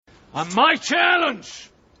On my challenge,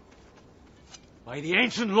 by the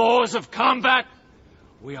ancient laws of combat,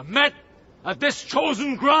 we are met at this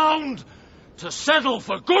chosen ground to settle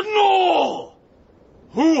for good and all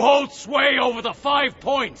who holds sway over the 5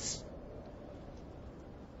 points.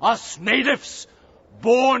 Us natives,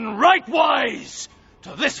 born rightwise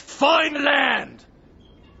to this fine land,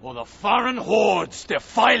 or the foreign hordes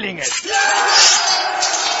defiling it.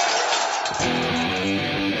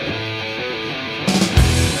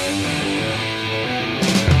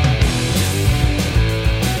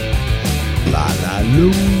 La la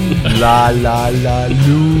loo, la la la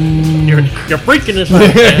loo. You're freaking us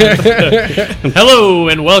out, man. Hello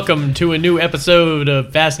and welcome to a new episode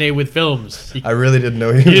of Fascinated with Films. I really didn't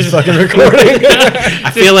know he was fucking recording.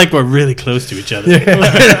 I feel like we're really close to each other.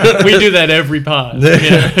 We do that every pod.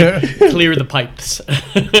 Yeah. Clear the pipes.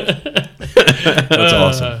 That's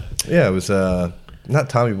awesome. Yeah, it was not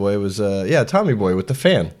Tommy Boy. It was Tommy Boy with the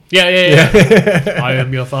fan. Yeah. I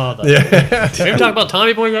am your father. Yeah. Have you ever talked about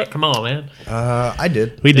Tommy Boy yet? Come on, man. I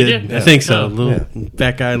did. We Did did. you? I think so. Yeah.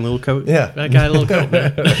 That guy in a little coat. Yeah. That guy, a little coat,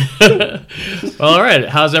 man. Well, all right.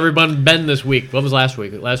 How's everyone been this week? What was last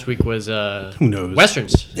week? Last week was Who knows?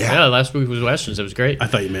 Westerns. Yeah. Last week was Westerns. It was great. I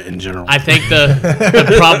thought you meant in general. I think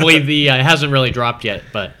it hasn't really dropped yet,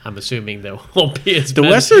 but I'm assuming there won't be as The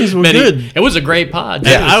many- Westerns were good. It was a great pod.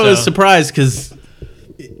 Yeah, too, I was so- surprised because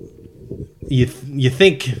you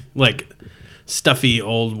think like stuffy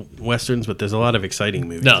old westerns, but there's a lot of exciting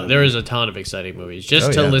movies. No, there is a ton of exciting movies.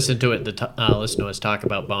 Just to yeah. listen to it, listen to us talk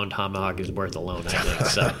about Bone Tomahawk is worth alone,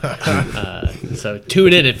 I think. So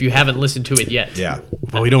tune in if you haven't listened to it yet. Yeah.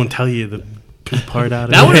 Well, we don't tell you the good part out of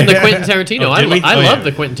That it. one in the Quentin Tarantino. Oh, did we? I Oh, love yeah.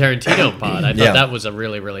 the Quentin Tarantino pod. I thought Yeah. that was a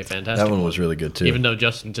really, really fantastic That one was really good too. even though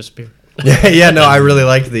Justin disappeared. No, I really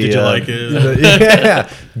liked the. Did you like it? Yeah,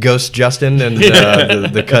 Ghost Justin and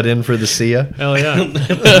the cut in for the Sia. Hell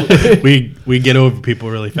yeah. we get over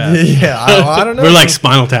people really fast. Yeah, I don't know. We're like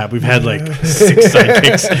Spinal Tap. We've had like 6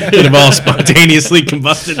 sidekicks that have all spontaneously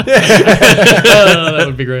combusted. That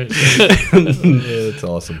would be great. Yeah, it's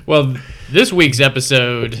awesome. Well, this week's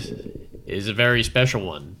episode is a very special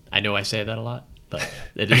one. I know I say that a lot, but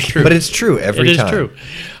it is true. But it's true every time. It is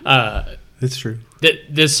true. It's true.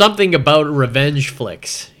 There's something about revenge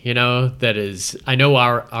flicks, that is... I know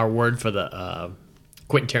our word for the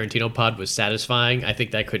Quentin Tarantino pod was satisfying. I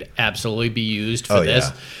think that could absolutely be used for this.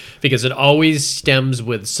 Yeah. Because it always stems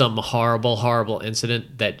with some horrible, horrible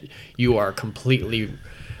incident that you are completely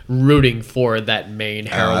rooting for that main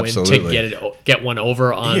heroine to absolutely. get one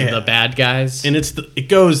over on Yeah. the bad guys. And it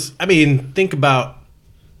goes. I mean, think about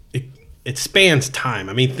it. It spans time.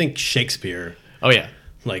 I mean, think Shakespeare. Oh, yeah.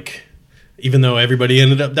 Like, even though everybody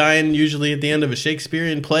ended up dying usually at the end of a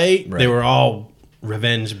Shakespearean play, Right. they were all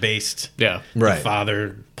revenge based. Yeah. Right. The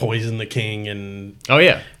father poisoned the king, and Oh,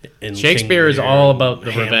 yeah. And Shakespeare King is Lear all and about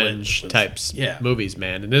the Hamlet revenge was- types yeah. movies,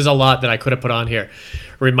 man. And there's a lot that I could have put on here.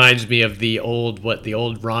 Reminds me of the old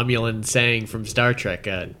Romulan saying from Star Trek,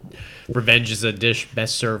 revenge is a dish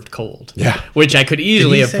best served cold. Yeah. Which I could easily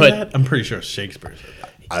Did he have say put... that? I'm pretty sure it's Shakespeare.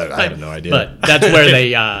 I have no idea. But that's where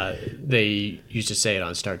they used to say it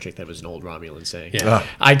on Star Trek. That was an old Romulan saying. Yeah.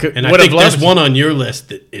 I could And I would have think there's loved... one on your list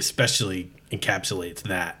that especially encapsulates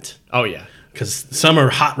that. Oh, yeah. Because some are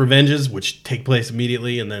hot revenges, which take place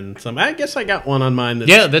immediately, and then some. I guess I got one on mine.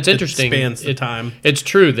 That's interesting. That spans the time. It's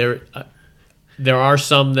true. There are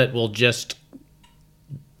some that will just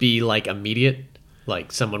be like immediate.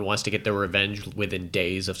 Like someone wants to get their revenge within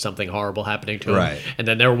days of something horrible happening to them. Right. And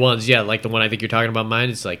then there are ones, like the one I think you're talking about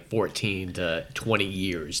mine, it's like 14 to 20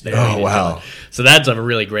 years. Oh, wow. So that's a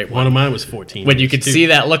really great One one. of mine was 14. When you years, could too. see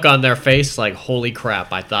that look on their face, like, holy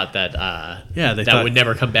crap, I thought that they that thought- would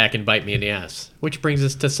never come back and bite me in the ass. Which brings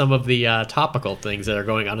us to some of the topical things that are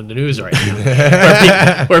going on in the news right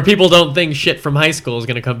now. where people don't think shit from high school is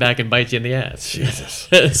going to come back and bite you in the ass. Jesus.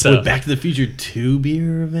 So, Would Back to the Future 2 be a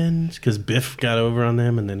revenge? Because Biff got over on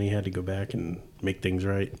them, and then he had to go back and make things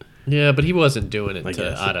right. yeah, but he wasn't doing it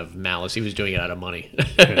guess. out of malice. He was doing it out of money.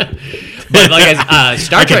 But like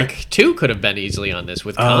Star Trek 2 could have been easily on this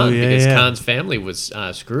with Khan because Khan's family was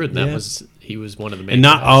screwed, and he was one of the main And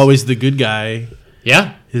not guys. always the good guy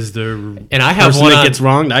Yeah. is the And I have person one that on- gets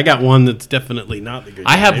wronged. I got one that's definitely not the good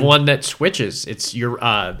guy. I have one that switches. It's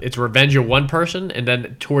it's revenge of one person, and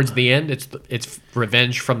then towards the end, it's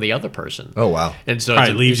revenge from the other person. Oh, wow. And so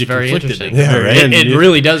Probably it's, leaves it's you very conflicted interesting. at the very end. It You-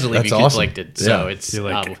 really does leave That's you awesome. conflicted. So Yeah. it's You're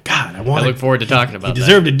like, um, God, I look forward to talking about He that.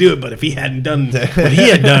 deserved to do it, but if he hadn't done what he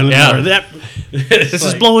had done, Yeah. or that, This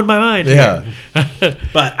is blowing my mind. Yeah.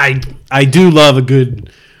 But I do love a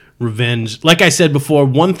good revenge. Like I said before,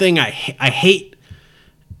 one thing I hate,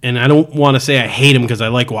 and I don't want to say I hate him because I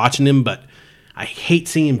like watching him, but I hate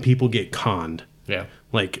seeing people get conned. Yeah.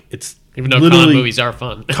 Like it's Even though literally, con movies are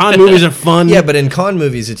fun. con movies are fun. Yeah, but in con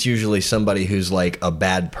movies, it's usually somebody who's like a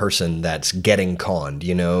bad person that's getting conned.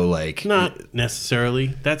 You know, like not necessarily.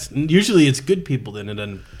 That's usually it's good people that end up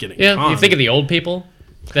getting Yeah, conned. you think of the old people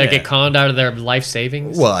that Yeah. get conned out of their life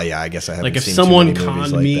savings. Well, yeah, I guess I haven't like if seen someone too many movies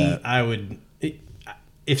conned like me, that. I would.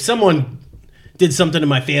 If someone did something to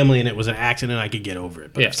my family and it was an accident, I could get over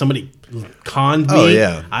it. But Yeah. if somebody conned me, Oh,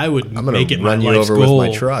 yeah. I would I'm gonna make it run my you life's over with goal.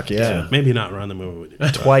 my truck, yeah. Maybe not run them over with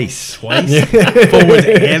it. Twice. Twice? Forwards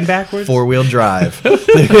and backwards? 4-wheel drive.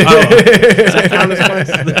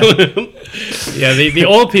 Yeah, the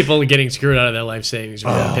old people getting screwed out of their life savings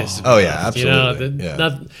really pisses me Oh, yeah, off. absolutely. You know,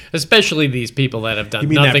 Yeah. especially these people that have done You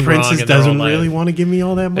mean that nothing wrong princess in their doesn't own life. really want to give me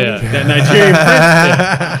all that money? Yeah. That Nigerian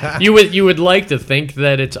prince? You would like to think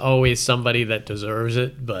that it's always somebody that deserves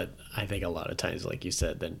it, but I think a lot of times, like you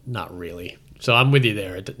said, then not really. So I'm with you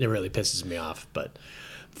there. It really pisses me off. But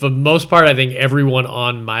for the most part, I think everyone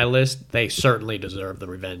on my list, they certainly deserve the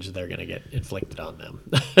revenge they're going to get inflicted on them.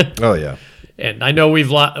 Oh, yeah. And I know we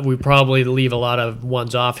probably leave a lot of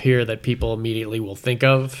ones off here that people immediately will think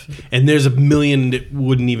of. And there's a million that you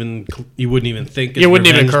wouldn't even think. It wouldn't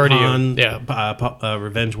even revenge occur to you. pon- Yeah.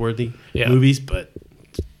 revenge-worthy Yeah. movies, but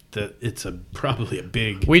it's probably a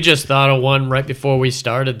big. We just thought of one right before we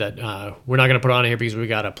started that we're not going to put on here because we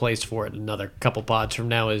got a place for it. Another couple pods from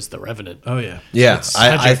now is The Revenant. Oh yeah, Yeah, It's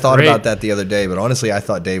such I a thought great- about that the other day, but honestly, I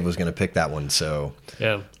thought Dave was going to pick that one. So,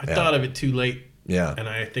 Yeah. I thought of it too late. Yeah. and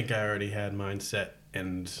I think I already had mine set.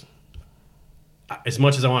 And as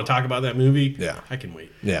much as I want to talk about that movie, Yeah. I can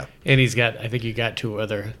wait. yeah. And I think you got 2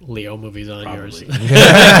 other Leo movies on yours. Probably.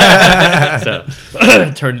 So,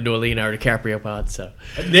 turned into a Leonardo DiCaprio pod. So,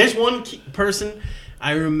 There's one person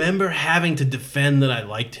I remember having to defend that I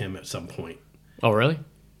liked him at some point. oh, really?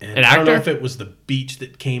 And An I don't know actor? if it was The Beach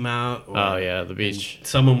that came out. Or, Oh, yeah, The Beach. and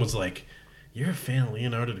someone was like, "You're a fan of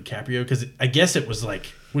Leonardo DiCaprio?" Because I guess it was like,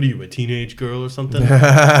 "What are you, a teenage girl or something?"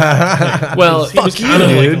 Well, he was you, kind of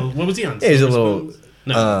dude. like, what was he on? Yeah, he's a Silver little Spoons?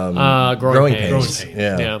 No. Growing pains. Pains. Growing Pains.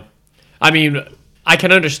 Yeah. Yeah. I mean, I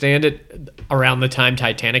can understand it around the time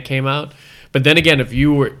Titanic came out. But then again, if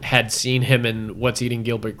you had seen him in What's Eating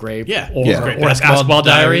Gilbert Grape Yeah. or, Yeah. or Basketball Basketball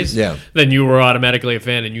Diaries, Yeah. then you were automatically a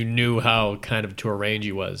fan and you knew how kind of to arrange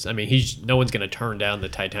he was. I mean, no one's going to turn down the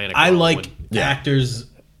Titanic. I role like when- Yeah. actors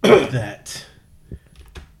that,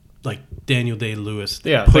 like Daniel Day-Lewis, that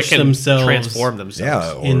yeah, push they can themselves transform themselves.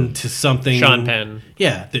 Yeah. Or, into something. Sean Penn.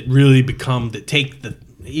 Yeah, that really take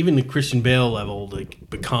even the Christian Bale level, like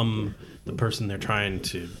become the person they're trying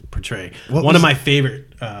to portray. What One was- of my favorite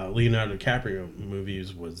Leonardo DiCaprio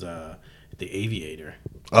movies was The Aviator.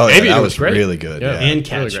 oh, yeah, Aviator that was was great. really good. Yeah. Yeah. And really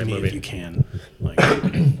Catch great Me movie. If You Can. Like,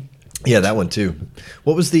 Yeah, that one too.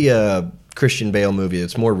 What was the Christian Bale movie?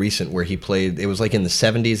 It's more recent where he played. It was like in the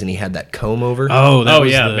 70s, and he had that comb over. oh, that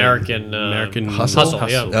was yeah, the American Hustle?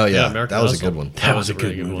 Yeah. Oh, yeah, American that was a Hustle. good one. That was a good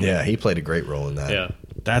really good one. Yeah, he played a great role in that. Yeah,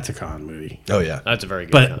 that's a con movie. Oh yeah. that's a very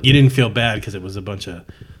good But one. you didn't feel bad because it was a bunch of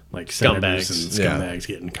like Scumbags. senators and Yeah. scumbags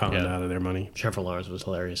getting conned Yeah. out of their money. Jennifer Lawrence was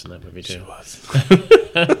hilarious in that movie too. Was.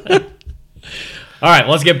 All right,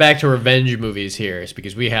 let's get back to revenge movies here,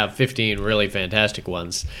 because we have 15 really fantastic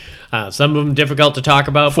ones. Some of them difficult to talk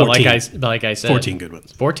about, but like 14. I said, 14 good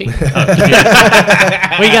ones. 14. We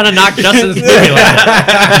gotta knock Justin's movie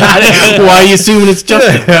like Why are you assuming it's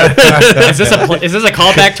Justin? Is this a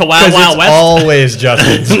callback to Wild Wild It's West? always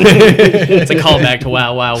Justin's. It's a callback to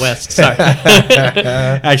Wild Wild West. Sorry.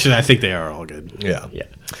 Actually, I think they are all good. Yeah. Yeah.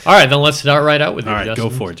 All right, then let's start right out with you, All right, Justin.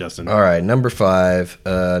 go for it, Justin. All right, number 5,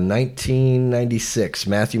 1996.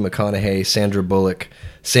 Matthew McConaughey, Sandra Bullock,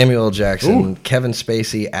 Samuel L. Jackson, Kevin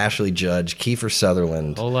Spacey, Ashley Judd, Kiefer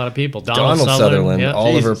Sutherland, A whole lot of people. Donald Sutherland, yeah.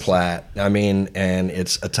 Oliver Jesus. Platt. I mean, and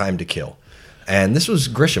it's A Time to Kill. And this was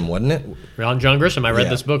Grisham, wasn't it? John Grisham. I read Yeah.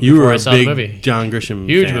 this book You before were I a saw the big movie. John Grisham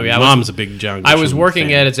Huge fan. movie. Mom's a big John Grisham I was working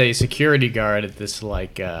fan. as a security guard at this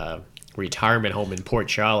retirement home in Port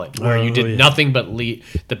Charlotte, where you Oh, did yeah. nothing but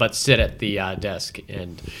sit at the desk.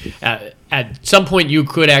 And at some point, you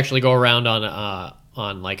could actually go around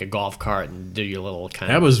on like a golf cart and do your little kind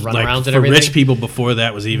That of was run like arounds for and everything. rich people before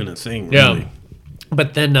that was even a thing. Yeah. Really.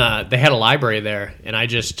 But then they had a library there, and I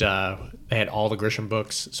just they had all the Grisham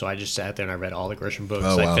books, so I just sat there and I read all the Grisham books.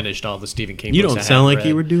 Oh, wow. I finished all the Stephen King You books. don't I sound hadn't like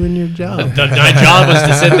you read. were doing your job. My job was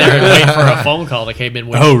to sit there and wait for a phone call that came in.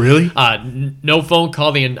 Which, Oh, really? No phone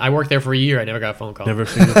call. I worked there for a year. I never got a phone call. Never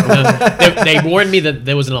seen a phone. They warned me that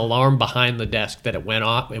there was an alarm behind the desk that it went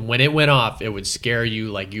off, and when it went off, it would scare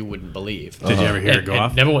you like you wouldn't believe. Did you ever hear it go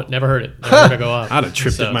off? Never heard it. Never heard it go off. I'd have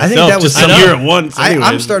tripped So- it I think myself. that was just some- to hear it once. I'm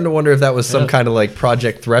anyways. starting to wonder if that was some Yeah. kind of like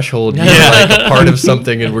Project Threshold, you Yeah. know, like a part of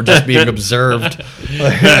something, and we're just being Maybe observed.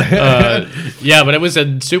 Yeah, but it was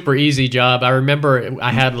a super easy job. I remember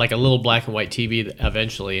I had like a little black and white TV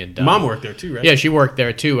eventually, and Mom worked there too, right? yeah, she worked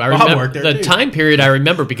there too. I Mom remember worked there, the too. time period. I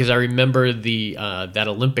remember because I remember the that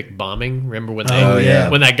Olympic bombing. Remember when they, Oh, yeah.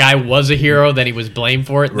 when that guy was a hero, then he was blamed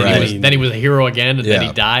for it. Then, Right. he was a hero again, and then Yeah.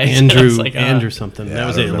 he died. Andrew, I was like, Andrew something. Yeah, that I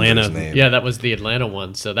was don't remember Atlanta. his name. Yeah, that was the Atlanta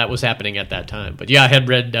one. So that was happening at that time. But yeah, I had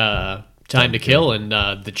read Time to Kill and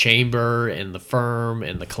The Chamber and The Firm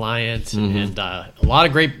and The Client and a lot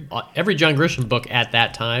of great. Every John Grisham book at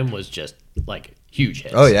that time was just like huge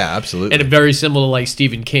hits. Oh yeah, absolutely. And very similar like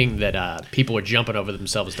Stephen King that people were jumping over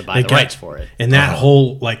themselves to buy They the got- rights for it. And that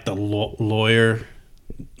whole, like, the lawyer,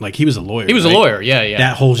 like, he was a lawyer. He was a right? lawyer, yeah.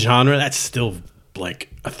 That whole genre, that's still, like,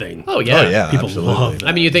 a thing. Oh yeah. Oh yeah, People absolutely. love that.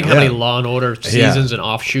 I mean, you think how many Law and Order seasons and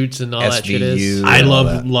offshoots and all that shit is? SVU. I and all love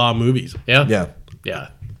that. law movies. Yeah. Yeah. Yeah.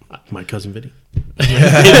 My cousin Vinny. We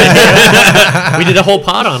did a whole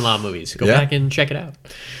pod on law movies. Go Yeah. back and check it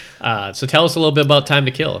out. So tell us a little bit about Time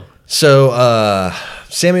to Kill. So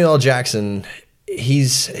Samuel L. Jackson,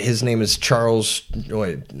 his name is Charles.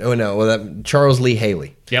 Charles Lee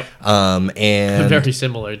Haley. Yep. And Very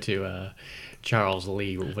similar to Charles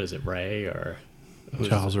Lee. What is it, Ray or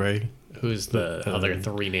Charles Ray. who's the other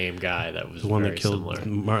three-name guy that was The one very that killed similar?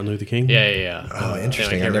 Martin Luther King? Yeah. oh,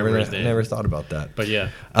 interesting. I I can't remember his name. never thought about that. But yeah.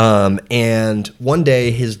 And one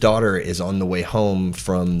day his daughter is on the way home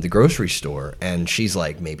from the grocery store, and she's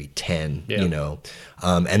like maybe 10, Yeah. you know.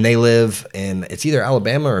 And they live in, it's either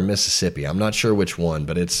Alabama or Mississippi. I'm not sure which one,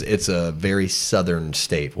 but it's a very southern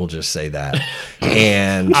state. We'll just say that.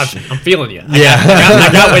 And I'm feeling you. yeah, I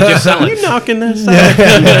got what you're selling. You knocking this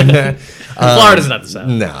out? Florida's not the South.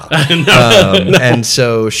 no. And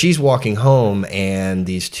so she's walking home, and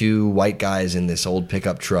these two white guys in this old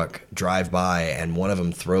pickup truck drive by, and one of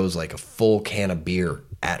them throws like a full can of beer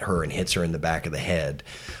at her and hits her in the back of the head.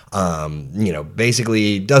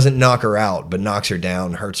 Basically doesn't knock her out, but knocks her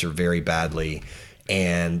down, hurts her very badly.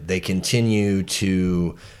 And they continue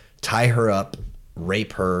to tie her up,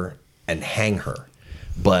 rape her, and hang her.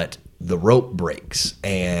 But the rope breaks,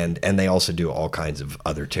 and they also do all kinds of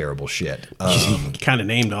other terrible shit. You kind of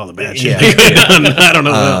named all the bad shit. Yeah. they could have done. I don't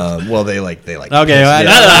know. Well, they like. Okay,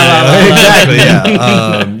 exactly.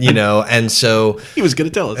 Yeah. And so he was going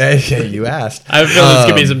to tell us. you asked. I feel there's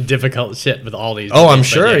gonna be some difficult shit with all these. Oh, I'm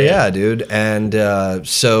movies, but sure, yeah, dude. And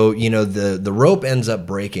so the rope ends up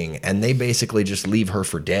breaking, and they basically just leave her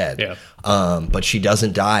for dead. Yeah. But she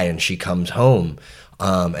doesn't die, and she comes home.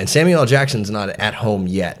 And Samuel L. Jackson's not at home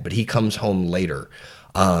yet, but he comes home later,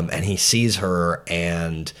 and he sees her,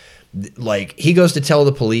 and like he goes to tell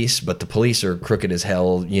the police, but the police are crooked as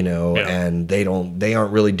hell, and they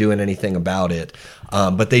aren't really doing anything about it.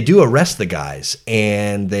 But they do arrest the guys,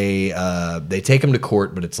 and they take them to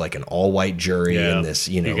court, but it's like an all white jury in this,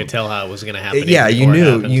 You could tell how it was gonna happen. Yeah, even you before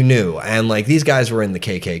it happened. knew, and like these guys were in the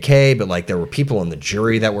KKK, but like there were people on the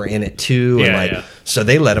jury that were in it too, and Yeah, like yeah. so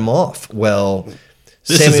they let him off. Well,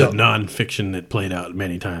 This is a nonfiction that played out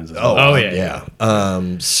many times. As well. Oh,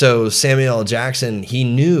 yeah. So Samuel L. Jackson, he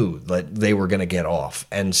knew that they were going to get off,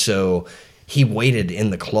 and so he waited in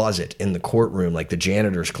the closet in the courtroom, like the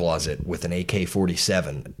janitor's closet, with an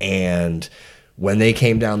AK-47, and when they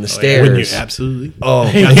came down the stairs, Wouldn't you absolutely?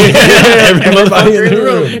 everybody in the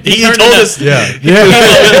room. He told us. Yeah. He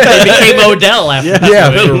became Odell after.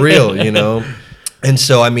 Yeah, for real. And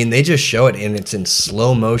so, I mean, they just show it, and it's in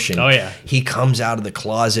slow motion. Oh, yeah. He comes out of the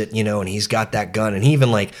closet, and he's got that gun, and he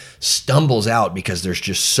even, like, stumbles out because there's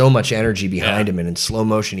just so much energy behind him, and in slow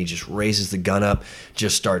motion, he just raises the gun up,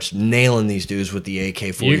 just starts nailing these dudes with the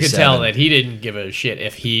AK-47. You could tell that he didn't give a shit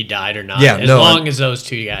if he died or not. Yeah, as no, long as those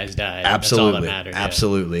two guys died. Absolutely. That's all that mattered. yeah.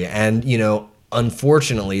 Absolutely. And,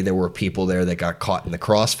 unfortunately, there were people there that got caught in the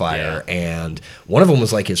crossfire, and one of them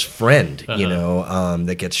was like his friend,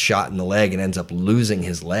 that gets shot in the leg and ends up losing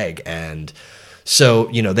his leg. And so,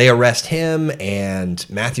 they arrest him, and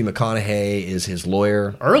Matthew McConaughey is his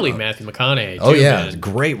lawyer. Early Matthew McConaughey. Too, Oh, yeah. man.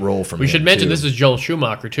 Great role from him. We should mention too. this is Joel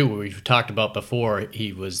Schumacher too, who we've talked about before.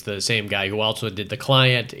 He was the same guy who also did The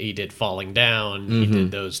Client. He did Falling Down. He Mm-hmm.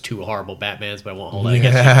 did those two horrible Batmans, but I won't hold that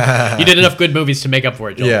against him. He did enough good movies to make up for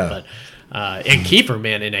it, Joel. Yeah. But and Kiefer,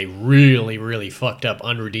 man, in a really, really fucked up,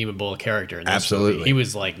 unredeemable character. In this Absolutely. movie. He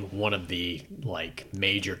was like one of the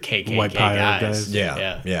major KKK White power guys. guys.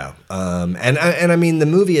 Yeah. And I mean, the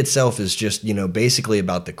movie itself is just, basically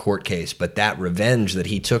about the court case, but that revenge that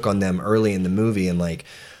he took on them early in the movie, and like,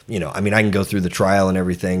 I mean, I can go through the trial and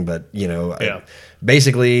everything, but,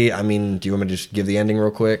 basically, I mean, do you want me to just give the ending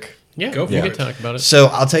real quick? Yeah, Go for we it. could talk about it. So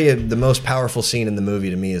I'll tell you, the most powerful scene in the movie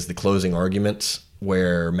to me is the closing arguments.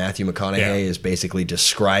 where Matthew McConaughey is basically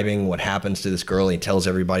describing what happens to this girl. He tells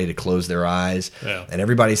everybody to close their eyes, and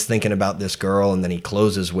everybody's thinking about this girl, and then he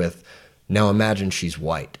closes with, "Now imagine she's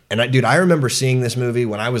white." And I remember seeing this movie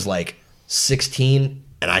when I was like 16,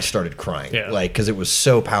 and I started crying, like, because it was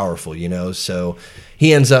so powerful, you know. So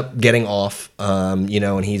he ends up getting off, you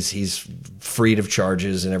know, and he's freed of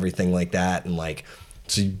charges and everything like that, and like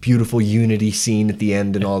it's a beautiful unity scene at the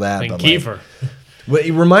end and all that. And but Kiefer.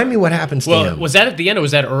 Remind me what happens to him. Well, was that at the end or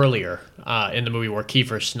was that earlier in the movie where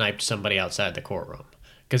Kiefer sniped somebody outside the courtroom?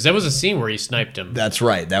 Because there was a scene where he sniped him. That's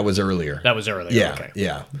right. That was earlier. That was earlier. Yeah, okay.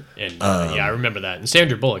 yeah. And yeah, I remember that. And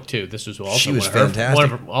Sandra Bullock too. This was also she was one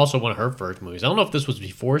fantastic. also one of her first movies. I don't know if this was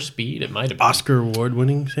before Speed. It might have been. Oscar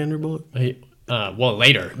award-winning Sandra Bullock. Well,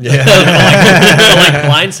 later. Yeah. like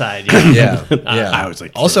Blindside. Yeah. I was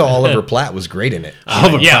like, also Oliver Platt was great in it.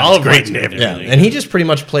 Oliver Platt's great in great. everything. Yeah, and he just pretty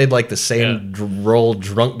much played like the same role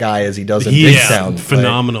drunk guy as he does in He Big is Sound.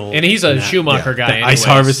 phenomenal. And he's a Schumacher guy. The Ice anyways.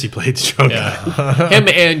 Harvest, he played the drunk guy. Him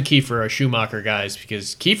and Kiefer are Schumacher guys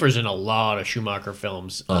because Kiefer's in a lot of Schumacher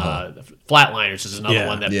films. Flatliners is another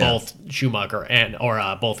one that both Schumacher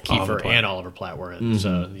or both Kiefer and Oliver Platt were in.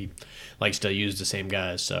 So he likes to use the same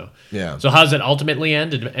guys. So So how does it ultimately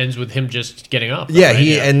end? It ends with him just getting off. Yeah, right?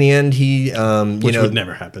 in the end he Which would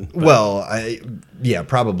never happen. but Well,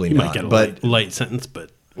 probably he not. might get a but light sentence,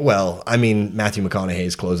 but well, I mean, Matthew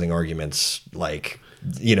McConaughey's closing arguments, like,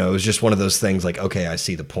 you know, it was just one of those things like, okay, I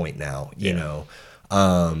see the point now, you know.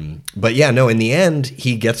 But yeah, no, in the end,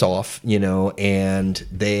 he gets off, you know, and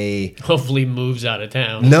they hopefully moves out of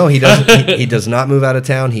town. No, he doesn't. he does not move out of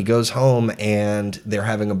town. He goes home, and they're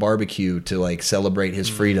having a barbecue to like celebrate his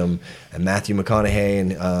freedom. And Matthew McConaughey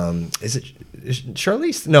and is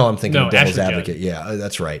Charlize? No, I'm thinking of Devil's Ashton Advocate. Judd. Yeah,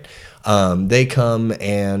 that's right. They come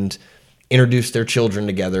and introduce their children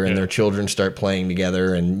together, and their children start playing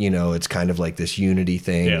together, and you know, it's kind of like this unity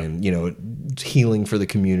thing, and you know, it's healing for the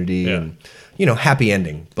community, and you know, happy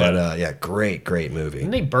ending. But great movie.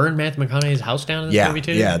 Didn't they burn Matthew McConaughey's house down in this movie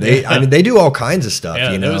too? Yeah, I mean, they do all kinds of stuff.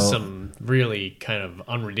 Yeah, you know, there was some really kind of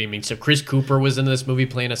unredeeming. So Chris Cooper was in this movie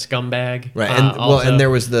playing a scumbag, right? And and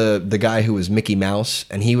there was the guy who was Mickey Mouse,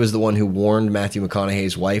 and he was the one who warned Matthew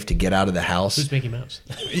McConaughey's wife to get out of the house. Who's Mickey Mouse?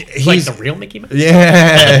 He's like the real Mickey Mouse.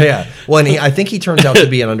 Yeah. Well, and I think he turns out to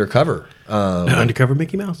be an undercover. undercover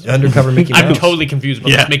Mickey Mouse. Undercover Mickey Mouse. I'm totally confused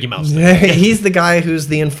about this Mickey Mouse thing. He's the guy who's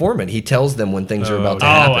the informant. He tells them when things are about to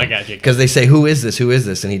happen. Oh, I got you. Because they say, "Who is this? Who is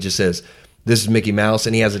this?" And he just says, "This is Mickey Mouse,"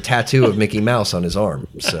 and he has a tattoo of Mickey Mouse on his arm.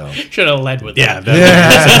 So Should have led with that.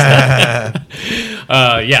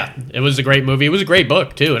 It was a great movie. It was a great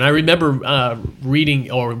book too, and I remember reading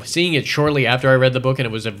or seeing it shortly after I read the book, and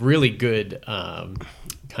it was a really good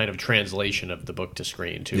kind of translation of the book to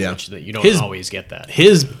screen too, which that you don't always get that.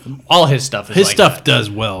 All his stuff is his like stuff that. does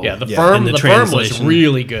well. Yeah, the firm was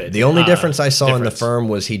really good. the only difference I saw in the firm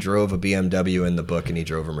was he drove a BMW in the book and he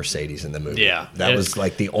drove a Mercedes in the movie. Yeah. That was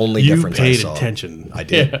like the only You difference I paid saw. attention. I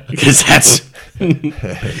did. Because that's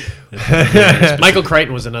Michael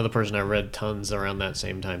Crichton was another person I read tons around that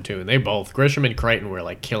same time too, and they both Grisham and Crichton were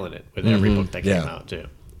like killing it with every book that came out too.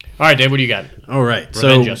 All right, Dave, what do you got? all right.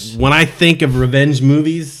 Revenge So us. when I think of revenge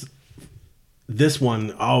movies, this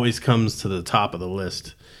one always comes to the top of the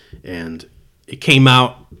list. And it came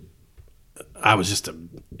out, I was just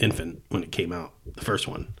an infant when it came out, the first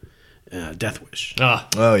one, Death Wish.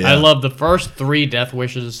 Oh, yeah. I love the first 3 Death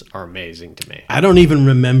Wishes are amazing to me. I don't even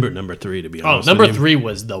remember number 3, to be honest. Number with you. 3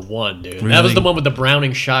 was the one, dude. That Really? was the one with the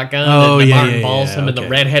Browning shotgun. Oh, and the yeah, Martin yeah, Balsam and the okay.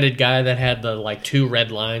 red-headed guy that had the like 2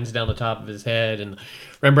 red lines down the top of his head. And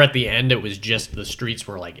remember at the end, it was just the streets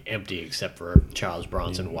were like empty except for Charles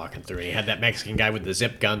Bronson walking through. And he had that Mexican guy with the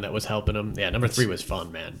zip gun that was helping him. Yeah, number 3 was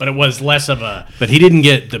fun, man. But it was less of a But he didn't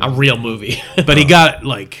get the. real movie. But he got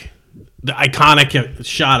like the iconic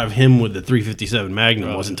shot of him with the 357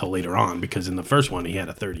 Magnum wasn't until later on, because in the first one he had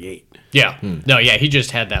a 38. Yeah. No, yeah, he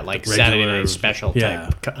just had that like Regular- Saturday Night Special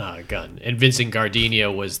yeah. type gun. And Vincent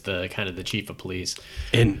Gardenia was the kind of the chief of police.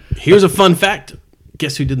 And here's a fun fact: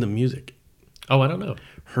 guess who did the music? Oh, I don't know.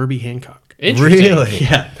 Herbie Hancock. Interesting. Really?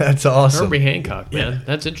 Yeah. That's awesome. Herbie Hancock, man. Yeah.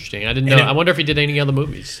 That's interesting. I didn't know. I wonder if he did any other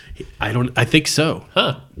movies. I think so.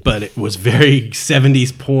 Huh. But it was very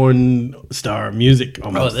 70s porn star music Oh,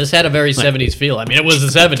 almost. this had a very 70s feel. I mean, it was the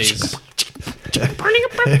 70s.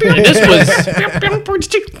 And this was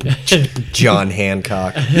John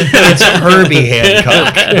Hancock. It's Herbie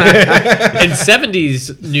Hancock. in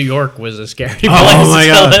 70s New York was a scary place. Oh, my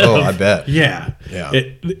God. Oh, I bet. Yeah. Yeah.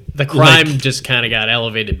 The crime just kind of got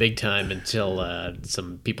elevated big time until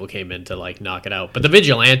some people came in to like knock it out. But the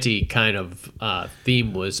vigilante kind of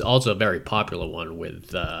theme was also a very popular one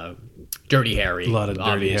with Dirty Harry, A lot of Dirty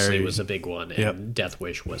obviously Harry. was a big one, and Yep. Death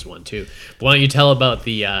Wish was one too. But why don't you tell about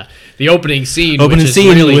the opening scene? Opening which is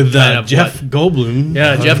scene really with kind of Jeff what- Goldblum.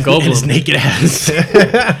 Yeah, Jeff and Goldblum. his naked ass.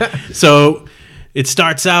 So it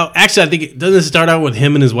starts out. Actually, I think doesn't it start out with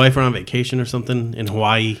him and his wife are on vacation or something in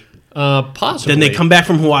Hawaii. Possibly. Then they come back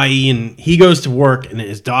from Hawaii and he goes to work, and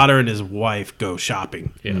his daughter and his wife go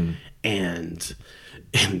shopping. Yeah. And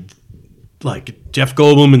like Jeff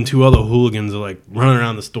Goldblum and two other hooligans are like running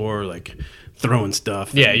around the store like throwing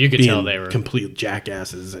stuff. Yeah, and you could being tell they were- complete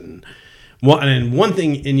jackasses. And one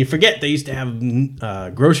thing, and you forget they used to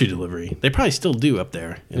have grocery delivery. They probably still do up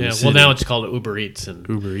there. In the Yeah. Well, city. now it's called Uber Eats and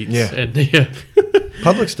Uber Eats. Yeah. and yeah,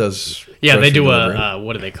 Publix does. yeah. They grocery do delivery.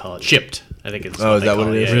 what do they call it? Shipped. I think it's. Oh, is they that call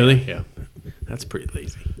what it is? Yeah, Really? Yeah. That's pretty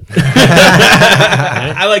lazy.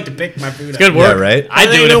 I like to pick my food. Good Yeah, work. right? I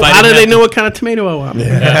do it if I How do didn't they have know what kind of tomato I want?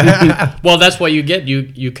 to- Well, that's what you get.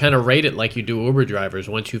 You kind of rate it like you do Uber drivers.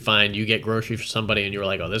 Once you find you get groceries for somebody and you're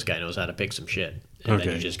like, oh, this guy knows how to pick some shit, and then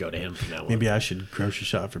Okay. you just go to him from that one. Maybe I should grocery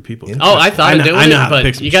shop for people. Oh, I thought of doing I know it, how to pick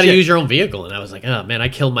but some you got to shit. use your own vehicle. And I was like, oh man, I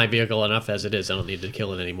killed my vehicle enough as it is. I don't need to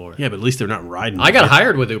kill it anymore. Yeah, but at least they're not riding. I got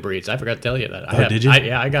hired with Uber Eats. I forgot to tell you that. Did you?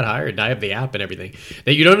 Yeah, I got hired. I have the app and everything.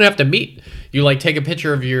 That you don't have to meet. You like take a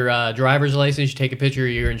picture of your driver's license, you take a picture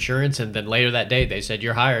of your insurance, and then later that day they said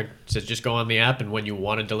you're hired. It says just go on the app, and when you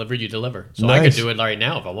want to deliver, you deliver. So I could Nice. do it right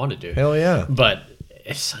now if I wanted to. Hell yeah. But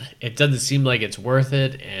it doesn't seem like it's worth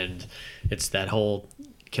it, and it's that whole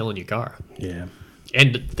killing your car. Yeah.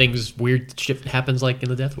 And weird shit happens like in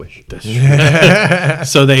the Death Wish. That's true.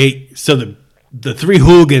 so the three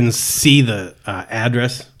hooligans see the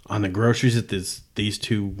address on the groceries that these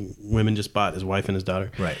two women just bought, his wife and his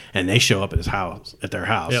daughter. Right. And they show up at their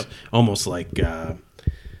house. Yep. Almost like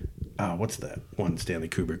what's that one Stanley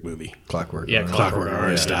Kubrick movie? Clockwork. Yeah, Orange. Clockwork Orange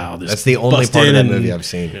Orange, style. Just That's the only bust part of in that and- movie I've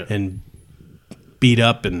seen. And beat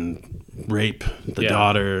up and rape the Yeah.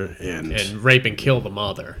 daughter and rape and kill the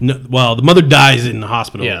mother. no, well, the mother dies in the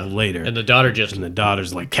hospital Yeah. later. And the daughter just And the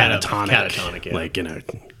daughter's like Kind of catatonic, yeah. like in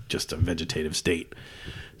just a vegetative state.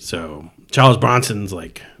 So Charles Bronson's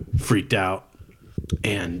like freaked out,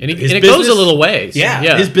 and And, his it goes a business- little ways.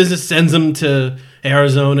 Yeah, his business sends him to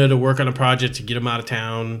Arizona to work on a project to get him out of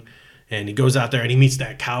town, and he goes out there and he meets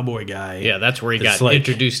that cowboy guy. Yeah, that's where he That's got like-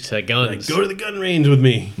 introduced to Like, guns. go to the gun range with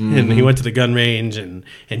me. And he went to the gun range, and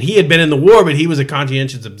he had been in the war, but he was a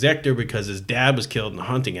conscientious objector because his dad was killed in a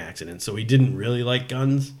hunting accident. So he didn't really like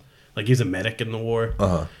guns. Like, he's a medic in the war.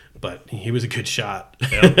 But he was a good shot.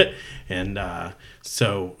 And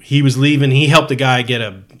so he was leaving. He helped a guy get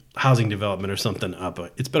a housing development or something up.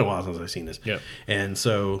 It's been a while since I've seen this. Yeah. And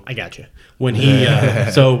so I got you. when he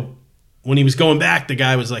when he was going back, the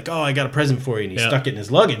guy was like, "Oh, I got a present for you," and he Yeah. stuck it in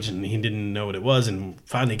his luggage, and he didn't know what it was. And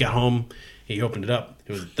finally got home, he opened it up.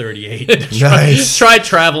 It was a 38. Nice. Try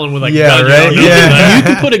traveling with a Yeah, gun. right? You don't know Yeah. that. You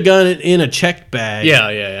can put a gun in a checked bag. Yeah,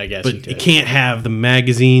 I guess. But you it could. can't have the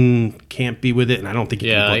magazine. Can't be with it, and I don't think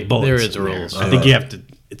you Yeah, can put bullets. there is in rules. I think you have to.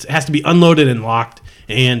 It has to be unloaded and locked,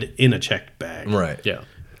 and in a checked bag. Right. Yeah.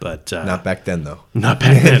 But Not back then, though. not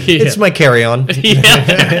back then. Yeah. It's my carry-on.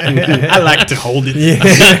 I like to hold it.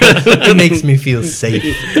 It makes me feel safe.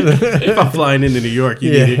 If I'm flying into New York,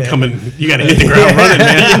 you Yeah. need to come in. You got to hit the ground running,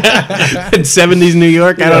 man. In 70s New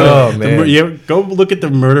York, I don't know. Oh, man. Go look at the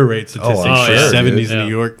murder rate statistics I'm for sure, 70s dude. New Yeah.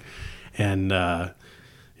 York, and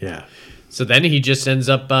yeah, So then he just ends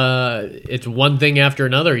up. It's one thing after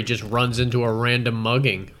another. He just runs into a random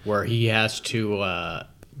mugging where he has to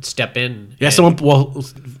step in. yeah. and- Someone,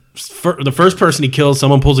 the first person he kills,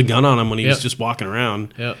 someone pulls a gun on him when he's Yep. just walking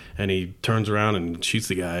around, Yep. and he turns around and shoots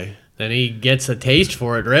the guy. Then he gets a taste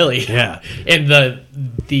for it, really. Yeah. And the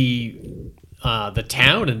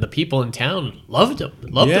town and the people in town loved him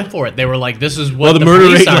Yeah. for it. They were like, "This is what Well, the murder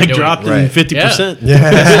police rate are like doing." dropped in Right. 50%.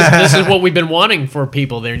 This is what we've been wanting for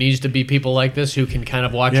people. There needs to be people like this who can kind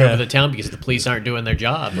of watch Yeah. over the town because the police aren't doing their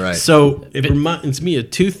job. Right. So it reminds me of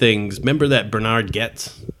two things. Remember that Bernard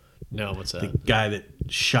Getz, No, what's that? the guy that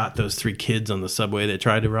shot those 3 kids on the subway that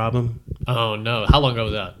tried to rob him? Oh no! How long ago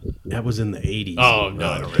was that? That was in the 80s. Oh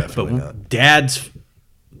no! Definitely not.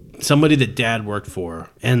 But somebody that Dad worked for,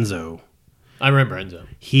 Enzo, I remember Enzo.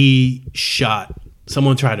 he shot.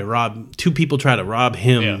 Two people tried to rob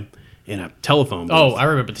him in a telephone booth. Oh, I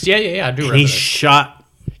remember this. Yeah, I do and remember. he this. shot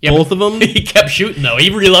Yeah, both but of them. He kept shooting though.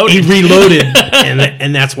 He reloaded. He reloaded,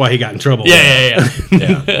 and that's why he got in trouble. Yeah.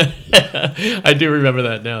 I do remember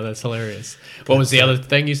that now. That's hilarious. What was the other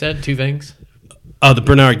thing you said? 2 things? Oh, the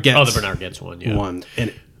Bernard Getz. Oh, the Bernard gets one. Yeah. one.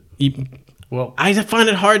 And Well, I find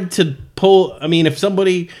it hard to pull. I mean, if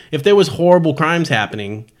there was horrible crimes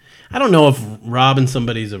happening, I don't know if robbing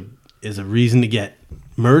somebody is a reason to get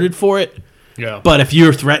murdered for it. Yeah. But if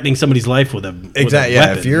you're threatening somebody's life with a Exactly. with a Yeah.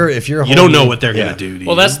 weapon, If you're you don't know holding- what they're yeah. gonna do to you.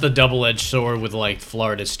 Well, that's the double-edged sword with like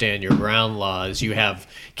Florida stand your ground laws. You have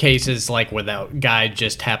cases like where that guy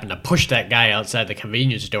just happened to push that guy outside the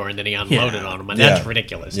convenience store and then he unloaded Yeah. on him, and Yeah. that's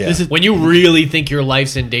ridiculous. Yeah. This is- When you really think your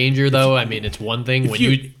life's in danger, though, I mean, it's one thing.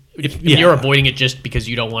 When if yeah. you're avoiding it just because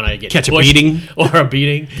you don't want to get Catch a pushed beating. or a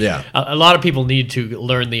beating. Yeah. A lot of people need to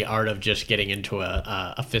learn the art of just getting into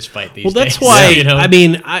a fist fight these Well, days. that's why. you know? I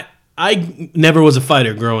mean, I never was a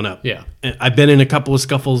fighter growing up. Yeah. And I've been in a couple of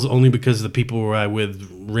scuffles only because the people who I with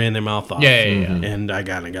ran their mouth off. Yeah. And I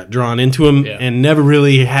kind of got drawn into them Yeah. and never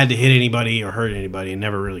really had to hit anybody or hurt anybody and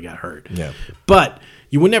never really got hurt. Yeah. But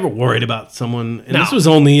you were never worried about someone. And No. this was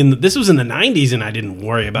only in the 90s, and I didn't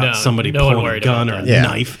worry about No, somebody no one pulling a worried gun or about a that. Yeah.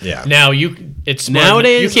 knife. Yeah. Now it's smart.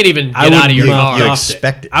 Nowadays, you can't even I get would out of your mouth car. off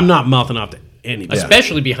expect it. I'm not mouthing off to anybody.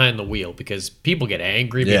 Especially behind the wheel, because people get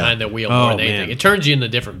angry Yeah. behind the wheel Oh, more than man. anything. It turns you into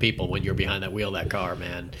different people when you're behind that wheel of that car,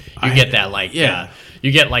 man. You get that like yeah.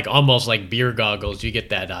 you get like almost like beer goggles. You get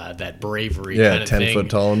that that bravery Yeah. kind of 10 thing. foot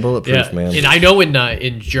tall and bulletproof, Yeah, man. and I know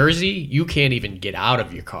in Jersey you can't even get out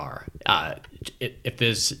of your car. If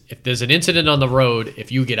there's an incident on the road,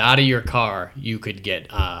 if you get out of your car, you could get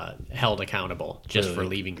held accountable just for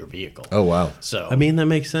leaving your vehicle. Oh wow. So I mean, that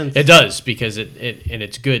makes sense. it does, because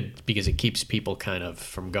it's good because it keeps people kind of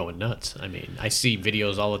from going nuts. I mean, I see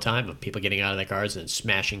videos all the time of people getting out of their cars and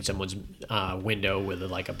smashing someone's window with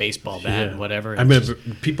like a baseball bat and whatever. I remember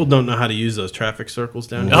people don't know how to use those traffic circles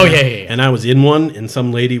down here. Oh, yeah. And I was in one, and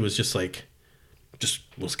some lady was just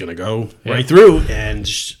was gonna go right through, and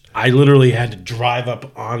I literally had to drive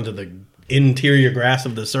up onto the interior grass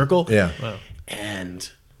of the circle. Yeah. And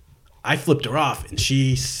I flipped her off, and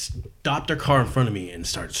she stopped her car in front of me and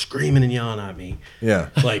started screaming and yelling at me. Yeah.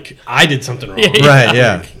 Like I did something wrong. Right.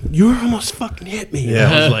 Yeah. You almost fucking hit me. Yeah.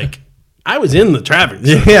 And I was like, I was in the traffic.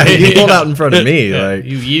 Yeah. You pulled out in front of me. Like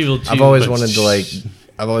you evil. Too, I've always but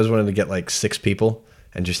wanted to get like 6 people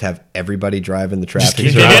and just have everybody drive in the traffic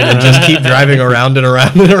keep circle driving. and just keep driving around and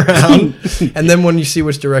around and around. And then when you see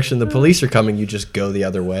which direction the police are coming, you just go the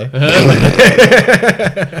other way.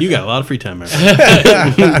 You got a lot of free time, my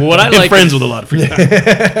friend. what I And like friends with a lot of free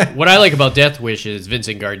time. What I like about Death Wish is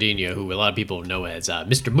Vincent Gardenia, who a lot of people know as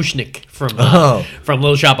Mr. Mushnick Oh. from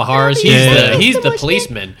Little Shop of Horrors. He's the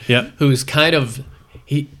policeman Yep. who's kind of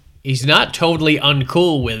he's not totally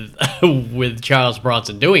uncool with with Charles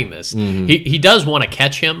Bronson doing this. He does want to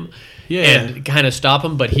catch him and kind of stop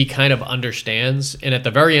him, but he kind of understands. And at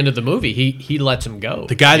the very end of the movie, he lets him go.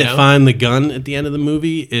 The guy you that know? found the gun at the end of the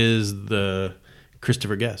movie is the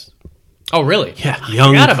Christopher Guest. Oh, really? Yeah, I young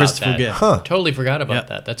forgot about Christopher that. Guest. Totally forgot about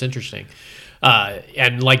that. That's interesting.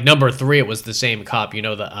 And like number 3, it was the same cop. You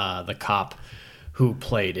know, the cop who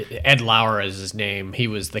played it. Ed Lauer is his name. He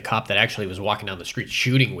was the cop that actually was walking down the street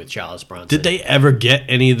shooting with Charles Bronson. Did they ever get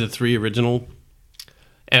any of the 3 original?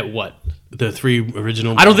 At what? The 3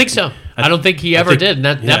 original? I don't think so. I don't think he ever think- did. And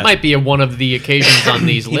that yeah. might be one of the occasions on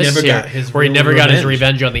these He lists never here got his where he real never got his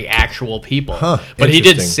revenge. revenge on the actual people. Huh, But he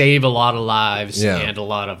did interesting. save a lot of lives Yeah. and a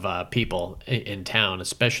lot of people in town,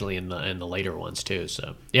 especially in the later ones too.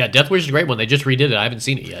 So yeah, Death Wish is a great one. They just redid it. I haven't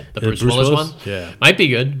seen it yet. The Bruce Bruce Willis Willis? one, Yeah. might be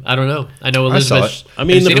good. I don't know. I know I saw Elizabeth. it. I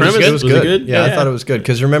mean, Have you the seen it? premise It was Was it good. good? Yeah, I Yeah. thought it was good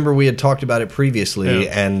because remember we had talked about it previously,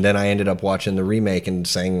 Yeah. and then I ended up watching the remake and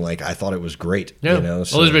saying like I thought it was great. Yeah. You know,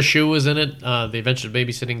 so- Elizabeth Shue was in it. The Adventures of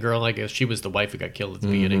Babysitting Girl. I guess she was the wife who got killed at the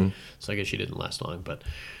beginning. So I guess she didn't last long. But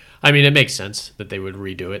I mean, it makes sense that they would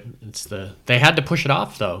redo it. They had to push it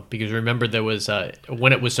off though, because remember there was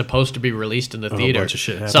when it was supposed to be released in the theater, bunch of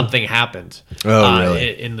shit happened. something happened. Oh,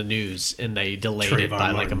 really? In the news, and they delayed it Trayvon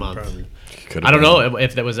by like a Martin, month. probably. Could've I don't been. know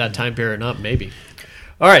if that was that time period or not. Maybe.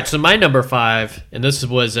 All right, so my number 5, and this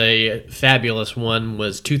was a fabulous one,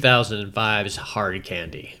 was 2005's Hard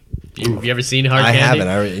Candy. Have you ever seen Hard I Candy?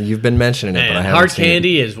 haven't. You've been mentioning it, but I And haven't Hard seen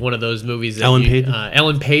Candy is one of those movies that Ellen Page?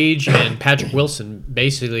 Ellen Page and Patrick Wilson.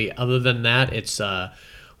 Basically, other than that, it's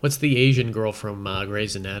what's the Asian girl from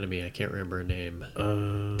Grey's Anatomy? I can't remember her name.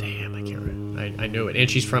 Damn, I can't remember. I knew it, and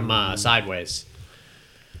she's from Sideways.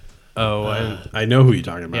 Oh, I know who you're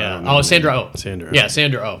talking about. I Yeah. don't know Oh, the Sandra name. Oh. Sandra Oh. Yeah,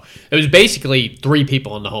 Sandra Oh. It was basically 3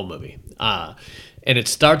 people in the whole movie. And it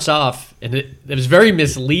starts off, and it was very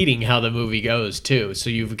misleading how the movie goes, too. So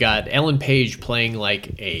you've got Ellen Page playing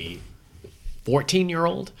like a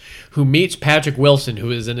 14-year-old who meets Patrick Wilson,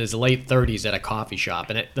 who is in his late 30s at a coffee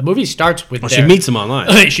shop. And the movie starts with Well, she meets him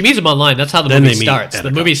online. She meets him online. That's how the Then movie they meet starts. at The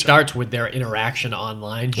a movie coffee shop. starts with their interaction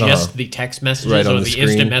online, just the text messages Right on or the the screen.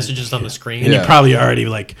 instant messages on the screen. And Yeah. you're probably already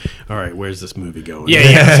like, all right, where's this movie going?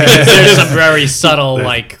 Yeah. There's some very subtle,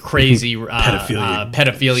 like crazy Pedophilia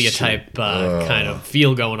pedophilia type kind of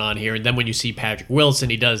feel going on here. And then when you see Patrick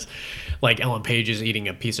Wilson, he does like Ellen Page is eating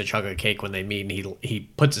a piece of chocolate cake when they meet, and he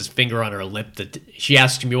puts his finger on her lip. She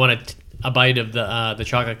asks him, "You want a bite of the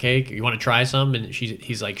chocolate cake? You want to try some?" And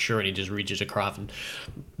he's like, "Sure." And he just reaches across and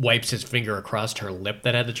wipes his finger across her lip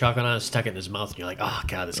that had the chocolate on it, stuck it in his mouth, and you're like, "Oh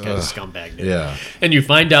God, this guy's a scumbag, dude." Yeah. And you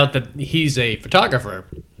find out that he's a photographer.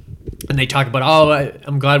 And they talk about, "Oh,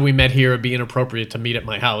 I'm glad we met here. It'd be inappropriate to meet at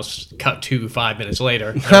my house." Cut to 5 minutes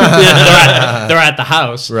later. they're at the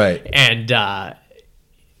house. Right. And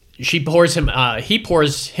he pours him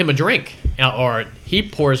a drink. Or he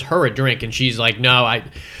pours her a drink. And she's like, "No,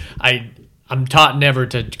 I'm taught never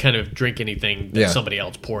to kind of drink anything that somebody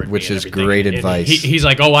else poured me." Which and is everything. great And advice. He's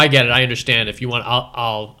like, "Oh, I get it. I understand. If you want,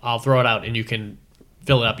 I'll throw it out and you can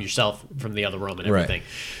fill it up yourself from the other room and everything." Right.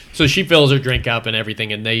 So she fills her drink up and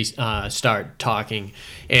everything, and they start talking.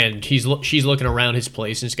 And she's looking around his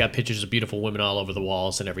place, and he's got pictures of beautiful women all over the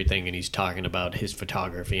walls and everything. And he's talking about his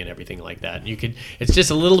photography and everything like that. And it's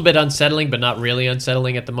just a little bit unsettling, but not really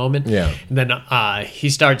unsettling at the moment. Yeah. And then he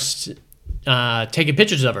starts taking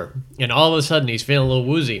pictures of her, and all of a sudden he's feeling a little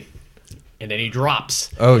woozy. And then he drops.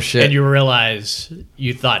 Oh, shit. And you realize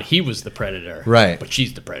you thought he was the predator. Right. But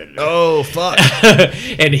she's the predator. Oh, fuck.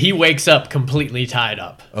 And he wakes up completely tied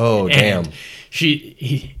up. Oh, damn. And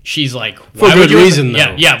she's like, For "Why would good you-" reason,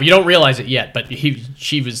 though. Yeah, but you don't realize it yet. But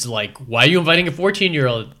she was like, "Why are you inviting a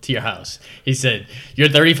 14-year-old to your house?" He said, "You're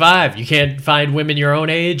 35. You can't find women your own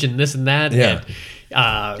age and this and that." Yeah.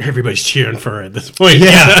 And, Everybody's cheering for her at this point.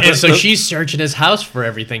 yeah. And so she's searching his house for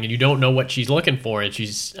everything, and you don't know what she's looking for. And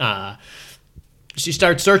she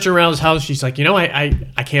starts searching around his house. She's like,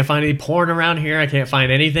 I can't find any porn around here. I can't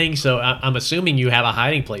find anything. So I'm assuming you have a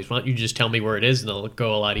hiding place. Why don't you just tell me where it is, and it'll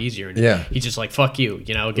go a lot easier. And Yeah. he's just like, "Fuck you,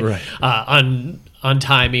 Right.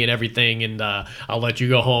 Untie me and everything, and I'll let you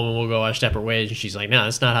go home, and we'll go our separate ways." And she's like, "No,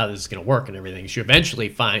 that's not how this is going to work," and everything. She eventually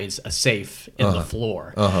finds a safe in the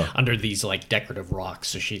floor under these like decorative rocks.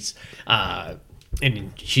 So she's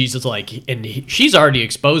and she's just like, she's already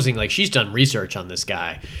exposing, like, she's done research on this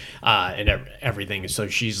guy and everything. So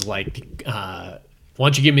she's like, "Why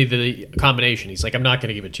don't you give me the combination?" He's like, "I'm not going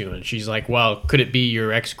to give it to you." And she's like, "Well, could it be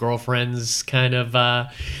your ex-girlfriend's kind of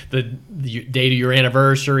the date of your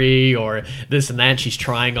anniversary or this and that?" And she's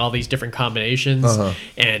trying all these different combinations,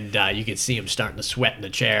 and you can see him starting to sweat in the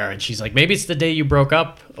chair. And she's like, "Maybe it's the day you broke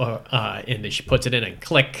up," and then she puts it in and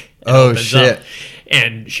click. It Oh, opens shit. up.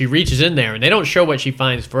 And she reaches in there, and they don't show what she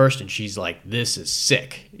finds first. And she's like, "This is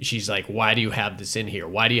sick." She's like, "Why do you have this in here?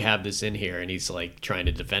 Why do you have this in here?" And he's like trying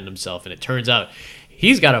to defend himself. And it turns out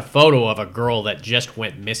he's got a photo of a girl that just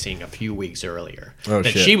went missing a few weeks earlier Oh,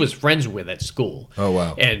 that shit. she was friends with at school. Oh,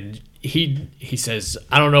 wow. And he says,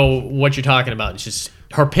 "I don't know what you're talking about. It's just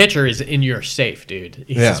her picture is in your safe, dude."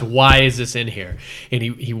 He Yeah. says, "Why is this in here?" And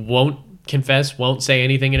he won't confess, won't say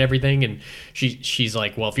anything and everything. And she's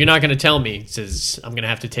like, "Well, if you're not going to tell me," he says, "I'm going to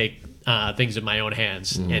have to take things in my own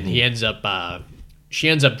hands." And he ends up she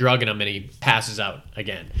ends up drugging him, and he passes out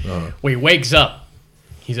again. When he wakes up,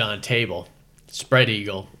 he's on a table, spread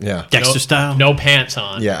eagle. Yeah. Dexter style. No pants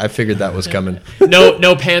on. Yeah, I figured that was coming.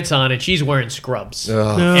 No pants on, and she's wearing scrubs.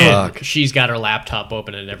 Oh, And fuck. she's got her laptop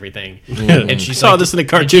open and everything. And she's Saw like, this in a and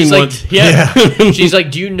cartoon she's once. like, yeah. She's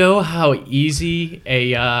like, "Do you know how easy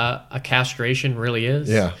a castration really is?"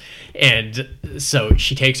 Yeah. And so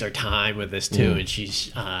she takes her time with this too, and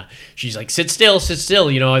she's like, sit still.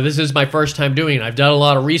 This is my first time doing it. I've done a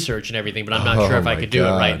lot of research and everything, but I'm not sure if I my could do it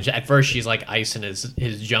God. right. And at first, she's like icing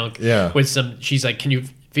his junk Yeah. with some. She's like, "Can you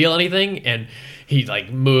feel anything?" And he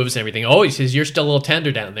like moves and everything. Oh, he says, "You're still a little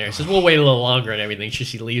tender down there." He says, "We'll wait a little longer," and everything.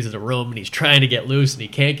 She leaves the room, and he's trying to get loose, and he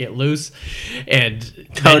can't get loose. And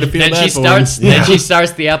Hard to feel then bad she for him. starts. Then she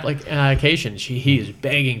starts the application. He is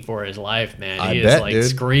begging for his life, man. I He is bet, like dude.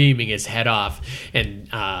 screaming his head off, and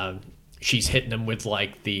she's hitting him with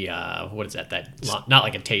like the what is that not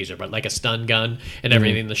like a taser, but like a stun gun and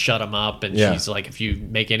everything to shut him up. And Yeah. she's like, "If you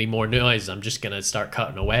make any more noise, I'm just gonna start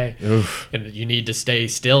cutting away. Oof. And you need to stay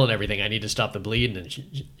still and everything. I need to stop the bleeding."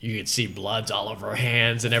 And you could see bloods all over her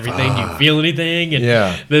hands and everything. Do you feel anything? And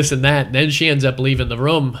Yeah. this and that. And then she ends up leaving the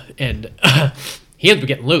room, and he ends up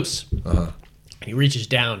getting loose. And he reaches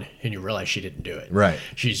down, and you realize she didn't do it. Right.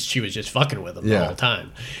 She was just fucking with him Yeah. the whole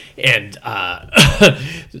time. And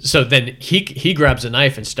so then he grabs a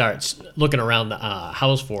knife and starts looking around the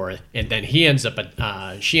house for it. And then she ends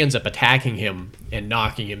up attacking him and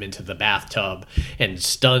knocking him into the bathtub and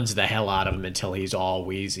stuns the hell out of him until he's all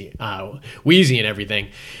wheezy and everything.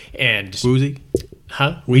 And Woozy?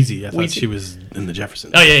 huh? Wheezy. I thought Wheezy. she was in the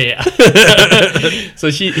Jeffersons. Oh yeah. So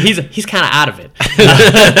he's kind of out of it,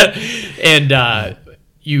 and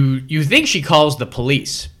you think she calls the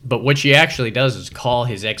police, but what she actually does is call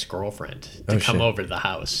his ex-girlfriend to come shit. over to the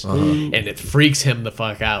house. And it freaks him the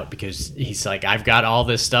fuck out because he's like, I've got all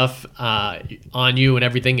this stuff on you and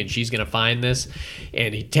everything, and she's going to find this.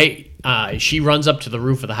 And she runs up to the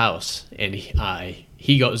roof of the house, and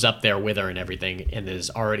he goes up there with her and everything, and there's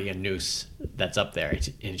already a noose that's up there.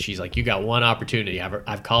 And she's like, you got one opportunity.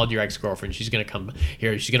 I've called your ex-girlfriend. She's going to come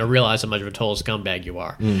here. She's going to realize how much of a total scumbag you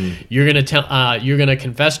are. You're going to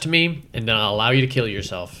confess to me, and then I'll allow you to kill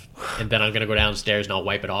yourself. And then I'm going to go downstairs and I'll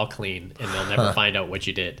wipe it all clean, and they'll never find out what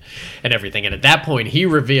you did and everything. And at that point, he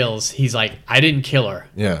reveals, he's like, I didn't kill her.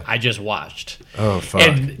 Yeah. I just watched. Oh, fuck.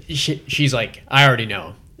 And she's like, I already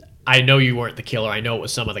know. I know you weren't the killer. I know it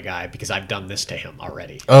was some other guy because I've done this to him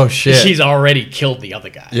already. Oh, shit. She's already killed the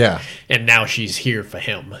other guy. Yeah. And now she's here for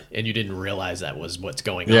him. And you didn't realize that was what's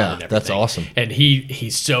going on. Yeah, And that's everything. awesome. And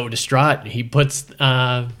he's so distraught. He puts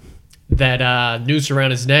that noose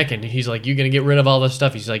around his neck, and he's like, you're going to get rid of all this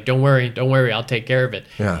stuff. He's like, don't worry, I'll take care of it.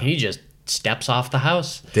 Yeah. And he just steps off the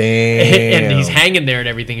house. Damn. And he's hanging there and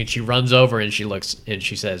everything, and she runs over and she looks and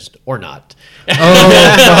she says, or not.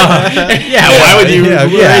 Yeah, why would you? Yeah,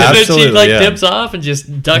 And then absolutely. she like yeah. dips off and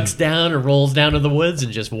just ducks down and rolls down to the woods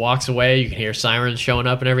and just walks away. You can hear sirens showing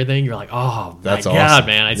up and everything. You're like, oh my That's god, awesome.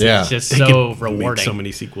 man! It's, Yeah. it's just They so could rewarding. make so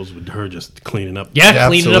many sequels with her just cleaning up. Yeah,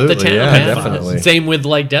 cleaning up the Absolutely, town. yeah, man. definitely. Same with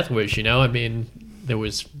like Death Wish. I mean, there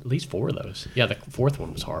was at least 4 of those. Yeah, the 4th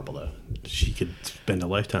one was horrible though. She could spend a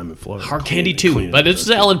lifetime in Florida. Hard Candy too, but it's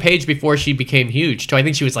Ellen Page before she became huge. So I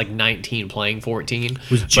think she was like 19, playing 14.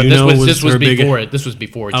 Was But Juno this was her big before. This was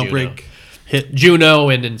before outbreak hit? Juno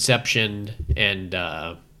and Inception and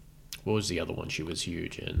what was the other one she was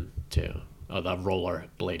huge in too? Oh, the roller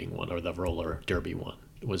blading one or the roller derby one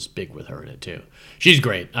was big with her in it too. She's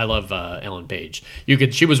great. I love Ellen Page.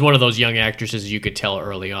 She was one of those young actresses you could tell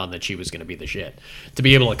early on that she was going to be the shit. To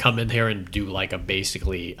be able to come in here and do like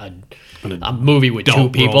basically a movie with 2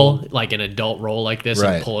 adult people, role. like an adult role like this,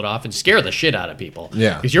 Right. and pull it off and scare the shit out of people.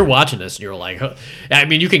 Yeah. Because you're watching this and you're like, huh. I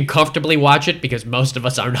mean, you can comfortably watch it because most of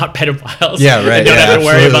us are not pedophiles. Yeah, right. And don't Yeah, have to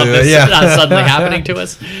worry about absolutely. this Yeah. suddenly happening to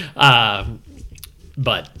us.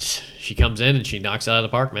 But she comes in and she knocks it out of the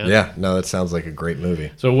park, man. Yeah, no, that sounds like a great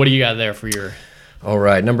movie. So what do you got there for your... All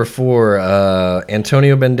right, number 4,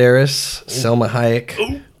 Antonio Banderas, Selma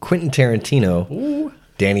Hayek, Quentin Tarantino,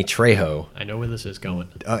 Danny Trejo, I know where this is going.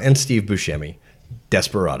 and Steve Buscemi,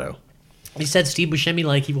 Desperado. He said Steve Buscemi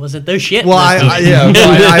like he wasn't the shit. Well, in this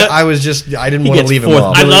movie. I was just, I didn't want to gets leave him fourth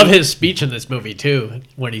off. I love his speech in this movie too,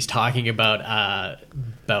 when he's talking about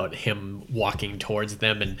him walking towards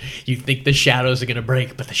them, and you think the shadows are gonna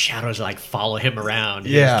break, but the shadows like follow him around.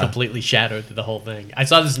 Yeah. He's completely shadowed through the whole thing. I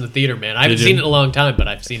saw this in the theater, man. I haven't Did you? seen it in a long time, but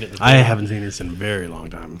I've seen it. In the I theater. haven't seen this in a very long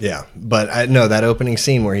time. Yeah, but I know that opening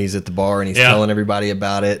scene where he's at the bar and he's Yeah. telling everybody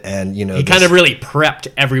about it, and you know, He kind of really prepped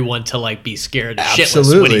everyone to like be scared shitless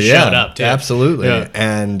absolutely, when he yeah, showed up. Too. absolutely, Yeah.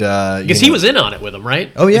 and Because he was in on it with him, right?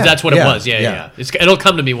 Oh, yeah, that's what yeah, it was. Yeah, yeah. yeah. It'll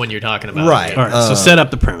come to me when you're talking about Right. it. All right, so set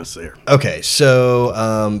up the premise there. Okay,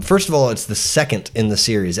 so first of all, it's the second in the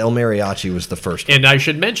series. El Mariachi was the first one. And I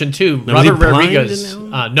should mention too, Now, was he Robert blind Rodriguez.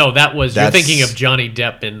 in that No, that was That's- you're thinking of Johnny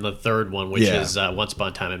Depp in the 3rd one, which Yeah. is Once Upon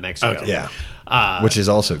a Time in Mexico. Okay. Yeah, which is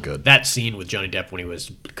also good. That scene with Johnny Depp when he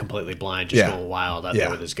was completely blind, just Yeah. going wild out Yeah.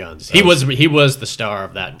 there with his guns. He was the star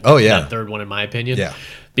of that. Oh, yeah. that 3rd one in my opinion. Yeah.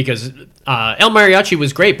 Because El Mariachi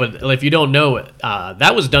was great, but if you don't know,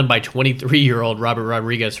 that was done by 23-year-old Robert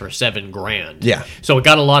Rodriguez for $7,000. Yeah. So it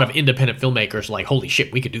got a lot of independent filmmakers like, holy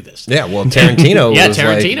shit, we could do this. Yeah, well, Tarantino. Yeah, was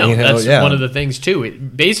Tarantino. Like, you know, That's yeah. one of the things too.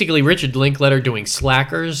 Basically, Richard Linklater doing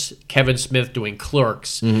Slackers, Kevin Smith doing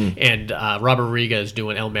Clerks, Mm-hmm. and Robert Rodriguez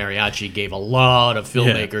doing El Mariachi gave a lot of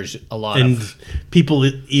filmmakers a lot And of people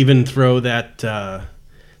even throw that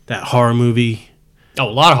horror movie a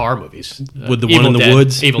lot of horror movies with the Evil one in the Dead,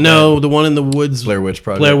 woods. Evil No, the one in the woods. Blair Witch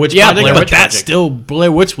Project. Blair Witch Yeah, Project. Blair but Witch that's Project. still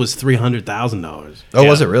Blair Witch was $300,000. Oh, Yeah.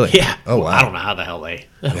 was it really? Yeah. Oh, wow. I don't know how the hell they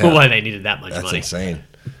why they needed that much That's money. insane.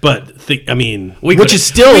 But I mean, We which coulda- is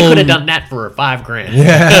still we could have done that for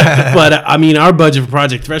 $5,000. But I mean, our budget for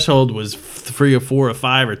Project Threshold was 3 or 4 or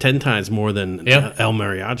 5 or 10 times more than Yeah. El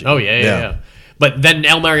Mariachi. Oh yeah, yeah, Yeah. yeah. But then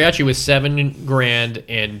El Mariachi was $7,000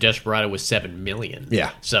 and Desperado was $7 million. Yeah.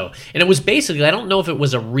 So and it was basically I don't know if it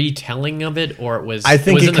was a retelling of it or it was I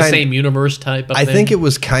think was it in the kind- same universe type of I thing. think it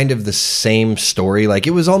was kind of the same story. Like it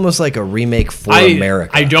was almost like a remake for I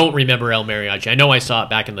America. I don't remember El Mariachi. I know I saw it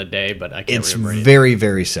back in the day, but I can't It's remember it. very,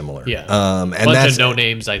 very similar. Yeah. And Bunch that's of no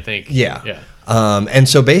names, I think. Yeah. Yeah. And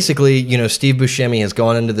so basically, you know, Steve Buscemi has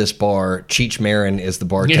gone into this bar. Cheech Marin is the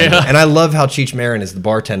bartender. Yeah. And I love how Cheech Marin is the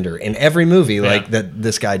bartender in every movie that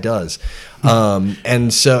this guy does.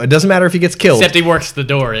 And so it doesn't matter if he gets killed. Except he works the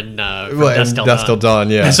door in from Well, Dusk Till Dusk Till Dawn. Dawn,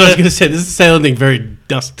 yeah. So I was gonna say this is sounding very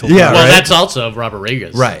Dusk Till Yeah, Dawn. Well, right? that's also Robert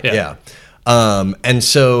Rodriguez. Right, yeah. And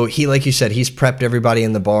so he, like you said, he's prepped everybody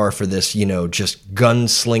in the bar for this, you know, just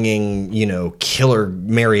gunslinging, you know, killer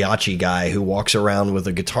mariachi guy who walks around with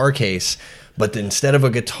a guitar case, but instead of a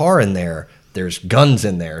guitar in there, there's guns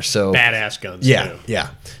in there. So Badass guns. yeah, too. yeah.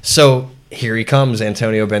 So here he comes.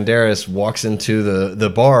 Antonio Banderas walks into the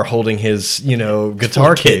bar holding his, you know,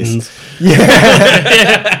 guitar case.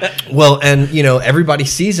 Kittens. Well, and you know, everybody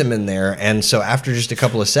sees him in there, and so after just a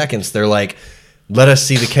couple of seconds, they're like, "Let us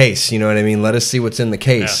see the case." You know what I mean? Let us see what's in the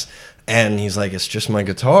case. And he's like, "It's just my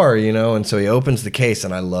guitar," you know. And so he opens the case,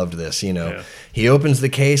 and I loved this. You know, he opens the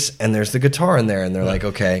case, and there's the guitar in there, and they're like,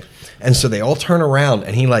 "Okay." And so they all turn around,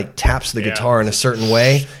 and he like taps the guitar in a certain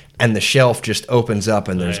way, and the shelf just opens up,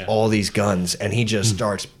 and there's all these guns, and he just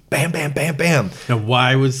starts bam, bam, bam, bam. Now,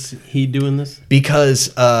 why was he doing this? Because,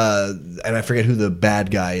 and I forget who the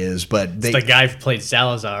bad guy is, but they. The guy who played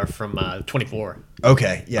Salazar from 24.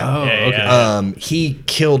 Okay, yeah. Oh, Yeah, okay. yeah. He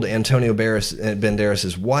killed Antonio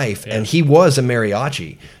Banderas' wife, and he was a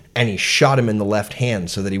mariachi, and he shot him in the left hand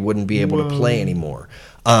so that he wouldn't be able to play anymore.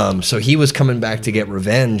 So he was coming back to get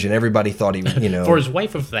revenge, and everybody thought he, you know, For his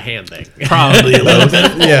wife of the hand thing. Probably a little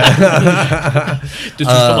bit. This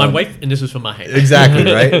was for my wife, and this was for my hand.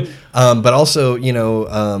 exactly right. But also, you know,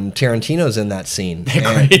 Tarantino's in that scene.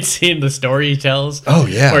 and- Great scene, the story he tells. Oh,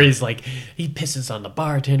 yeah. Where he's like, he pisses on the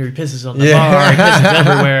bartender, he pisses on the Yeah. bar, he pisses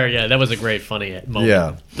everywhere. Yeah, that was a great, funny moment.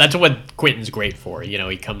 Yeah. That's what Quentin's great for. You know,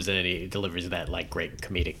 he comes in and he delivers that, like, great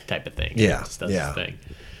comedic type of thing. Yeah, He just does yeah. his thing.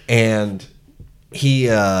 And he,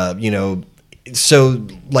 you know, so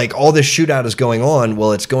like all this shootout is going on.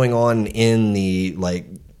 Well, it's going on in the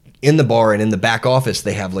in the bar, and in the back office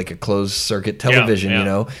they have like a closed circuit television, yeah. you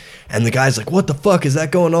know. And the guy's like, "What the fuck is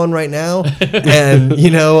that going on right now?" And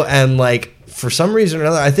you know, and like for some reason or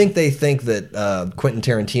another, I think they think that Quentin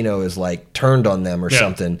Tarantino is like turned on them or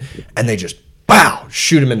something, and they just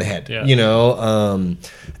shoot him in the head, Yeah. you know.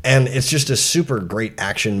 And it's just a super great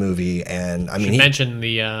action movie. And I mean, You mentioned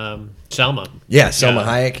the Selma. Selma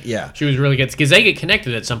Hayek, yeah. She was really good because they get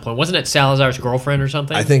connected at some point. Wasn't it Salazar's girlfriend or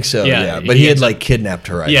something? I think so, yeah. But he had like kidnapped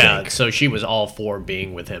her, I yeah, think. so she was all for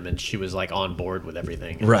being with him, and she was like on board with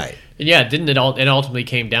everything. Right. And yeah, didn't it all? It ultimately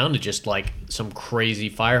came down to just like some crazy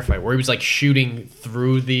firefight where he was like shooting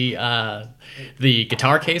through the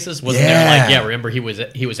guitar cases. Wasn't there? Like, yeah, remember he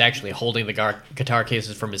was actually holding the guitar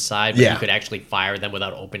cases from his side, but Yeah. he could actually fire them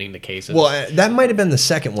without opening the cases. Well, that might have been the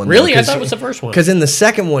second one. Really? I thought it was the first one. Because in the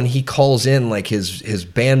second one, he calls in like his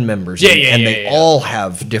band members, Yeah, and they all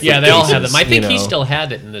have different. yeah, they all have cases, them. I think you he know. still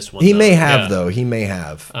had it in this one. He though. may have Yeah. though. He may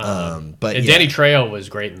have. But And yeah. Danny Trejo was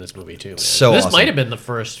great in this movie too. Man. So this awesome. might have been the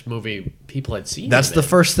first movie people had seen. That's him the in.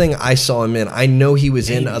 first thing I saw him in. I know he was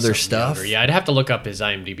in Maybe other something stuff. younger. Yeah, I'd have to look up his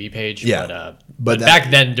IMDb page. Yeah. But But back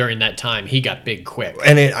then, during that time, he got big quick.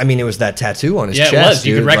 And it was that tattoo on his Yeah, chest. it was.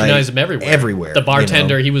 You dude, could recognize like, him everywhere. Everywhere. The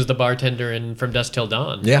bartender, you know? he was the bartender in From Dusk Till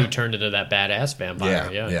Dawn. Yeah. Who turned into that badass vampire. Yeah,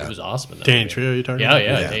 Yeah, yeah. he was awesome in that Danny movie. Trejo, you talking Yeah, about?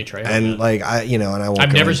 yeah, Danny Trejo. And man. like and I won't. I've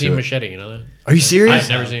go never into seen it. Machete. You know that? Are you serious? I've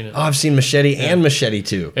never seen it. Oh, I've seen Machete and Machete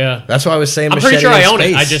too. Yeah. That's why I was saying. I'm Machete pretty sure I in own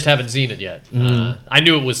it. I Space. just haven't seen it yet. I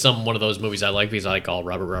knew it was one of those movies I like because I like all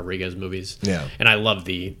Robert Rodriguez movies. Yeah. And I love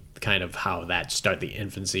the kind of how the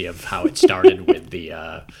infancy of how it started with the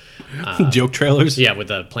Joke trailers. with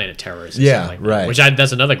the Planet Terrors. Yeah, like that, right. Which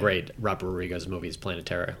that's another great Robert Rodriguez movie is Planet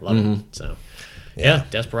Terror. Love it. So yeah,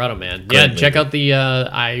 Desperado, man. Great Check out the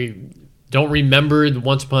I don't remember the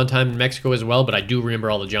Once Upon a Time in Mexico as well, but I do remember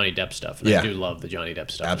all the Johnny Depp stuff. And Yeah. I do love the Johnny Depp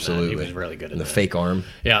stuff. in that. Absolutely. He was really good in And the that. fake arm.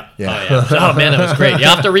 Yeah. Yeah. Oh, yeah. Oh, man, that was great. You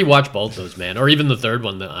have to rewatch both those, man. Or even the third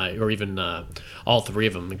one, or even all three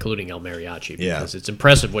of them, including El Mariachi. Yeah. Because it's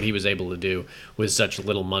impressive what he was able to do with such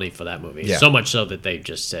little money for that movie. Yeah. So much so that they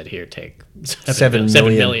just said, here, take $7 7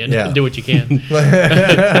 million. million. Yeah. Do what you can.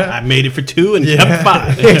 I made it for 2 and kept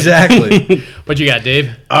 5. Exactly. What you got,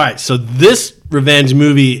 Dave? All right, so this revenge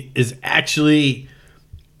movie is actually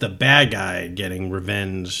the bad guy getting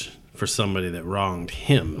revenge for somebody that wronged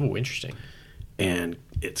him, Oh, interesting. and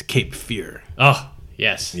it's Cape Fear. Oh,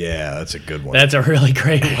 yes. Yeah, that's a good one. That's a really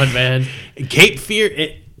great one, man. Cape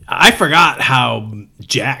Fear. I forgot how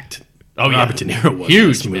jacked Robert De Niro was. in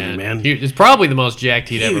Huge, this movie, man. Huge. It's probably the most jacked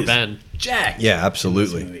he'd ever was been. Jacked. yeah, movie.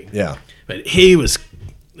 absolutely. Yeah. But he was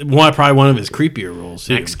probably one of his creepier roles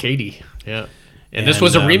too. Max Cady. Yeah. And this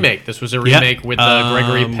was a remake. This was a remake with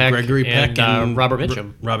Gregory Peck and Robert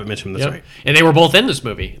Mitchum. Robert Mitchum, that's right. And they were both in this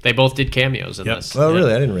movie. They both did cameos in this. Oh,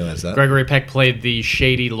 really? I didn't realize that. Gregory Peck played the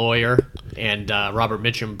shady lawyer, and Robert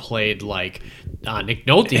Mitchum played like Nick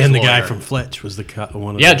Nolte's And the lawyer. guy from Fletch was the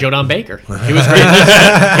one of Yeah, the... Joe Don Baker. He was great.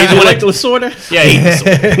 He's one of Lasorda? Yeah,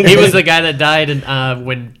 he was the guy that died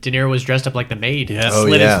when De Niro was dressed up like the maid. Yeah.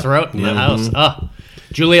 Slit yeah. his throat in the house. Oh,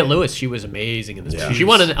 Juliette Lewis, she was amazing in this. Yeah. She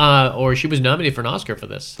won she was nominated for an Oscar for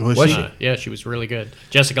this. Was she? Yeah, she was really good.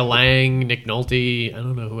 Jessica Lange, Nick Nolte, I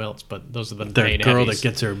don't know who else, but those are the The main girl heavies. that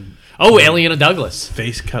gets her Oh, Eliana Douglas.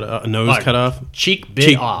 face cut off, nose cut off. Cheek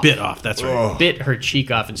bit off. Bit off, that's right. Bit her cheek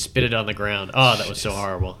off and spit it on the ground. Oh, that was so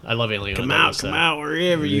horrible. I love Eliana Douglas. Come out,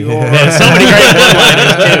 wherever you are. There's so many great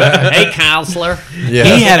one-liners, too. Hey, counselor. Yeah.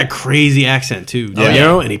 He had a crazy accent, too. yeah. You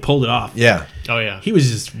know, and he pulled it off. Yeah. Oh, yeah. He was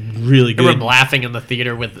just really I good. remember laughing in the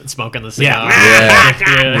theater with smoking the cigar. Yeah.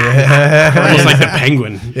 Yeah. Almost like the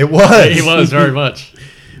penguin. It was. He was very much.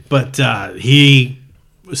 But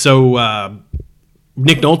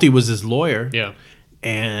Nick Nolte was his lawyer. Yeah.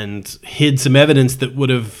 And hid some evidence that would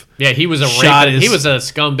have Yeah, he was a shot rapist. He was a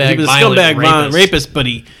scumbag, he was a violent scumbag rapist. rapist, but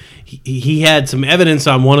he had some evidence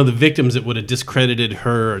on one of the victims that would have discredited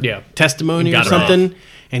her testimony or Got her something,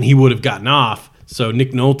 and he would have gotten off. So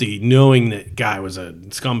Nick Nolte, knowing that guy was a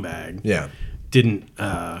scumbag, Yeah. didn't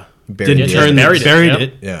Buried it. Buried buried it,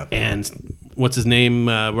 it. Yeah. And what's his name?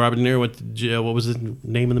 Robert De Niro went to jail. What was his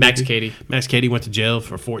name in the Max movie? Cady. Max Cady went to jail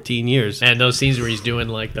for 14 years. And those scenes where he's doing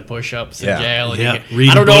like the push-ups in Yeah. jail. And Yeah. you can-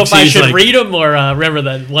 Reading I don't know books, if I he's should like- read them or remember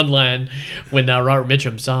that one line when Robert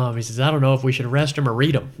Mitchum saw him. He says, "I don't know if we should arrest him or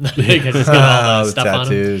read him because it's got all the The stuff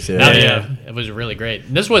tattoos, on him." yeah. Yeah, it was really great.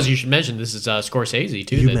 And this was, you should mention, this is Scorsese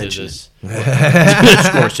too. You that did mentioned this.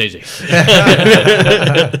 Scorsese.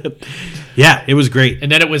 Yeah, it was great. And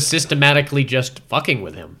then it was systematically just fucking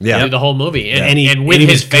with him Yeah. through the whole movie, and, And he- and with and he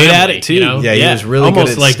his was good family at it, too. You know? Yeah, he Yeah, was really good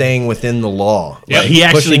almost at like- staying within the law. Yeah, Like, He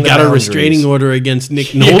actually pushing the got a boundaries. restraining order against Nick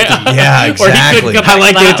Nolte. Yeah, Or he couldn't exactly. come I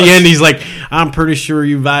like back it at the house. end. He's like, "I'm pretty sure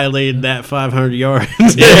you violated that 500 yards."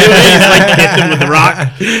 He's like hit them with the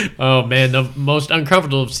rock. Oh man, the most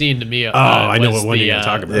uncomfortable scene to me. I know was what one the, you're gonna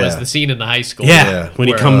talk about. Was Yeah. the scene in the high school? Yeah. when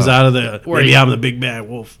he Where, comes out of the, where maybe he- I'm the big bad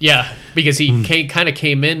wolf. Yeah, because he kind of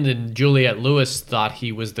came in, and Juliette Lewis thought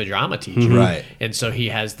he was the drama teacher, Right. And so he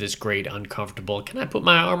has this great uncomfortable. Can I put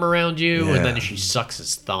my arm around you? Yeah. And then she sucks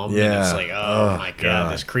his thumb, and Yeah. it's like, oh my god,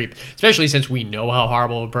 God. this creep. Especially since we know how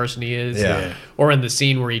horrible a person he is. Yeah. Or in the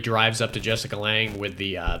scene where he drives up to Jessica Lange with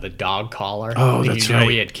the dog collar. Oh, and that's you know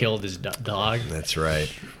right. he had killed his dog, That's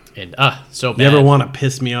right. and so bad. You ever want to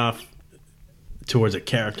piss me off towards a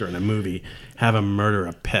character in a movie? Have him murder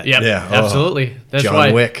a pet. Yep, Yeah, oh. absolutely. That's John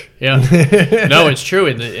why. Wick. Yeah, no, it's true,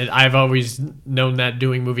 and I've always known that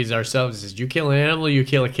doing movies ourselves is you kill an animal, you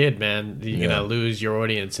kill a kid, man. You're Yeah. gonna lose your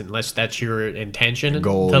audience unless that's your intention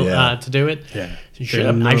Goal, to, yeah. To do it. Yeah.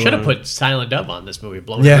 I should have put Silent Dove on this movie,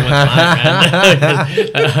 blowing Yeah. everyone's mind,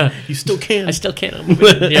 man. You still can. I still can't.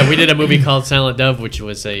 Yeah, we did a movie called Silent Dove, which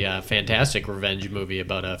was a fantastic revenge movie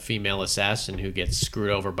about a female assassin who gets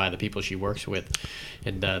screwed over by the people she works with,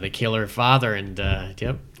 and they kill her father. And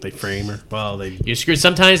yep, They frame her. Well, they. you screw.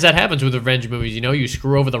 Sometimes that happens with revenge movies. You know, you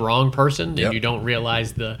screw over the wrong person, and Yep. you don't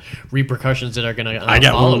realize the repercussions that are going to I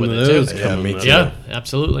got follow one with of it those too. Yeah, coming me up. too. Yeah,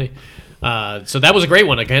 absolutely. So that was a great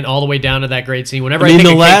one. Again, all the way down to that great scene. Whenever I, I mean,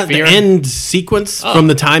 think the, of Cape the Fear, end sequence from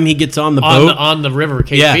the time he gets on the on boat on the river,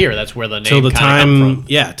 Cape Yeah. Fear. That's where the name till the kinda come time, from.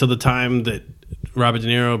 yeah, till the time that Robert De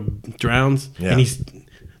Niro drowns, Yeah. and he was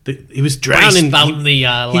Where he's drowning. spouting the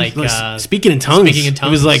He was speaking in tongues. speaking in It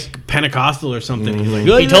was tongues. like Pentecostal or something. He's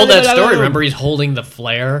like, He told that story. Remember, he's holding the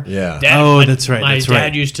flare. Yeah. Dad, that's right, My that's dad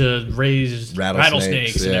right. used to raise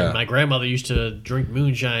rattlesnakes, yeah. and my grandmother used to drink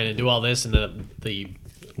moonshine and do all this, and the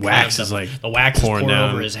Wax the, is like the wax is pouring pouring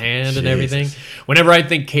down. over his hand and Jesus. everything. Whenever I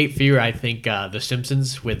think Cape Fear, I think The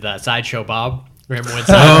Simpsons with Sideshow Bob. Remember when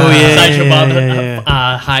Sideshow Bob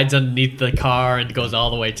hides underneath the car and goes all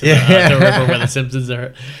the way to the river where the Simpsons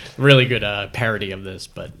are? Really good parody of this.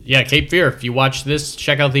 But yeah, Cape Fear. If you watch this,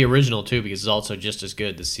 check out the original too, because it's also just as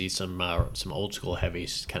good to see some old school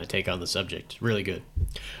heavies kind of take on the subject. Really good.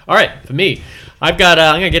 All right, for me, I've got.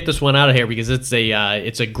 I'm gonna get this one out of here because it's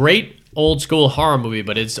a great old school horror movie,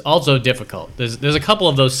 but it's also difficult. There's a couple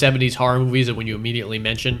of those 70s horror movies that when you immediately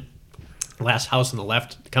mention Last House on the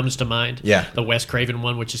Left comes to mind. Yeah. The Wes Craven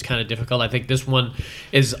one, which is kind of difficult. I think this one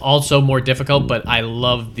is also more difficult, but I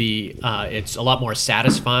love it's a lot more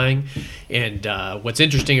satisfying. And what's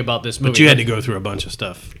interesting about this movie... But you had to go through a bunch of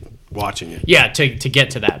stuff. watching it. Yeah, to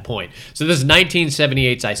get to that point. So this is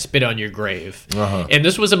 1978's I Spit on Your Grave. And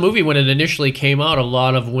this was a movie when it initially came out, a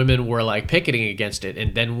lot of women were like picketing against it.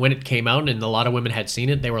 And then when it came out and a lot of women had seen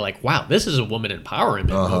it, they were like, wow, this is a woman empowerment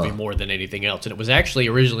movie more than anything else. And it was actually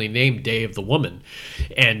originally named Day of the Woman.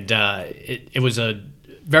 And it was a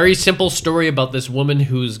very simple story about this woman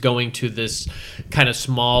who's going to this kind of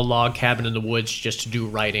small log cabin in the woods just to do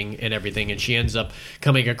writing and everything, and she ends up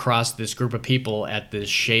coming across this group of people at this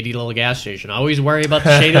shady little gas station. I always worry about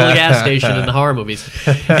the shady little gas station in the horror movies.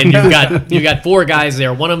 And you've got 4 guys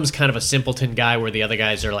there. One of them's kind of a simpleton guy, where the other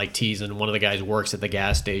guys are like teasing. One of the guys works at the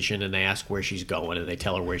gas station, and they ask where she's going, and they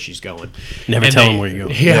tell her where she's going. Never And tell them where you're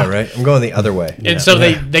going. Yeah, right. I'm going the other way. And so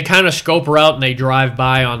they kind of scope her out, and they drive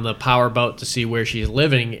by on the power boat to see where she's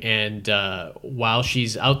living. And while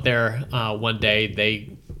she's out there one day, they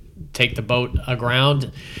take the boat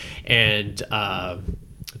aground, and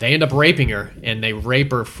they end up raping her. And they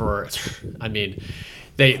rape her for, I mean,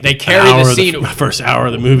 they carry the scene. First hour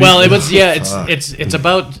of the movie. Well, it was it's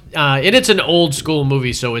about it's an old school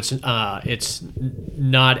movie, so it's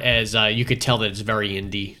not as you could tell that it's very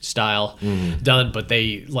indie style done. But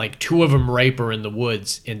they like 2 of them rape her in the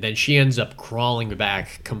woods, and then she ends up crawling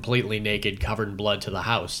back completely naked, covered in blood, to the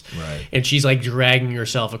house. Right. And she's like dragging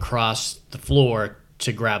herself across the floor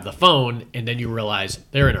to grab the phone, and then you realize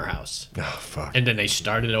they're in her house. Oh, fuck. And then they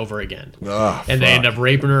start it over again. Oh, and they fuck. end up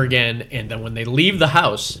raping her again. And then when they leave the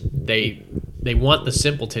house, they want the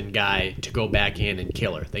simpleton guy to go back in and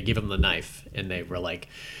kill her. They give him the knife, and they were like,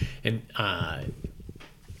 and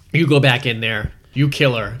you go back in there, you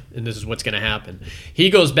kill her, and this is what's going to happen. He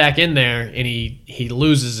goes back in there, and he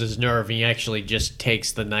loses his nerve. He actually just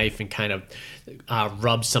takes the knife and kind of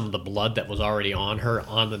rubs some of the blood that was already on her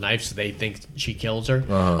on the knife, so they think she kills her,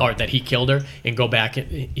 or that he killed her. And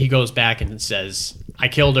he goes back and says, I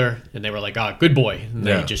killed her. And they were like, oh, good boy. And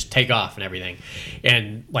they just take off and everything.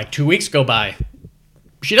 And like 2 weeks go by.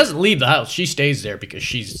 She doesn't leave the house. She stays there because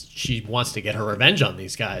she wants to get her revenge on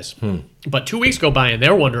these guys. But 2 weeks go by, and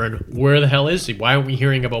they're wondering, where the hell is he? Why aren't we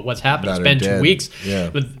hearing about what's happened? It's been 2 weeks.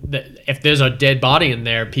 Yeah. But if there's a dead body in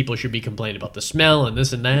there, people should be complaining about the smell and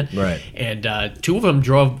this and that. Right. And 2 of them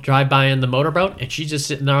drive by in the motorboat, and she's just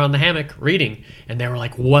sitting there on the hammock reading. And they were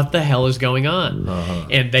like, what the hell is going on?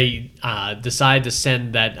 And they decide to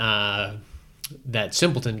send that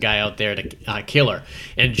simpleton guy out there to kill her,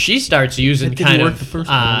 and she starts using kind of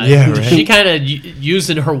she kind of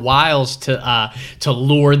using her wiles to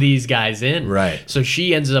lure these guys in. Right. So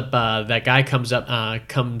she ends up that guy comes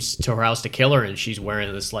to her house to kill her, and she's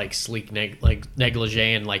wearing this like sleek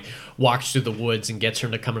negligee and like walks through the woods and gets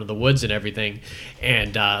him to come into the woods and everything,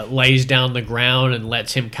 and lays down the ground and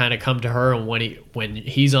lets him kind of come to her, and when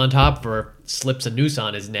he's on top of her, slips a noose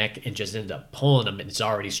on his neck and just ends up pulling him, and it's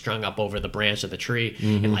already strung up over the branch of the tree,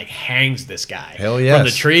 and like hangs this guy from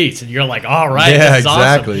the trees, and you're like, all right, yeah, this is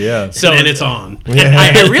exactly, awesome. yeah. So and it's on.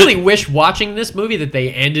 I really wish watching this movie that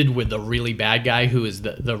they ended with the really bad guy who is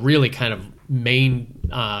the really kind of main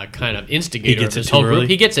kind of instigator of this whole group.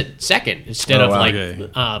 He gets it second instead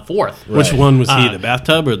of fourth. Which one was he? The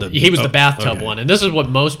bathtub or the? He was the bathtub one, and this is what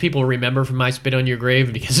most people remember from I Spit on Your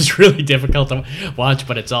Grave because it's really difficult to watch,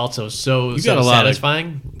 but it's also so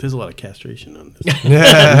satisfying. There's a lot of castration on this.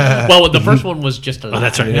 Well, the first one was just a lie.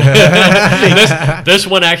 That's right. this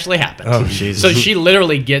one actually happened. Oh, Jesus. So she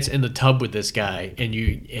literally gets in the tub with this guy, and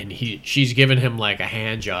she's giving him like a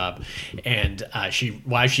hand job, and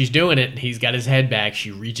while she's doing it, he's got his head back. She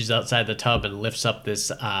reaches outside the tub and lifts up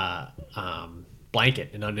this blanket,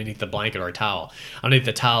 and underneath the blanket or a towel. Underneath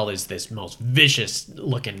the towel is this most vicious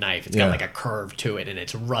looking knife. It's got like a curve to it, and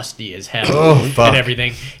it's rusty as hell and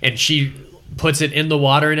everything. And she puts it in the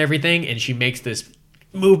water and everything, and she makes this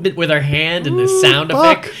movement with her hand and this sound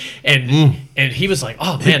effect. And he was like,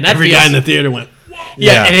 "Oh man, that every guy in the theater went."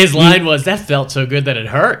 Yeah, and his line was, "That felt so good that it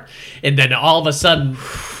hurt." And then all of a sudden,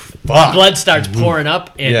 blood starts pouring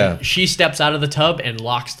up, and she steps out of the tub and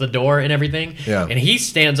locks the door and everything. Yeah. And he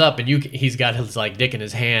stands up, and he's got his like dick in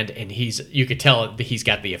his hand, and you could tell that he's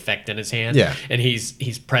got the effect in his hand. Yeah. And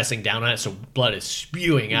he's pressing down on it, so blood is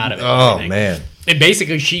spewing out of it. Oh man. And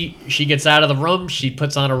basically, she gets out of the room. She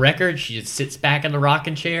puts on a record. She just sits back in the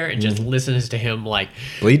rocking chair and just listens to him like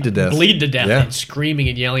bleed to death, and screaming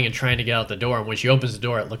and yelling and trying to get out the door. And when she opens the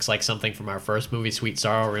door, it looks like something from our first movie, Sweet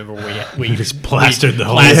Sorrow. Remember we just plastered the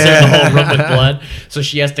whole room with blood. So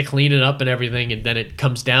she has to clean it up and everything. And then it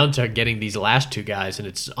comes down to getting these last 2 guys, and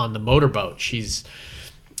it's on the motorboat.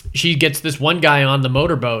 She gets this one guy on the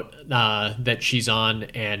motorboat that she's on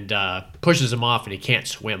and pushes him off, and he can't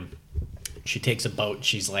swim. she takes a boat and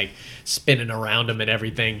she's like spinning around him and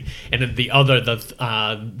everything, and then the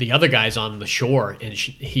other guy's on the shore, and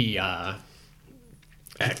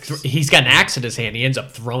he's got an axe in his hand. He ends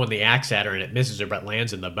up throwing the axe at her, and it misses her, but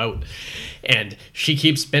lands in the boat. And she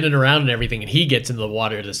keeps spinning around and everything, and he gets into the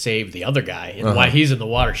water to save the other guy. And while he's in the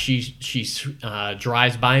water, she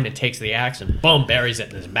drives by him and takes the axe and boom, buries it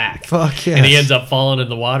in his back. Fuck yes. And he ends up falling in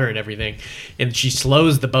the water and everything. And she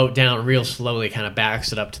slows the boat down real slowly, kind of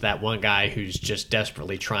backs it up to that one guy who's just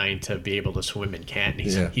desperately trying to be able to swim and can't.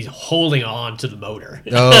 And he's holding on to the motor.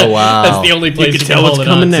 Oh, wow. That's the only place You can you tell can what's hold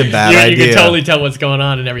it coming on. next. It's a bad You idea. can totally tell what's going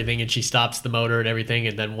on and everything, and she stops the motor and everything,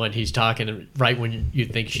 and then when he's talking, right when you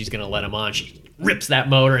think she's going to let him on, she rips that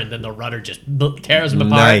motor, and then the rudder just tears him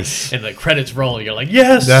apart, Nice. and the credits roll. You're like,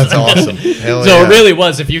 yes! That's awesome. Hell So yeah. it really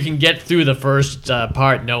was, if you can get through the first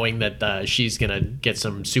part knowing that she's going to get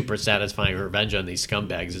some super satisfying revenge on these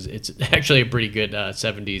scumbags, it's actually a pretty good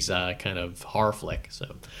 70s kind of horror flick. So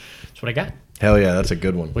that's what I got. Hell yeah, that's a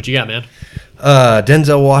good one. What you got, man?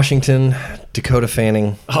 Denzel Washington, Dakota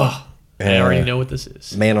Fanning, Oh, I already know what this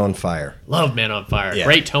is. Man on Fire. Love Man on Fire. Yeah.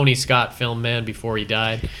 Great Tony Scott film, man, before he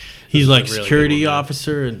died. He's like Really security good one, man.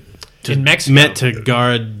 officer and In Mexico. meant to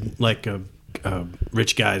guard like a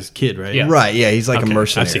rich guy's kid, right? Yeah. Right, yeah, he's like Okay, a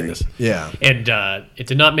mercenary. I've seen this. Yeah. And it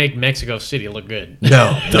did not make Mexico City look good.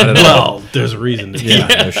 No, not at all. Well, there's a reason. Yeah,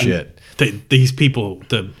 no shit. These people,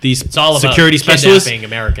 these all about security specialists, kidnapping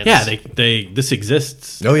Americans. Yeah, this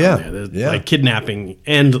exists. Oh, yeah. down there. There's, Yeah. like kidnapping.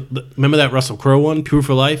 And remember that Russell Crowe one, Pure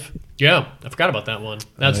for Life? Yeah, I forgot about that one.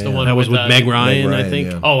 That's the one That was with Meg Ryan, Meg Ryan, I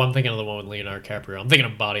think. yeah. Oh, I'm thinking of the one with Leonardo DiCaprio. I'm thinking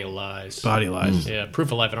of Body of Lies. Body Lies. Yeah,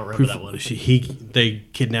 Proof of Life. I don't remember that one. They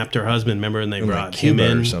kidnapped her husband, remember, and they brought Like him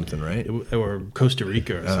Cuba in or something, right? or Costa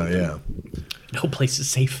Rica or Oh, something. yeah. No place is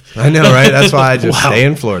safe. I know, right? That's why I just Wow. stay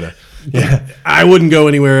in Florida. Yeah. I wouldn't go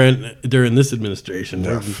anywhere during this administration.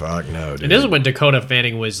 Oh, fuck no, dude. And this is when Dakota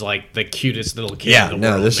Fanning was like the cutest little kid Yeah, in the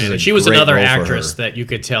no, world. this is man. a And she was great another role for actress her. that you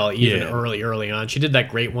could tell even Yeah. early on. She did that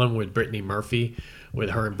great one with Brittany Murphy, with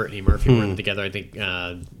her and Brittany Murphy working together. I think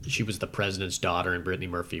she was the president's daughter, and Brittany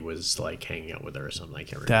Murphy was like hanging out with her or something. I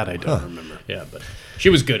can't remember. That I don't remember. Yeah, but she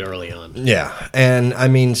was good early on. Yeah, and I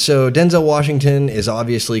mean, so Denzel Washington is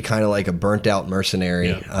obviously kind of like a burnt out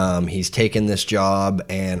mercenary. Yeah. He's taken this job,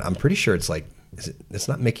 and I'm pretty sure it's like it's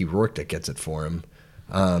not Mickey Rourke that gets it for him.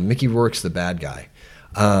 Mickey Rourke's the bad guy.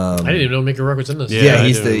 I didn't even know Mickey Rourke was in this. Yeah, Yeah, I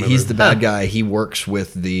he's do the remember. he's the bad guy. He works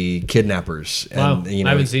with the kidnappers. Wow, And, you know,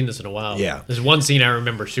 I haven't seen this in a while. Yeah. There's one scene I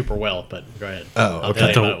remember super well, but go ahead. Oh, I'll okay.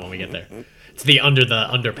 tell you about it when we get there. It's the under the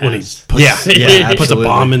underpass. Yeah, yeah, Puts Puts a absolutely.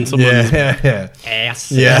 bomb in someone's Yeah,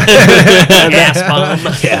 Ass. yeah. Ass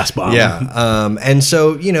bomb. gas bomb. Yeah. And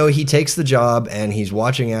so, you know, he takes the job and he's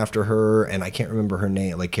watching after her, and I can't remember her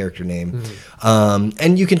name, like character name.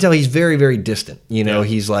 And you can tell he's very, very distant. You know, Yeah.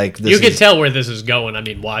 he's like, this You can is- tell where this is going. I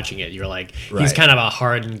mean, watching it, you're like, he's Right. kind of a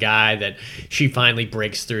hardened guy that she finally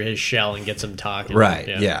breaks through his shell and gets him talking. Right.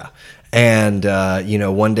 Yeah. And, you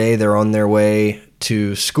know, one day they're on their way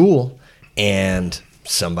to school and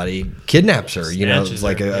somebody kidnaps her. You know, Snatches it's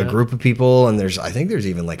like her, a yeah. group of people, and I think there's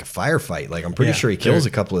even like a firefight. Like, I'm pretty Yeah, sure he kills there-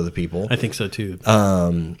 a couple of the people. I think so too.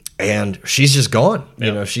 And she's just gone. You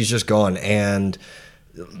Yeah. know, she's just gone. And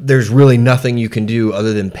there's really nothing you can do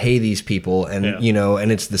other than pay these people. And, Yeah. you know,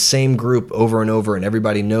 and it's the same group over and over, and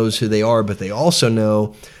everybody knows who they are, but they also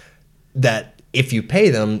know that if you pay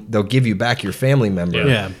them, they'll give you back your family member.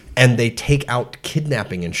 Yeah. And they take out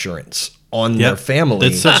kidnapping insurance on their Yep. family.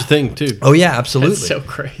 That's such a thing too. Oh, yeah, absolutely. That's so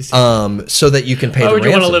crazy. So that you can pay Why the would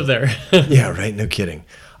you want to ransom. live there? Yeah, right. No kidding.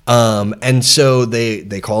 And so they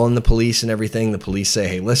call in the police and everything. The police say,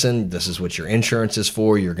 hey, listen, this is what your insurance is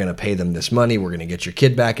for. You're going to pay them this money. We're going to get your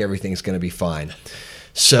kid back. Everything's going to be fine.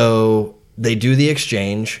 So they do the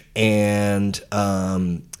exchange, and,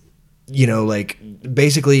 you know, like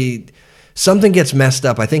basically something gets messed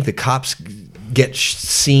up. I think the cops get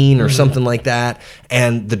seen or something like that,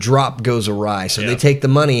 and the drop goes awry. So they Yeah. take the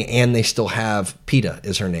money, and they still have PETA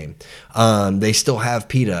is her name. They still have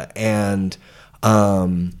PETA, and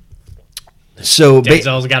so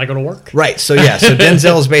Denzel's got to go to work. right. So yeah, so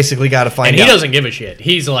Denzel's basically got to find And he out. doesn't give a shit.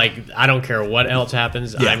 He's like, I don't care what else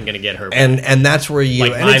happens. Yeah. I'm going to get her back. and that's where you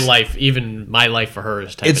like and my it's- life, even my life for her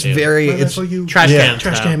is type It's of deal. very it's Trash yeah. can.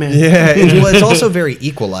 Trash style. can man. yeah. It's also very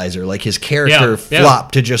Equalizer. Like his character Yeah, yeah.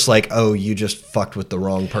 flopped to just like, oh, you just fucked with the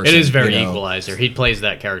wrong person. It is very you know? Equalizer. He plays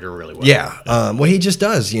that character really well. Yeah. Well, he just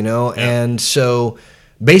does, you know? And so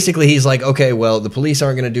basically he's like, okay, well, the police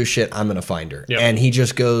aren't going to do shit. I'm going to find her. Yep. And he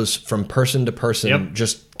just goes from person to person, Yep.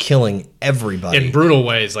 just killing everybody. In brutal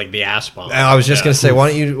ways, like the ass bomb. I was just Yeah. going to say, why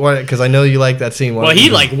don't you, because I know you like that scene. Why Well, don't he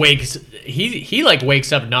you like wakes. He like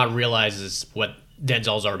wakes up, and not realizes what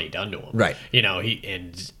Denzel's already done to him. Right. You know,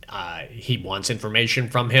 he wants information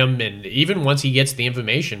from him, and even once he gets the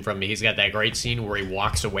information from him, he's got that great scene where he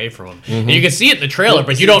walks away from him. And you can see it in the trailer,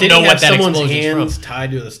 but you don't know what that someone's explosion's hands from.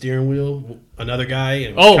 tied to the steering wheel, another guy,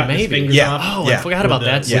 and Oh, cutting his maybe. fingers Yeah. off. Oh, Yeah. I forgot about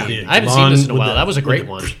that scene. With the I haven't seen this in a lawn- while. with That was a with great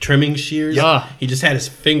the one. Trimming shears. Yeah. He just had his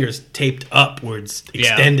fingers taped upwards,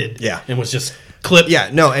 Yeah. extended, Yeah. and was just clipped. Yeah,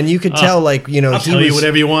 no, and you could tell, like, you know, I'll tell you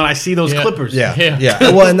whatever you want. I see those Yeah. clippers. Yeah, Yeah. yeah.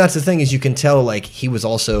 Well, and that's the thing is you can tell, like, he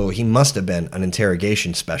must have been an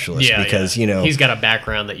interrogation specialist Yeah, because, yeah. you know, he's got a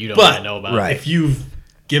background that you don't But- even know about. Right. If you've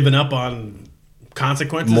given up on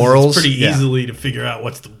consequences, Morals, it's pretty yeah. easily to figure out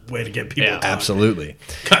what's the way to get people. Yeah. out. absolutely.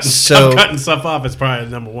 Cutting, cutting stuff off is probably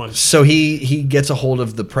number one. So he gets a hold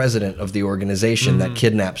of the president of the organization Mm-hmm. that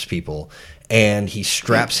kidnaps people, and he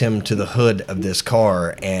straps him to the hood of this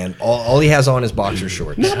car, and all he has on is boxer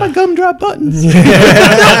shorts. Not my gumdrop buttons.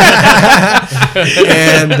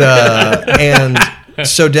 and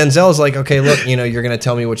so Denzel's like, okay, look, you know, you're going to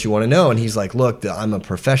tell me what you want to know. And he's like, look, I'm a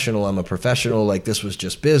professional. Like, this was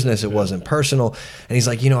just business. It wasn't personal. And he's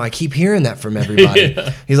like, you know, I keep hearing that from everybody.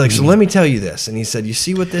 He's like, so let me tell you this. And he said, you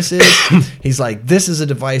see what this is? He's like, this is a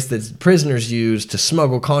device that prisoners use to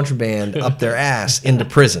smuggle contraband up their ass into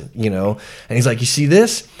prison, you know? And he's like, you see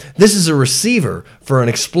this? This is a receiver for an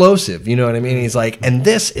explosive. You know what I mean? And he's like, and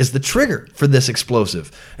this is the trigger for this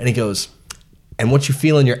explosive. And he goes, and what you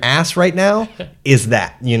feel in your ass right now is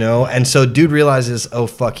that, you know? And so dude realizes, oh,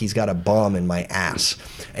 fuck, he's got a bomb in my ass.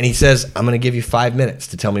 And he says, I'm going to give you 5 minutes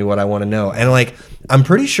to tell me what I want to know. And, like, I'm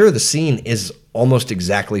pretty sure the scene is almost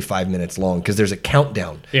exactly 5 minutes long because there's a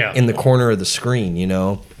countdown in the corner of the screen, you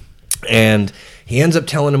know? And he ends up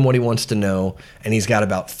telling him what he wants to know, and he's got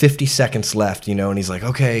about 50 seconds left, you know, and he's like,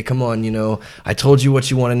 okay, come on, you know, I told you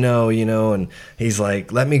what you want to know, you know, and he's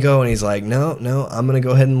like, let me go, and he's like, no, I'm going to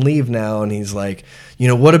go ahead and leave now, and he's like, you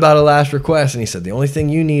know, what about a last request? And he said, the only thing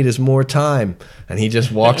you need is more time, and he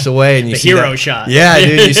just walks away, and you The see hero that- shot. Yeah,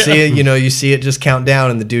 dude, you see it, you know, you see it just count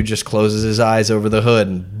down, and the dude just closes his eyes over the hood,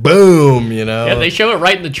 and boom, you know. Yeah, they show it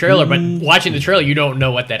right in the trailer, but watching the trailer, you don't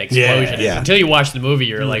know what that explosion is. Yeah. Until you watch the movie,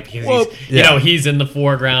 you're like, you know, he's in the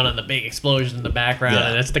foreground and the big explosion in the background, Yeah.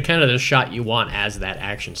 and that's the kind of the shot you want as that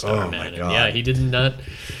action star, Oh, man. my And God. yeah, he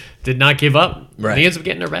did not give up. Right. He ends up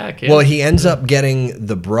getting her back. Yeah. Well, he ends up getting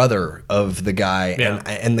the brother of the guy, Yeah.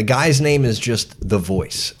 and the guy's name is just The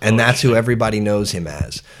Voice, and that's who everybody knows him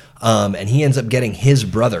as. And he ends up getting his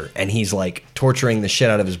brother, and he's like torturing the shit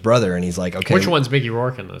out of his brother, and he's like, okay. Which one's Mickey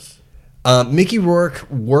Rourke in this? Mickey Rourke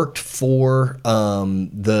worked for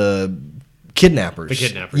the kidnappers. The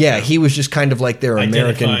kidnappers, Yeah, yeah. he was just kind of like their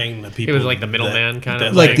American. Identifying the people. He was like the middleman kind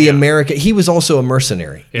of. Like the yeah. American, he was also a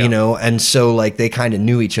mercenary, Yeah. you know, and so like they kind of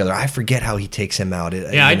knew each other. I forget how he takes him out.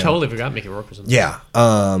 Yeah, I you know. totally forgot Mickey Rourke was in this. Yeah,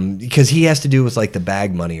 because he has to do with like the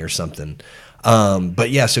bag money or something. But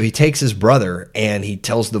yeah, so he takes his brother and he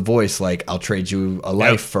tells the voice like, "I'll trade you a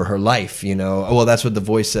life for her life." You know, well, that's what the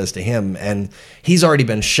voice says to him, and he's already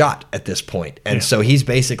been shot at this point, and so he's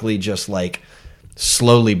basically just like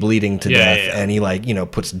slowly bleeding to death, and he like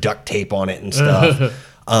puts duct tape on it and stuff.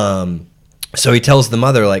 So he tells the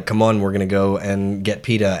mother like, "Come on, we're gonna go and get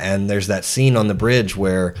PETA," and there's that scene on the bridge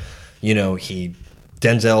where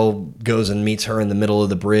Denzel goes and meets her in the middle of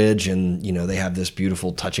the bridge, and they have this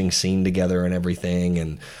beautiful, touching scene together and everything.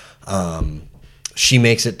 And she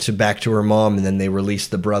makes it back to her mom, and then they release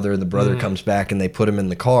the brother. The brother comes back, and they put him in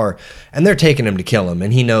the car, and they're taking him to kill him.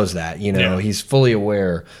 And he knows that. He's fully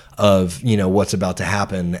aware of what's about to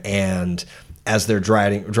happen. And as they're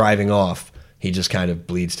driving off, he just kind of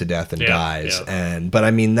bleeds to death and dies. But I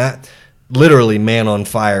mean that. Literally man on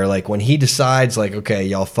fire. Like when he decides like, okay,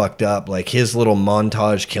 y'all fucked up, like his little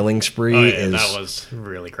montage killing spree is that was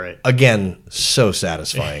really great. again so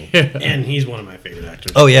satisfying. And he's one of my favorite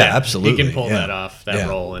actors. Oh yeah, absolutely. He can pull that off, that Yeah.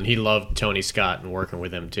 role, and he loved Tony Scott and working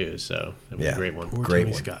with him too. So it was a great one. Great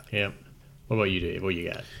Tony one. Scott. Yeah. What about you, Dave? What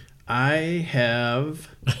you got? I have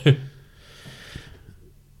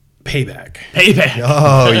Payback. Payback.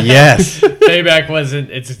 Oh yes. Payback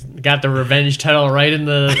it's got the revenge title right in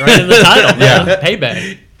the title. Yeah.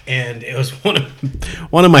 Payback. And it was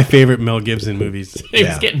one of my favorite Mel Gibson movies. He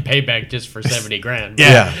was Yeah. getting payback just for $70,000.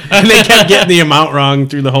 Yeah. And they kept getting the amount wrong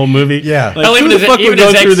through the whole movie. Yeah. Like, Hell, who even the his- fuck even would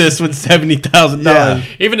go his through ex- this with $70,000? Yeah.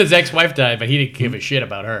 Even his ex-wife died, but he didn't give a shit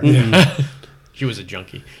about her. She was a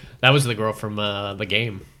junkie. That was the girl from The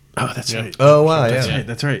Game. Oh, that's right. Oh wow, That's yeah. right.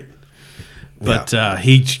 That's right. But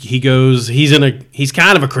he goes. He's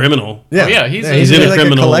kind of a criminal. Yeah. Oh, yeah, he's in a like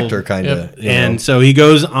criminal- a collector kind of. Yep. And so he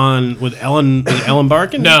goes on with Ellen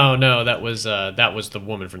Barkin. No, that was the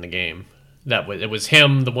woman from The Game. It was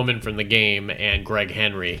him, the woman from the game, and Greg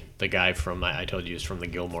Henry, the guy from I told you, he's from the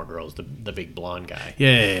Gilmore Girls, the big blonde guy.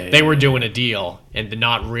 Yeah. They were doing a deal and did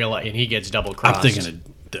not realize, and he gets double crossed. I'm thinking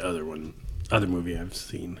of the other movie I've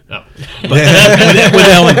seen. Oh. With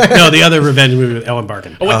Ellen. No, the other revenge movie with Ellen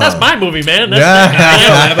Barkin. Oh, that's my movie, man.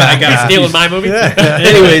 I got He's stealing my movie.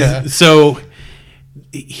 Anyways, so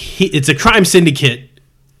it's a crime syndicate,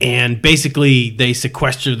 and basically they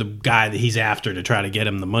sequester the guy that he's after to try to get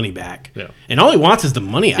him the money back. Yeah. And all he wants is the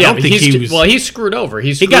money. I Yeah, don't but think he was. well, he's screwed over.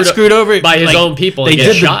 He got screwed over by his like, own people they and did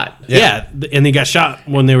gets the- shot. Yeah, and they got shot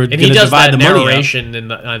when they were And going he to does divide that the money up. narration in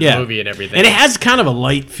the movie and everything. And it has kind of a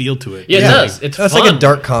light feel to it. Yeah, it Yeah. does. It's That's fun. like a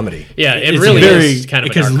dark comedy. Yeah, it It's really very, is kind of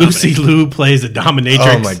because a dark Lucy comedy. Liu plays a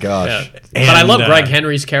dominatrix. Oh my gosh. Yeah. And, But I love uh, Greg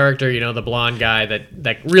Henry's character, the blonde guy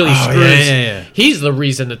that really Oh, screws. yeah. He's the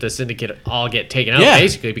reason that the syndicate all get taken out, Yeah.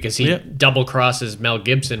 basically, because he Yeah. double crosses Mel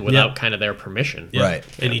Gibson without kind of their permission. Yeah. Right.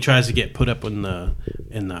 And he tries to get put up in the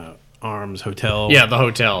Arms Hotel. Yeah, the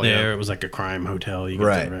hotel. There, Yeah. it was like a crime hotel. You get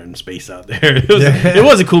Right. to rent space out there. It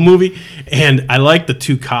was a cool movie, and I like the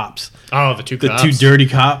two cops, Oh, the two the cops. two dirty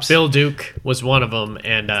cops. Bill Duke was one of them,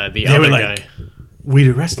 and the they other were guy. like, we'd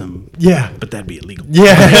arrest them, Yeah. but that'd be illegal.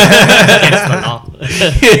 Yeah.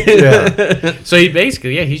 Yeah. So he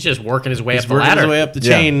basically, he's just working his way He's up the working ladder. his way up the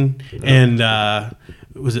Yeah. chain, and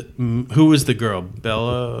who was the girl?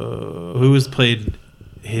 Bella, who was played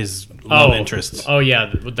his love interest. Oh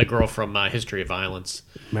yeah, the girl from History of Violence.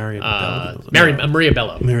 Maria Bella. Maria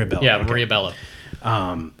Bello. Maria Bello, Yeah, okay. Maria Bello.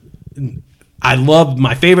 I love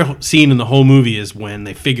my favorite scene in the whole movie is when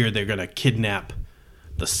they figure they're gonna kidnap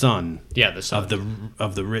the son Yeah, the son.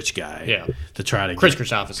 of the rich guy. Yeah. To try to Chris get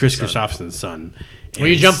Christopherson's Chris son. Christopherson's son. When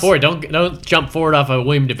you jump forward, don't jump forward off a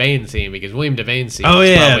William Devane scene, because William Devane scene Oh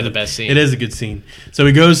is yeah, probably the best scene. It is a good scene. So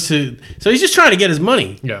he goes to. So he's just trying to get his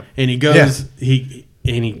money. Yeah. And he goes. He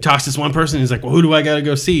talks to this one person. He's like, "Well, who do I got to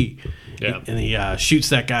go see?" Yeah. And he shoots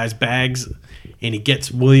that guy's bags, and he gets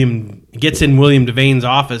in William Devane's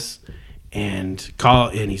office, and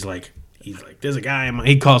he's like, "There's a guy."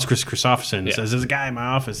 He calls Chris Christopherson and Yeah. says, "There's a guy in my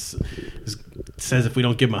office. Says if we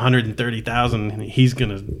don't give him 130,000, he's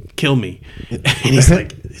gonna kill me." And he's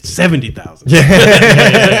like, "It's 70,000."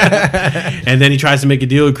 And then he tries to make a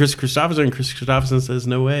deal with Chris Christopherson, and Chris Christopherson says,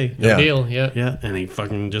 "No way." Yeah. Deal, yeah. Yeah, and he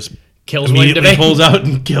fucking just Kills William immediately Devane. pulls out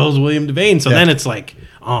and kills William Devane. So Yeah. then it's like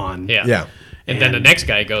on. Yeah. Yeah. And then the And- next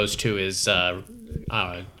guy goes to is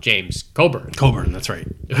James Coburn. Coburn, that's right.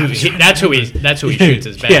 That's who he shoots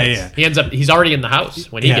his bags. Yeah. He's already in the house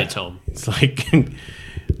when he Yeah. gets home. It's like,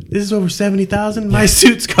 this is over 70,000. My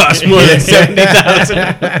suits cost more than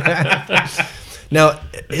 70,000. Now,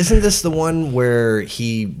 isn't this the one where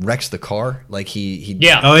he wrecks the car? Like he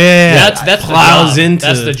Yeah. Oh yeah, That's plows the job. into.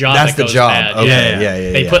 That's the job. That's that the goes job. bad. Okay. Yeah.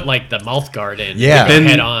 Yeah. They put like the mouth guard in. Yeah. Then, Then-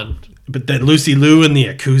 head on. But then Lucy Liu and the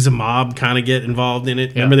Yakuza mob kind of get involved in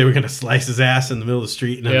it. Remember they were going to slice his ass in the middle of the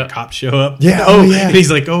street, and then Yeah. the cops show up. Yeah, Oh oh, yeah. And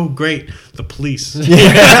he's like, "Oh great, the police."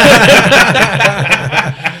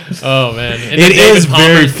 Oh man, and It then is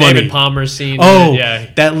very funny. David Palmer's scene. Oh, yeah.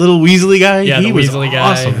 that little Weasley guy. Yeah, he the was Weasley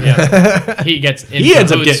awesome. guy. Yeah. He gets in He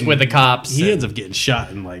ends up cahoots getting with the cops. He and- ends up getting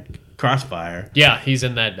shot in like Crossfire. Yeah, he's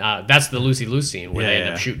in that. That's the Lucy Liu scene where Yeah, they end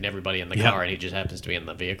yeah. up shooting everybody in the Yep. car, and he just happens to be in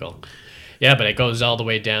the vehicle. Yeah, but it goes all the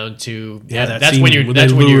way down to Yeah, that that's scene when you where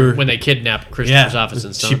that's they when you lure- when they kidnap Chris Yeah,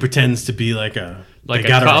 Christopherson's son. she pretends to be like a. Like they a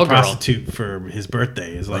got her a cowgirl. prostitute for his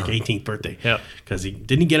birthday. His like 18th birthday. Yep. Because he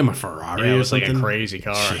didn't get him a Ferrari Yeah, it or was like something. a crazy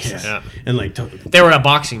car. Yeah. Yeah. And like They were in a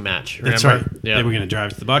boxing match. that's Remember? right. Yeah. They were gonna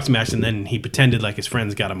drive to the boxing match, and then he pretended like his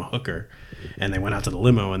friends got him a hooker, and they went out to the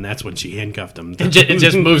limo, and that's when she handcuffed him. It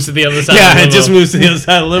just moves to the other side. Yeah, of the it just limo. moves to the other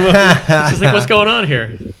side of the limo. It's just like, what's going on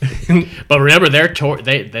here? But remember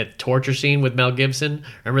that torture scene with Mel Gibson.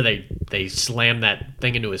 Remember they slammed that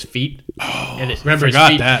thing into his feet. Oh, and remember his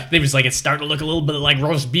forgot feet. that. It was like it's starting to look a little bit like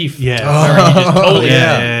roast beef. Yeah. Where he just totally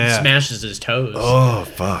yeah. smashes his toes. Oh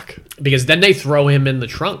fuck. Because then they throw him in the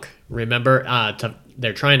trunk. Remember,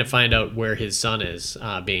 they're trying to find out where his son is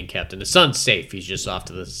being kept, and his son's safe. He's just off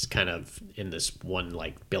to this kind of in this one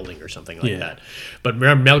like building or something like Yeah. that. But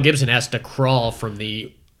remember, Mel Gibson has to crawl from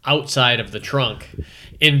the outside of the trunk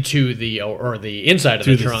into the or the inside of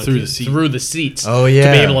the trunk through the seat. through the seats. Oh, to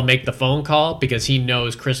yeah. be able to make the phone call because he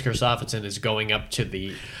knows Chris Christopherson is going up to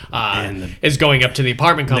the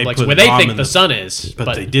apartment complex put where a they bomb think in the the- son is.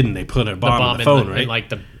 But they didn't. They put a the bomb, bomb in the phone, in right? like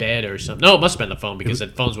the bed or something. No, it must have been the phone because the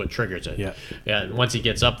phone's what triggers it. Yeah. Yeah. And once he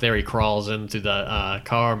gets up there, he crawls into the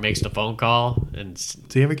car, makes the phone call, and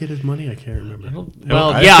Did he ever get his money? I can't remember.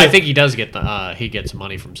 well, I yeah, I think- think he does get he gets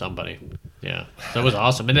money from somebody. Yeah, that was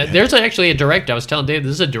awesome. And there's actually a director. I was telling Dave,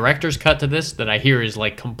 this is a director's cut to this that I hear is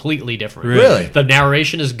like completely different. Really? The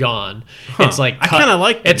narration is gone. It's like I cut- kinda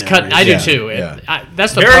like the it's cut. I do too. Yeah.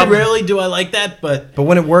 That's the Very problem. rarely do I like that, but But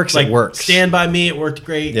when it works, like it works. Stand By Me, it worked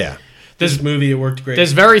great. Yeah. This movie, it worked great.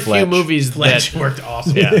 There's very few Fletch. movies Fletch that worked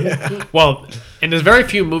awesome. Yeah. Well, and there's very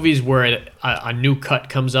few movies where a new cut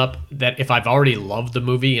comes up that if I've already loved the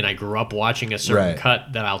movie and I grew up watching a certain Right.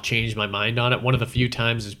 cut, that I'll change my mind on it. One of the few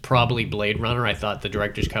times is probably Blade Runner. I thought the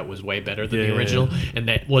director's cut was way better than the Yeah. original, and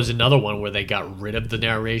that was another one where they got rid of the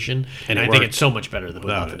narration. And it I think worked it's so much better than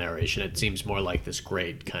without without the it. narration. It seems more like this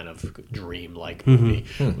great kind of dream-like Mm-hmm. movie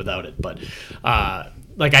without it. But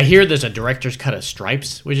like I hear there's a director's cut of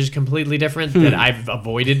Stripes, which is completely different that I've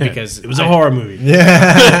avoided because It was a horror movie.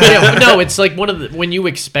 yeah, no, it's like one of the when you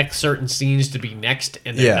expect certain scenes to be next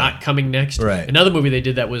and they're Yeah. not coming next. Right. Another movie they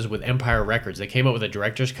did that was with Empire Records. They came out with a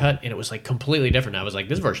director's cut and it was like completely different. I was like,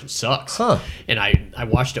 this version sucks. Huh. And I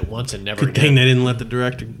watched it once and never Good thing again. they didn't let the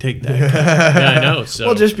director take that. Yeah, I know. So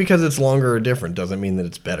Well, just because it's longer or different doesn't mean that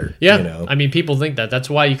it's better. yeah, You know? I mean, people think that. That's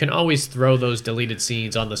why you can always throw those deleted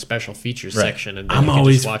scenes on the special features Right. section, and then I'm you can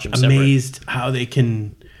always just watch them separate. amazed how they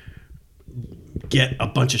can get a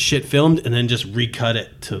bunch of shit filmed and then just recut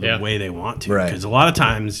it to the Yeah. way they want to. Right. Because a lot of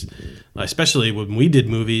times, especially when we did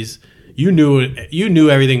movies, you knew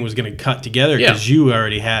everything was going to cut together because Yeah. you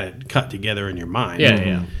already had it cut together in your mind. Yeah,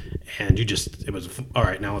 yeah. And it was all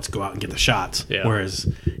right. Now let's go out and get the shots. Yeah. Whereas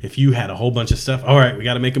if you had a whole bunch of stuff, all right, we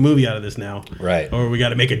got to make a movie out of this now, Right. Or we got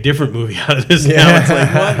to make a different movie out of this now. It's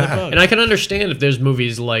like what the fuck? And I can understand if there's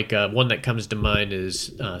movies like one that comes to mind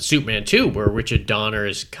is Superman 2, where Richard Donner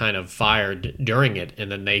is kind of fired during it, and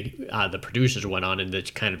then the producers went on and they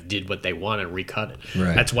kind of did what they wanted and recut it.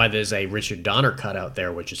 Right. That's why there's a Richard Donner cut out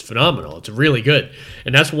there, which is phenomenal. It's really good.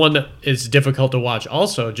 And that's one that is difficult to watch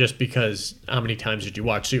also just because how many times did you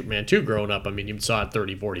watch Superman 2 growing up? I mean, you saw it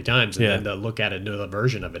 30, 40 times, and Yeah. then to look at another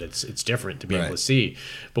version of it, it's different to be Right. able to see.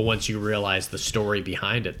 But once you realize the story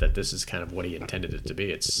behind it, that this is kind of what he intended it to be,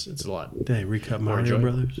 it's a lot. Did they recut Mario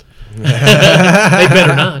enjoyable. Brothers? They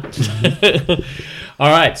better not. All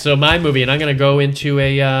right, so my movie, and I'm going to go into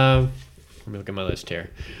a. Let me look at my list here.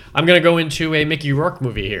 I'm going to go into a Mickey Rourke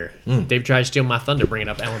movie here. Dave tried to steal my thunder, bringing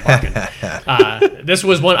up Alan Barkin. This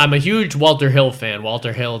was one. I'm a huge Walter Hill fan.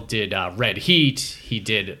 Walter Hill did Red Heat. He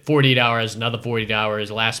did 48 Hours, another 48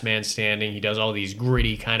 Hours, Last Man Standing. He does all these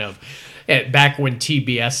gritty kind of. Back when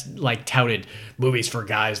TBS like touted movies for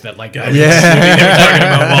guys that like.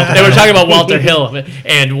 Yeah. They were talking about Walter Hill,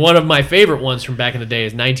 and one of my favorite ones from back in the day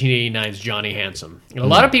is 1989's Johnny Handsome. And a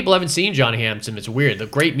lot of people haven't seen Johnny Handsome. It's weird. The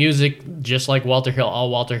great music, just like Walter Hill, all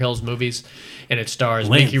Walter Hill's movies, and it stars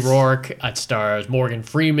Lance. Mickey Rourke. It stars Morgan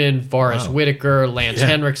Freeman, Forrest Whitaker, Lance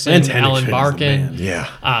Henriksen, Lance Alan Henriksen is the Barkin, man.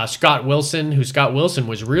 Yeah. Scott Wilson. Scott Wilson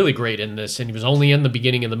was really great in this, and he was only in the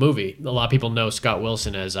beginning of the movie. A lot of people know Scott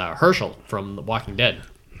Wilson as Herschel from The Walking Dead.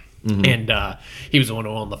 And he was the one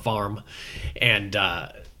who owned the farm. And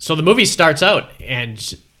so the movie starts out,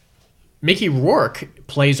 and Mickey Rourke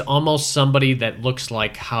plays almost somebody that looks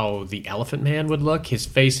like how the Elephant Man would look. His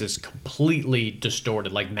face is completely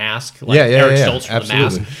distorted, like Mask, like Yeah, yeah, Eric yeah, Stoltz from absolutely.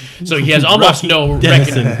 The Mask. So he has almost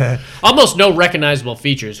almost no recognizable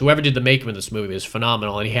features. Whoever did the makeup in this movie was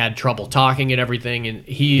phenomenal, and he had trouble talking and everything. And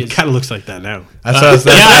he is Kind of looks like that now. That's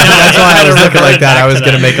why I was looking like that. I was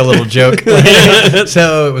going to make a little joke.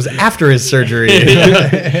 So it was after his surgery.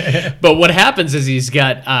 But what happens is he's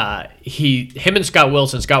got him and Scott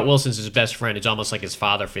Wilson. Scott Wilson's his best friend. It's almost like his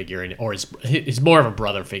father figure, or he's more of a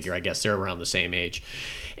brother figure, I guess. They're around the same age.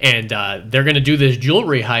 And they're going to do this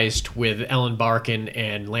jewelry heist with Ellen Barkin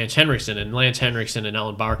and Lance Henriksen. And Lance Henriksen and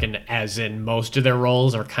Ellen Barkin, as in most of their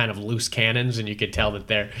roles, are kind of loose cannons. And you could tell that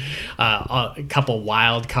they're a couple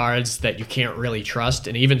wild cards that you can't really trust.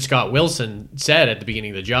 And even Scott Wilson said at the beginning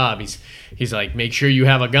of the job, he's like, make sure you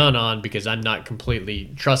have a gun on because I'm not completely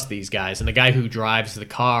trust these guys. And the guy who drives the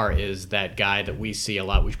car is that guy that we see a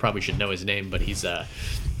lot. We probably should know his name, but he's the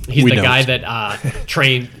We know. guy that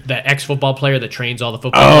trained the ex-football player that trains all the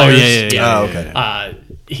football players. Oh, okay.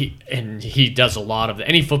 He does a lot of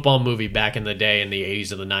any football movie back in the day in the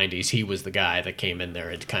 80s or the 90s. He was the guy that came in there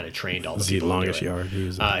and kind of trained all the Was he people. to do longest it. yard? He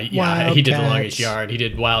was He did the longest yard. He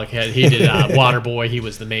did Wildcat. He did Waterboy. He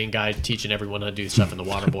was the main guy teaching everyone how to do stuff in the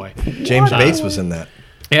Waterboy. James Bates was in that.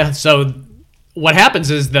 Yeah, so what happens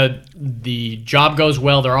is the job goes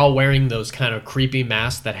well. They're all wearing those kind of creepy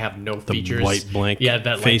masks that have no features. white blank Yeah,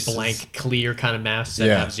 that faces. like blank clear kind of masks that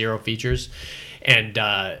Yeah. have zero features. And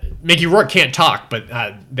Mickey Rourke can't talk, but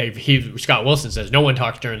Scott Wilson says no one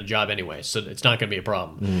talks during the job anyway, so it's not going to be a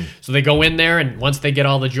problem. So they go in there, and once they get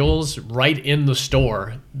all the jewels, right in the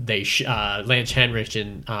store, Lance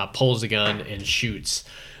Henriksen pulls the gun and shoots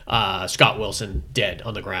Scott Wilson dead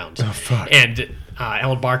on the ground. Oh, fuck. And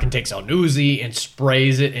Alan Barkin takes out an Uzi and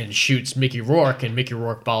sprays it and shoots Mickey Rourke, and Mickey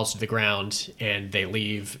Rourke falls to the ground, and they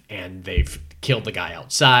leave, and they've killed the guy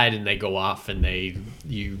outside, and they go off, and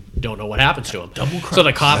you don't know what happens to him. So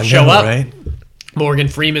the cops show up. Right? Morgan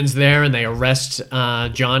Freeman's there, and they arrest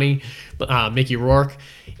Johnny, Mickey Rourke,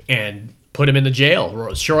 and put him in the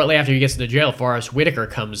jail. Shortly after he gets into jail, Forrest Whitaker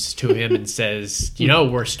comes to him and says,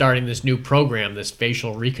 we're starting this new program, this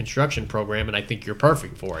facial reconstruction program, and I think you're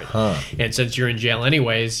perfect for it. And since you're in jail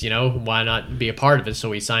anyways, why not be a part of it? So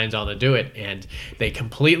he signs on to do it, and they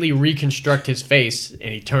completely reconstruct his face,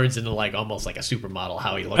 and he turns into almost like a supermodel,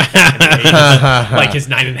 how he looks back in the 80s, like his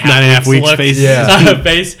 9.5 weeks look, face.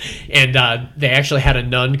 face. And they actually had a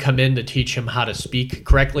nun come in to teach him how to speak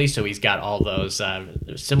correctly, so he's got all those,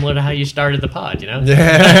 similar to how you started the pod, the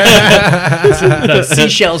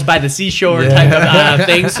seashells by the seashore type of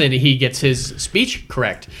things, and he gets his speech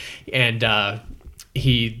correct. And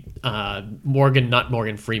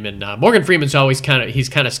Morgan Freeman's always he's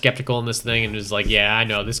kind of skeptical in this thing, and is like, yeah, I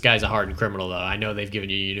know this guy's a hardened criminal, though. I know they've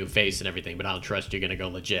given you a new face and everything, but I don't trust you're going to go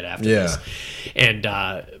legit after this. And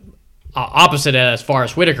opposite as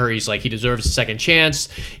Forrest Whitaker, he's like, he deserves a second chance,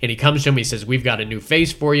 and he comes to him, he says, we've got a new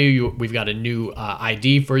face for you, we've got a new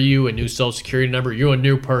ID for you, a new social security number, you're a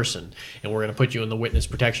new person, and we're going to put you in the witness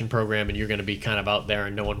protection program, and you're going to be kind of out there,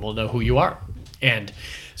 and no one will know who you are. And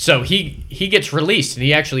so he gets released, and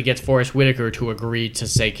he actually gets Forrest Whitaker to agree to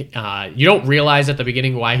say, you don't realize at the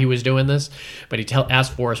beginning why he was doing this, but he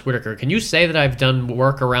asked Forrest Whitaker, can you say that I've done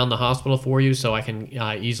work around the hospital for you so I can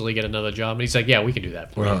easily get another job? And he's like, yeah, we can do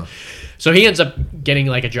that for you. So he ends up getting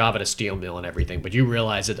a job at a steel mill and everything, but you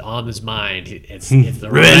realize that on his mind, it's the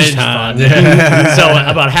revenge fund. So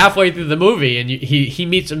about halfway through the movie, and he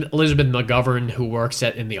meets Elizabeth McGovern, who works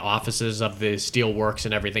in the offices of the steel works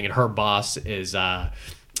and everything, and her boss is the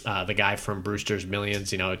guy from Brewster's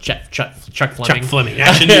Millions, Chuck Fleming. Chuck Fleming,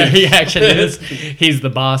 he actually is. He's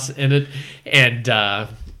the boss in it, and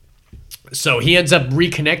so he ends up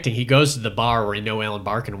reconnecting. He goes to the bar where Alan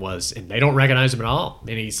Barkin was, and they don't recognize him at all.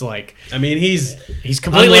 And he's like, he's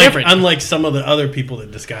completely different, unlike some of the other people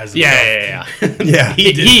that disguise themselves. Yeah.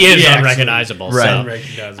 He is unrecognizable.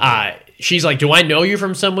 Right. She's like, do I know you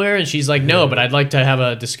from somewhere? And she's like, no, but I'd like to have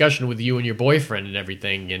a discussion with you and your boyfriend and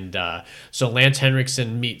everything. And so Lance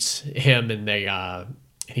Henriksen meets him, and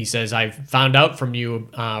he says, I found out from you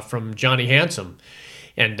from Johnny Handsome.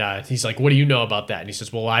 And he's like, what do you know about that? And he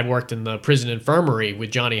says, well, I worked in the prison infirmary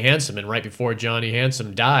with Johnny Handsome, and right before Johnny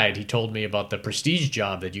Handsome died, he told me about the Prestige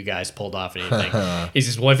job that you guys pulled off and everything. He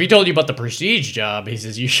says, well, if he told you about the Prestige job, he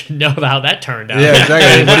says, you should know how that turned out. Yeah,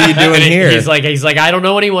 exactly. What are you doing here? He's like, I don't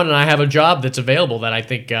know anyone, and I have a job that's available that I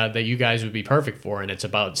think that you guys would be perfect for, and it's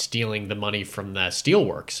about stealing the money from the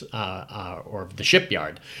steelworks or the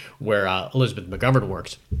shipyard where Elizabeth McGovern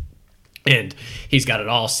works. And he's got it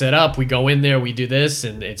all set up. We go in there, we do this,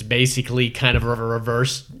 and it's basically kind of a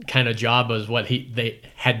reverse kind of job as what they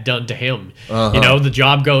had done to him. The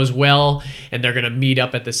job goes well, and they're going to meet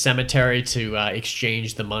up at the cemetery to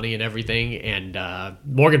exchange the money and everything. And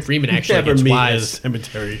Morgan Freeman actually gets wise.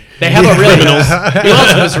 Cemetery. They have a really. He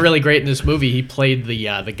also was really great in this movie. He played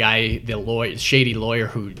the guy, the lawyer, shady lawyer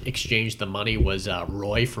who exchanged the money was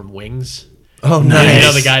Roy from Wings. Oh,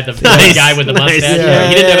 nice. The guy, the guy with the mustache. Yeah,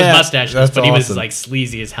 he didn't have his mustache, but he was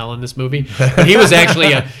sleazy as hell in this movie. But he was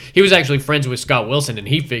actually friends with Scott Wilson, and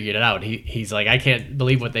he figured it out. He's like, I can't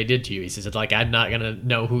believe what they did to you. He says, it's like, I'm not gonna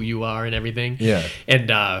know who you are and everything. Yeah.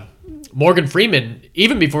 And Morgan Freeman,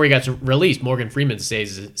 even before he got released, Morgan Freeman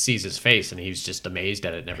sees his face, and he's just amazed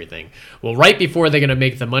at it and everything. Well, right before they're gonna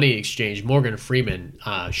make the money exchange, Morgan Freeman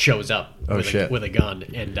shows up with a gun,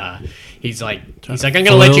 and he's like, I'm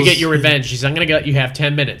gonna let you get your revenge. He's I'm gonna let you have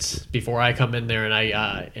 10 minutes before I come in there and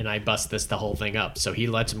I bust the whole thing up. So he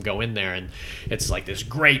lets him go in there, and it's like this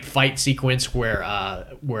great fight sequence where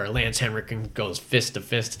Lance Henriksen goes fist to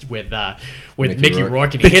fist with Mickey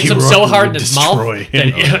Rourke, and he hits him so hard in his mouth.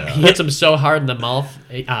 He hits him so hard in the mouth.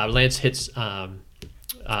 Lance hits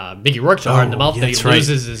Mickey Rourke so hard in the mouth that he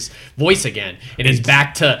loses his voice again, and he's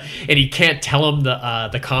back to, and he can't tell him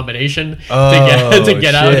the combination to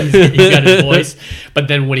get out. He's got his voice, but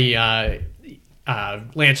then when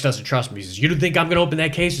Lance doesn't trust me. He says, "You don't think I'm going to open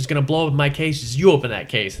that case? It's going to blow up my case. He says, you open that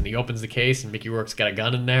case." And he opens the case, and Mickey Rourke's got a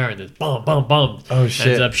gun in there, and it's bum, bum, bum. Oh, shit.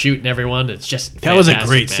 Ends up shooting everyone. It's just That was a fantastic,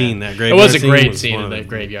 great man. scene, that It graveyard was a scene great was scene one in of the the-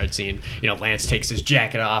 graveyard scene. You know, Lance takes his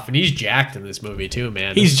jacket off, and he's jacked in this movie, too,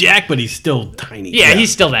 man. He's Jack, but he's still tiny. yeah,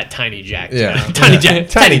 he's still that tiny Jack. Yeah. You know? Tiny Jack.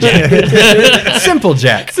 Tiny Jack. Simple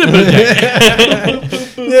Jack. All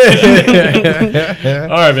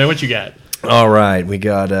right, man, what you got? All right, we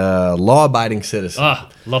got Law Abiding Citizen.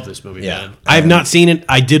 Love this movie, Yeah. man. I have not seen it.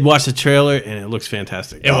 I did watch the trailer, and it looks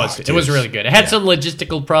fantastic. It was really good. It had some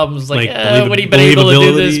logistical problems, like, Like would he been able to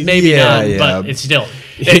do this? believability? Maybe Yeah, not, yeah. but it's still.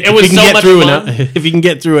 It If was you can so get much through fun. if you can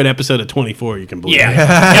get through an episode of 24, you can believe it.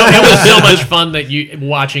 Yeah, it was so much fun that you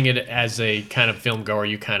watching it as a kind of film goer,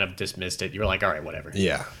 you kind of dismissed it. You were like, all right, whatever.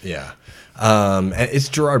 Yeah, yeah. And it's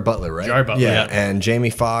Gerard Butler, right? Gerard Butler, yeah. And Jamie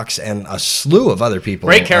Foxx and a slew of other people.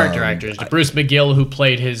 Great character actors. Bruce McGill, who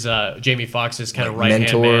played his Jamie Foxx's kind of right hand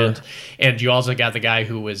mentor. man, and you also got the guy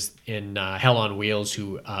who was in Hell on Wheels,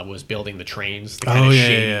 who was building the trains. The kind of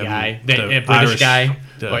shady guy, the British Irish- guy,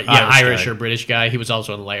 the Irish guy. or British guy. He was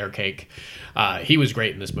also in Layer Cake. He was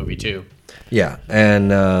great in this movie too. Yeah, and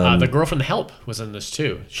The girl from The Help was in this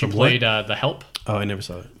too. She From what? played The Help. Oh, I never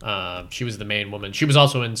saw it. She was the main woman. She was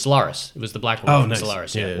also in Solaris. It was the black woman Oh, from nice.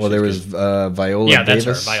 Solaris. Yeah, Yeah, well, there was Viola yeah, that's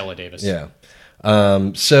Davis. her, Viola Davis. Yeah.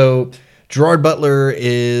 So Gerard Butler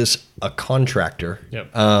is a contractor.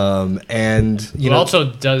 Yep. And He you know,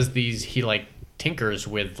 also does these. He like tinkers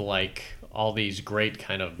with like all these great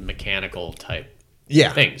kind of mechanical type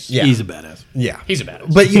yeah, things. Yeah, He's a badass. yeah. He's a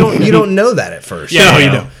badass. But you don't know that at first. Yeah, No, I you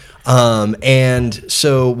know. don't. And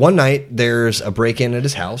so one night there's a break-in at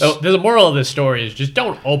his house. So the moral of this story is just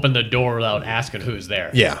don't open the door without asking who's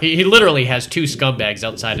there. Yeah. He literally has two scumbags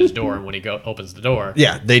outside his door, and when he opens the door,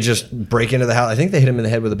 Yeah, they just break into the house. I think they hit him in the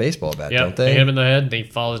head with a baseball bat, yeah, don't they they? hit him in the head. He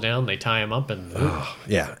falls down. They tie him up, and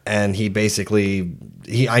Yeah, and he basically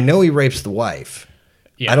I know he rapes the wife.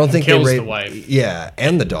 yeah, I don't think kills they rape the wife. Yeah,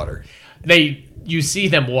 and the daughter. You see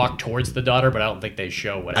them walk towards the daughter, but I don't think they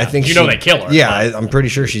show what I happens. think you know she- they kill her. Yeah, but- I'm pretty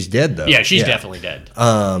sure she's dead though. yeah, she's definitely dead.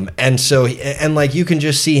 And so and like you can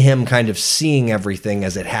just see him kind of seeing everything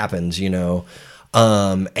as it happens, you know.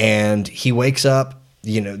 And he wakes up.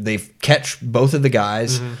 You know, they catch both of the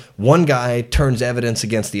guys. One guy turns evidence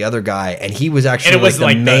against the other guy, and he was actually And it was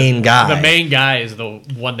like the main guy. The main guy is the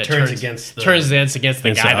one that Turns turns against the- the against guy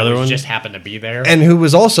the that other one? just happened to be there. and who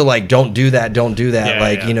was also like, don't do that. Yeah,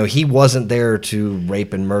 Like, yeah. you know, he wasn't there to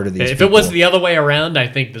rape and murder these If people. it was the other way around, I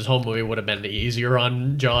think this whole movie would have been easier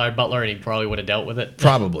on Gerard Butler, and he probably would have dealt with it.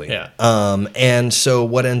 Probably. Yeah. And so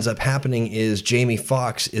what ends up happening is Jamie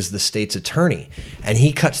Foxx is the state's attorney, and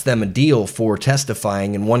he cuts them a deal for testifying,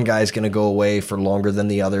 and one guy's going to go away for longer than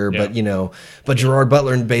the other, Yeah. but, you know, but Gerard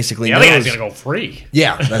Butler basically The other knows. guy's gonna go free.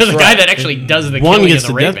 Yeah, that's the right. guy that actually does the One killing gets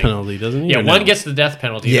and the the death raping. penalty, doesn't he? Yeah, Or one no? gets the death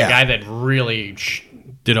penalty. Yeah. The guy that really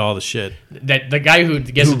Did all the shit. that the guy who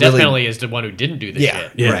gets Who the death really- penalty is the one who didn't do the Yeah,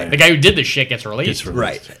 shit. yeah. right. The guy who did the shit gets released. Gets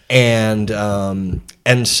released. Right.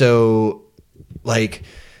 And so, like,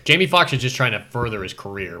 Jamie Foxx was just trying to further his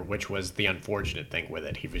career, which was the unfortunate thing with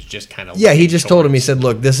it. He was just kind of yeah, he just told him, he said,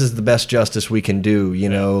 look, this is the best justice we can do, you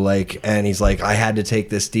know, like, and he's like, I had to take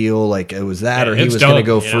this deal, like, it was that, Yeah, or he it's was going to done,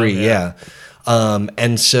 go you know, free, yeah.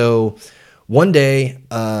 And so one day,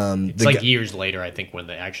 It's like years later, I think, when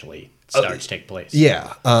they actually starts take place.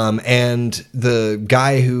 yeah, and the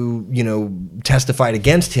guy who, you know, testified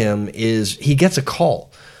against him he gets a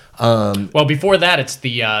call. Well, before that, it's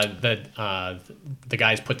the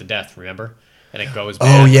guy's put to death. Remember, and it goes. Oh,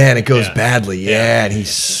 bad. yeah, and it goes Yeah. badly, yeah, and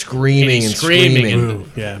he's screaming and screaming. and-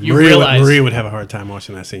 Yeah, You Maria, realize- Maria would have a hard time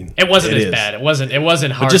watching that scene. It wasn't It as is. bad. It wasn't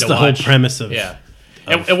hard. just to the whole watch. premise of- yeah.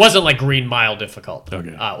 It wasn't like Green Mile difficult, Okay.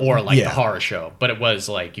 or like Yeah. the horror show, but it was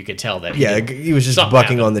like you could tell that. Yeah, he was just something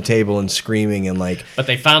bucking happened. on the table and screaming and like, But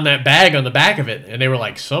they found that bag on the back of it, and they were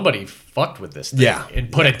like, somebody fucked with this thing, Yeah.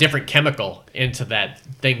 and put a different chemical into that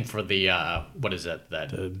thing for the what is it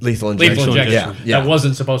that lethal injection. lethal injection Yeah, yeah. that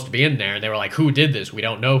wasn't supposed to be in there. And they were like, who did this? We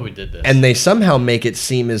don't know who did this. And they somehow make it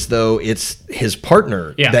seem as though it's his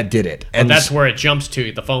partner Yeah. that did it. and And that's where it jumps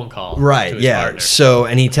to the phone call. to right, his yeah. partner. So,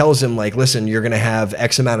 and he tells him like, listen, you're going to have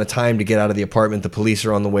X amount of time to get out of the apartment. The police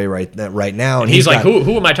are on the way right now. And He's like, got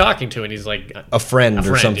who am I talking to? And he's like, a friend or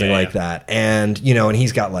friend, something yeah, like yeah. that. And, you know, and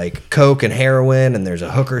he's got like coke and heroin and there's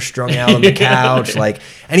a hooker strung out on the couch. Like,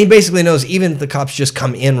 and he basically knows even if the cops just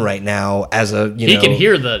come in right now as a, you he know, can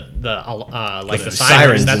hear the like the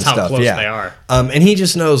sirens. That's and how stuff, close yeah. they are. And he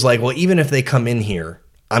just knows like, well, even if they come in here,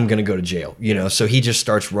 I'm going to go to jail, you know? So he just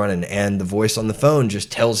starts running, and the voice on the phone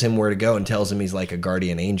just tells him where to go and tells him he's like a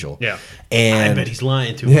guardian angel. Yeah. And I bet he's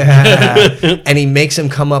lying to him. yeah. And he makes him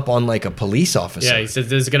come up on like a police officer. Yeah, he says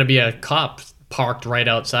there's going to be a cop parked right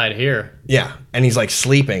outside here. Yeah. And he's like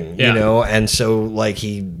sleeping, Yeah. you know? And so like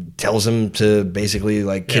he tells him to basically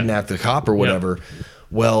like kidnap the cop or whatever.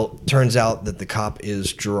 Well, turns out that the cop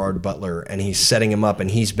is Gerard Butler, and he's setting him up,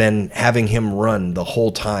 and he's been having him run the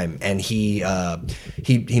whole time. And he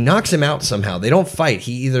knocks him out somehow. They don't fight.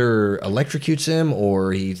 He either electrocutes him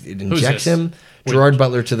or he injects this? him. Gerard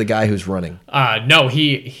Butler to the guy who's running. No,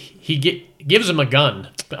 he gives him a gun,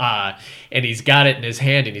 and he's got it in his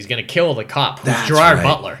hand, and he's going to kill the cop, who's That's Gerard right.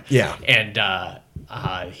 Butler. Yeah.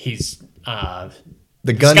 And he's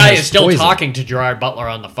The gun this guy has is still poison. talking to Gerard Butler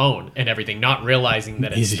on the phone and everything, not realizing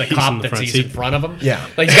that it's He's the in the cop that front he's seat. in front of him. Yeah.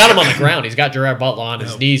 Like he's got him on the ground. He's got Gerard Butler on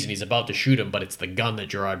his knees, and he's about to shoot him, but it's the gun that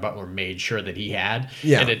Gerard Butler made sure that he had.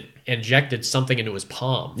 Yeah. And it injected something into his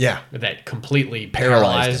palm. Yeah. That completely Paralyzed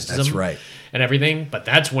paralyzed it. That's him. right. And everything, but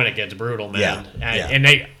that's when it gets brutal, man. Yeah, And,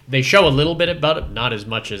 yeah. and they show a little bit about it, not as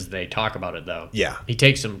much as they talk about it, though. Yeah. He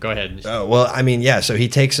takes him. Go ahead. Oh, well, I mean, yeah. So he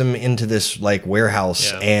takes him into this like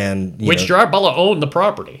warehouse, Yeah. and Which Gerard Butler owned the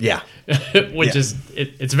property. Yeah. Which Yeah. is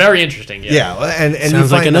it's very interesting. Yeah. Yeah, and you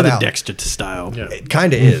Sounds like find that another out. Dexter style. Yeah. It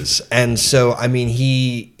kind of is. And so, I mean,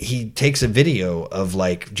 he takes a video of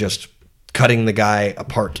like just cutting the guy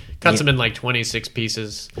apart. Cuts him in like 26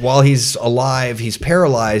 pieces. While he's alive, he's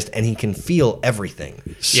paralyzed, and he can feel everything.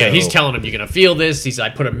 So, Yeah, he's telling him, you're going to feel this. I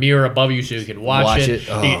put a mirror above you so you can watch it.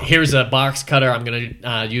 Oh. Here's a box cutter. I'm going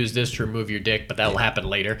to use this to remove your dick, but that'll happen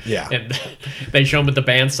later. Yeah. And they show him with the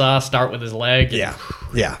bandsaw, start with his leg. and-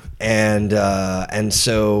 Yeah. And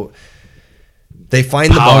so they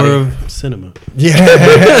find Power the body. of cinema.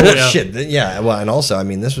 Yeah. Shit. Yeah. Well, and also, I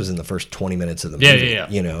mean, this was in the first 20 minutes of the movie. Yeah.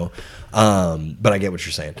 You know, but I get what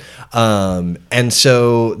you're saying. And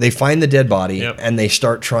so they find the dead body, Yep. and they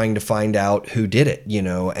start trying to find out who did it. You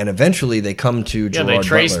know, and eventually they come to Yeah, Gerard they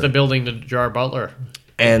trace Butler, the building to Gerard Butler.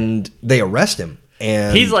 and they arrest him.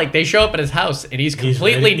 And He's like, they show up at his house, and he's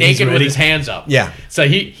completely ready. He's naked with ready. his hands up. Yeah. So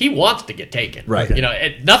he wants to get taken. Right. You know,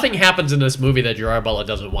 nothing happens in this movie that Gerard Butler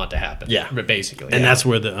doesn't want to happen. Yeah. Basically. And Yeah. that's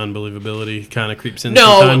where the unbelievability kind of creeps in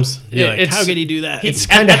No, sometimes. You're like, it's- how could he do that? It's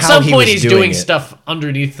kinda at how some he point was he's doing doing it. stuff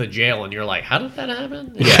underneath the jail, and you're like, how did that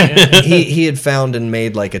happen? he had found and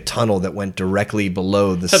made like a tunnel that went directly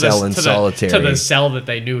below the cell in solitary. to the cell that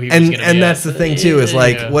they knew he was going to be and at. that's the thing too, is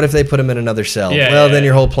like, Yeah. what if they put him in another cell? Yeah, Well, yeah, then yeah.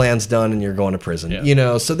 your whole plan's done and you're going to prison. Yeah. You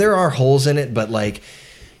know, so there are holes in it, but like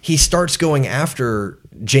he starts going after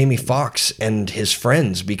Jamie Foxx and his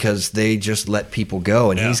friends because they just let people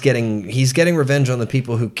go, and Yeah. he's getting revenge on the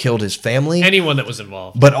people who killed his family, Anyone that was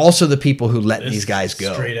involved. but also the people who let these guys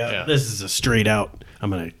go. Straight out. Yeah. This is a straight out. I'm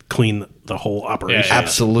going to clean the whole operation. Yeah.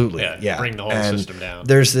 Absolutely, Yeah, yeah. bring the whole And system down.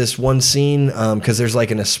 There's this one scene because there's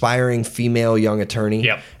like an aspiring female young attorney,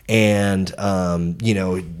 Yep. and you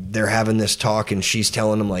know, they're having this talk, and she's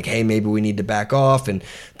telling them like, "Hey, maybe we need to back off." And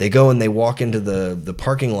they go and they walk into the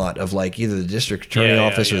parking lot of like either the district attorney Yeah,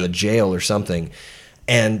 office or yeah. the jail or something.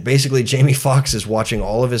 And basically, Jamie Foxx is watching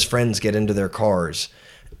all of his friends get into their cars,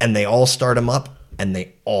 and they all start them up, and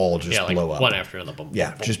they all just Yeah, like blow up. one after another. Boom, Yeah,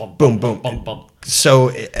 boom, just boom, boom, boom, boom. boom, boom.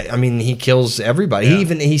 So I mean, he kills everybody.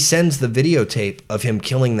 Yeah. He sends the videotape of him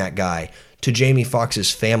killing that guy to Jamie Foxx's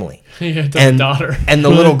family. Yeah, to the daughter. And the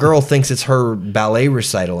little girl thinks it's her ballet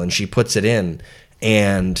recital, and she puts it in,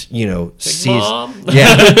 and you know sees, Mom.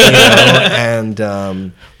 yeah, you know,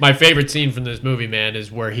 and My favorite scene from this movie, man,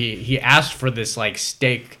 is where he asked for this like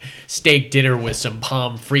steak dinner with some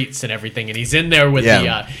pommes frites and everything, and he's in there with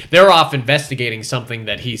Yeah. they're off investigating something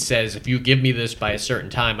that he says, if you give me this by a certain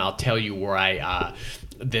time, I'll tell you where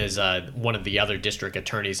there's one of the other district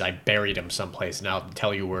attorneys, I buried him someplace, and I'll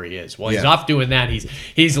tell you where he is. Well, he's Yeah. off doing that.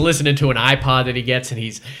 He's listening to an iPod that he gets, and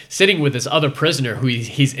he's sitting with this other prisoner who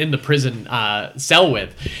he's in the prison cell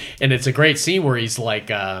with, and it's a great scene where he's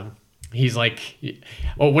like,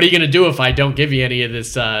 well, what are you going to do if I don't give you any of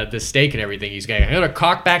this steak and everything? He's going, I'm going to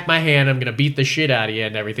cock back my hand. I'm going to beat the shit out of you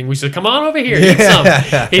and everything. We said, come on over here. Eat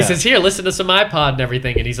some. He says, here, listen to some iPod and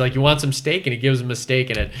everything. And he's like, you want some steak? And he gives him a steak.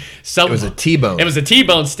 And it was a T-bone. It was a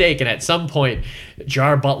T-bone steak. And at some point,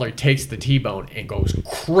 Gerard Butler takes the T-bone and goes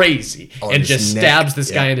crazy On and his just neck. stabs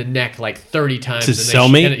this guy Yeah. in the neck like 30 times. His and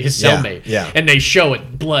cellmate? His Yeah, cellmate. yeah. And they show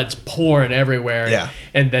it. Blood's pouring everywhere. Yeah.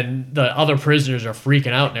 And then the other prisoners are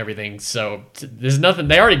freaking out and everything. So there's nothing.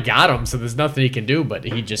 They already got him, so there's nothing he can do. But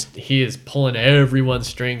he is pulling everyone's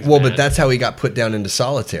strings. well, man. but that's how he got put down into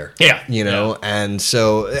solitaire. Yeah, you know, and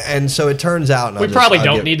so it turns out. And we I'll probably I'll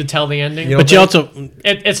don't give- need to tell the ending. You know, But you also,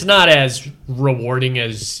 It's not as rewarding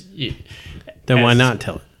as. Then why as- not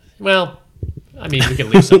tell it? Well, I mean, we can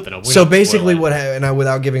leave something open. We So don't spoil basically, it.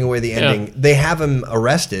 without giving away the ending, they have him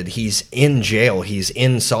arrested. He's in jail. He's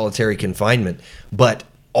in solitary confinement. But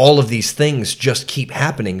all of these things just keep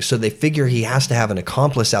happening. So they figure he has to have an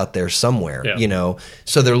accomplice out there somewhere, Yeah. you know?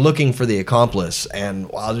 So they're looking for the accomplice. And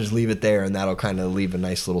I'll just leave it there, and that'll kind of leave a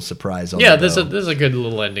nice little surprise on Yeah, the there's a good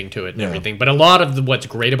little ending to it and Yeah. everything. But a lot of what's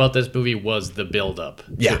great about this movie was the build up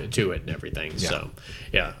Yeah. to it and everything. So,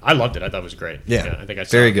 yeah, I loved it. I thought it was great. Yeah. I think I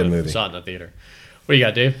saw Very it, good movie. Saw it in the theater. What do you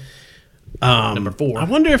got, Dave? Number 4. I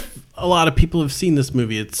wonder if a lot of people have seen this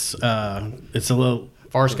movie. It's a little.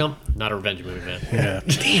 Forrest Gump, not a revenge movie, man.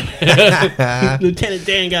 Yeah. Lieutenant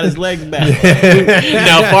Dan got his legs back.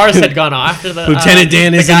 No, Forrest had gone after the Lieutenant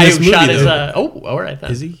Dan the is in guy this who movie, shot his. though. All right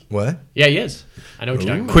then. Is he? What? Yeah, he is. I know what you're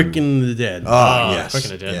talking about. Quick and the Dead. Oh, yes. Quick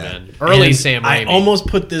and the Dead, Yeah. man. Early And Sam I Raimi. almost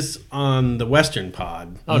put this on the Western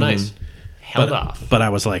pod. Oh, nice. Held but, off. But I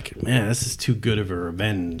was like, man, this is too good of a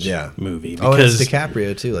revenge movie. Oh, and it's Because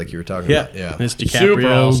DiCaprio, too, like you were talking yeah, about. Yeah. it's Super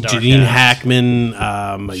DiCaprio, all-star Janine cast. Hackman,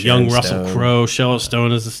 a young Russell Stone. Crowe, Cheryl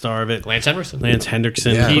Stone is the star of it. Lance Henriksen. Lance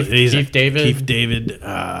Hendrickson, Yeah. Keith David. Keith David,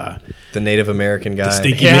 The Native American guy.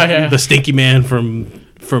 the stinky man from Seven.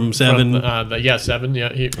 From, Seven.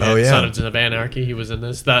 Yeah, Oh, yeah. Sons of Anarchy. He was in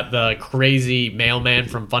this. The crazy mailman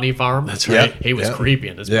from Funny Farm. That's right. He was Yeah. creepy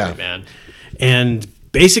in this Yeah. movie, man. And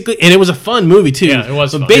basically, and it was a fun movie too. Yeah, it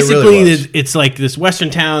was But fun. basically, It really was. it's like this Western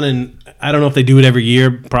town, and I don't know if they do it every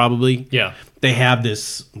year. Probably. Yeah. They have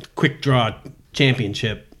this quick draw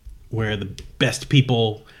championship where the best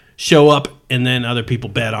people show up, and then other people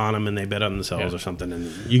bet on them, and they bet on themselves Yeah. or something,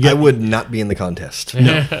 and you get I would not be in the contest.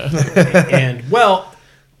 and well,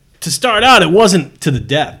 to start out, it wasn't to the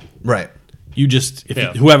death. Right. You just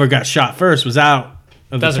Yeah. whoever got shot first was out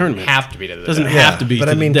of the Doesn't tournament. have to be to the Doesn't death. have to be. but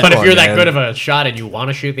to I the mean, death. But Come if you're on, that man. good of a shot and you want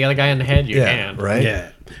to shoot the other guy in the head, you Yeah, can. right? Yeah,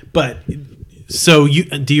 but so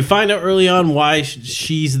do you find out early on why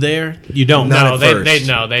she's there? You don't. Not No, at they first.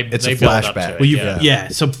 It's they a build up to flashback. it, Well, yeah. yeah.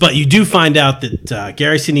 So, but you do find out that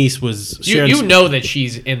Gary Sinise was. You know that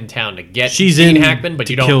she's in town to get she's Gene in Hackman, but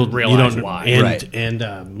to you don't kill- realize why. And, Right.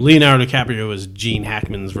 and Leonardo DiCaprio was Gene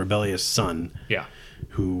Hackman's rebellious son, Yeah.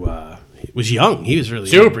 who was young. He was really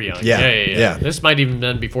Super young. Yeah, Yeah. yeah. This might even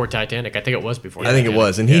been before Titanic. I think it was before. I think it Titanic.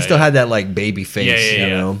 was. And he Yeah, still yeah. had that, like, baby face, Yeah. you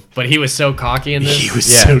know? But he was so cocky in this. He was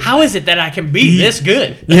Yeah. so. How is it that I can be this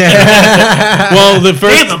good? Well, the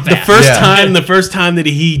first Damn, I'm the fast. first Yeah. time the first time that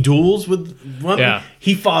he duels with one, Yeah.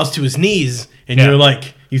 he falls to his knees, and Yeah. you're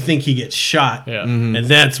like, you think he gets shot, Yeah. Mm-hmm. and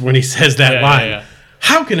that's when he says that Yeah, line. yeah.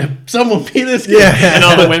 How can someone be this good? Yeah. And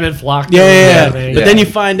all the women flock to Yeah, him and yeah, yeah. everything. But then you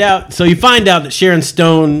find out. So you find out that Sharon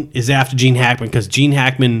Stone is after Gene Hackman because Gene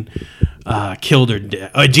Hackman killed her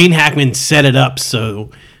dad. Gene Hackman set it up so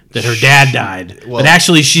that her dad died. Well- but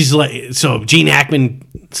actually, she's like, so Gene Hackman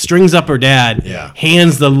strings up her dad, Yeah.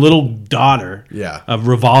 hands the little daughter Yeah. a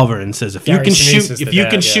revolver, and says, "If Gary you can Sinise shoot, is if the you dad,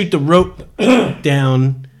 can yeah. shoot the rope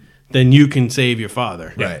down, then you can save your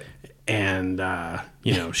father." Right. And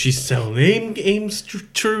she's selling aims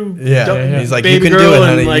true. Yeah. Don't- Yeah, yeah. He's like, baby "You can do girl," it,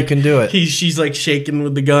 and, honey. You can do it. She's like shaking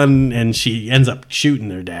with the gun, and she ends up shooting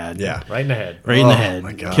her dad. Yeah. Right in the head. right in the Oh, head.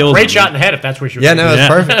 my God. Kills Great him. shot in the head if that's where she was. Yeah, no, aiming. it's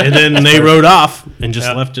perfect. And then they rode off and just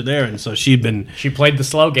Yeah. left her there, and so she'd been She played the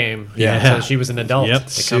slow game. Yeah. Until she was an adult. Yep.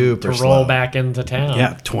 To come Super to roll slow. back into town.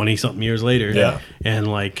 20-something years later. Yeah. and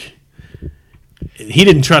like he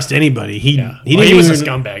didn't trust anybody. He Yeah. he Well, didn't. he was a even-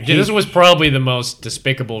 scumbag. He, this was probably the most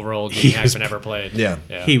despicable role Gene He was- Hackman ever played. Yeah.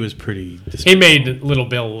 he was pretty. He made Little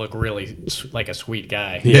Bill look really like a sweet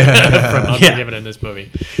guy. Yeah. From Unforgiven in this movie.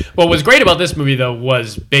 What was great about this movie though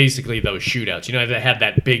was basically those shootouts. You know, they had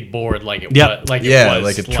that big board like it Yep. was, like Yeah, it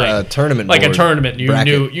was like a tournament like a board tournament. You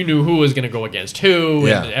bracket. knew who was going to go against who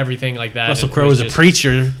Yeah. and everything like that. Russell It Crowe was a just-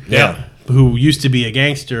 preacher. Yeah. Who used to be a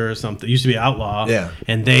gangster or something, used to be an outlaw. Yeah.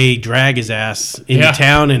 And they drag his ass into Yeah.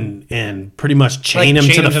 town and pretty much chain him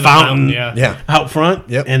Like, to the fountain yeah. Yeah. out front.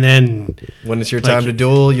 Yep. And then, When it's your time to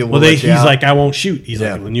duel, you'll he's like, I won't shoot. He's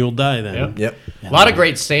Yeah. like, then you'll die then. Yep. Yep. A lot of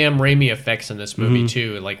great Sam Raimi effects in this Mm-hmm. movie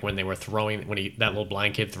too, like when they were throwing that little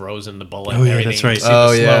blind kid throws in the bullet. Oh, and yeah, everything. that's right. You see the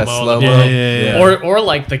Oh, yeah, slow-mo, slow-mo. the- Yeah. Or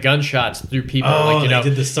like the gunshots through people. Oh, like, you they know,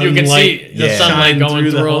 did the you can see sunlight the Yeah. sunlight shine going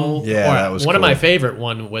through the through them. hole. Yeah, Or that was one of cool. my favorite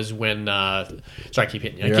one was when. Sorry, I keep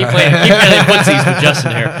hitting you. I You're keep right. playing footsies with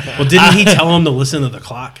Justin here. Well, didn't he tell him to listen to the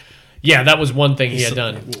clock? Yeah, that was one thing he had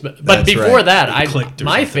done. But That's before right. that, It clicked or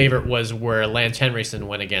my something. favorite was where Lance Henriksen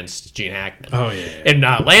went against Gene Hackman. Oh, yeah. And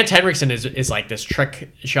Lance Henriksen is like this trick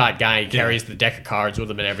shot guy. He carries the deck of cards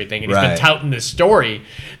with him and everything. And he's been Right. touting this story,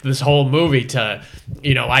 this whole movie to,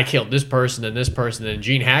 I killed this person, and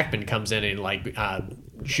Gene Hackman comes in and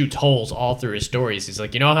shoots holes all through his stories. He's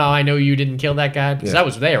like, you know how I know you didn't kill that guy? Because I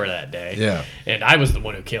was there that day. Yeah. And I was the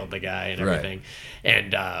one who killed the guy and Right. everything.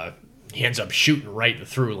 And he ends up shooting right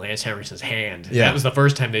through Lance Henriksen's hand. Yeah. That was the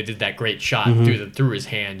first time they did that great shot through his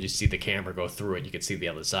hand. You see the camera go through it. You could see the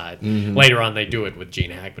other side. Later on, they do it with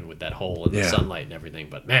Gene Hackman with that hole in the Yeah. sunlight and everything.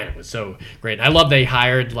 But man, it was so great. And I love they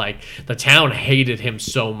hired, like, the town hated him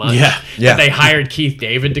so much Yeah. Yeah. that they hired Keith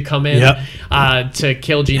David to come in to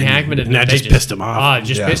kill Gene Hackman. and that they just pissed him off. It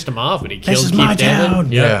just Yeah. pissed him off, and he killed This is Keith my David.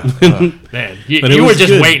 town. Yeah. Man, you But it were was just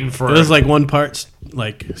good. waiting for it. Was like one part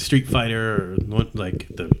like Street Fighter or like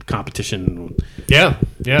the competition. Yeah,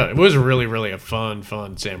 it was really, really a fun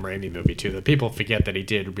Sam Raimi movie too. That people forget that he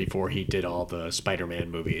did before he did all the Spider-Man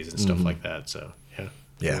movies and stuff like that. So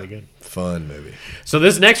Yeah. really good. Fun movie. So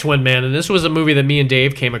this next one, man, and this was a movie that me and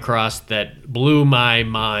Dave came across that blew my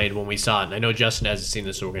mind when we saw it. And I know Justin hasn't seen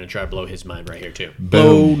this, so we're going to try to blow his mind right here too.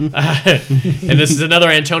 Boom. And this is another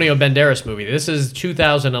Antonio Banderas movie. This is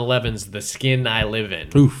 2011's The Skin I Live In.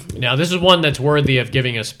 Oof. Now, this is one that's worthy of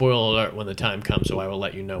giving a spoiler alert when the time comes, so I will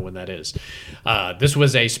let you know when that is. This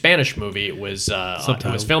was a Spanish movie. It was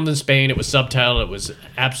filmed in Spain. It was subtitled. It was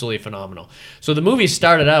absolutely phenomenal. So the movie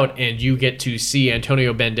started out, and you get to see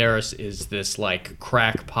Antonio Banderas is this, like,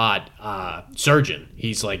 crackpot surgeon.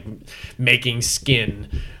 He's, like, making skin,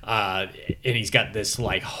 and he's got this,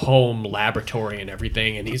 like, home laboratory and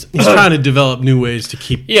everything, and he's trying to develop new ways to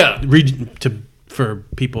keep Yeah. for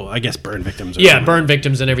people, I guess, burn victims. Or Yeah, something. burn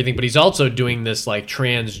victims and everything, but he's also doing this like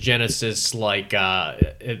transgenesis, like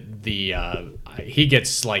he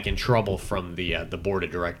gets like in trouble from the board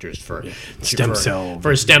of directors for Stem for cell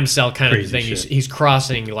stem cell kind of crazy thing. shit. He's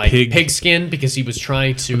crossing like pig skin because he was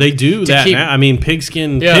trying to. They do to that. keep- Now. I mean, pig's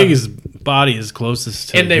body is closest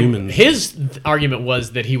to humans. His argument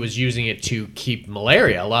was that he was using it to keep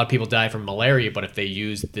malaria. A lot of people die from malaria, but if they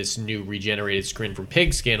use this new regenerated skin from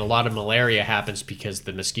pig skin, a lot of malaria happens because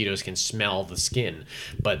the mosquitoes can smell the skin.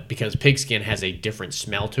 But because pig skin has a different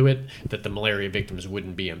smell to it, that the malaria victims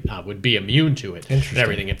would be immune to it and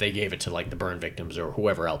everything if they gave it to like the burn victims or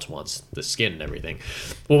whoever else wants the skin and everything.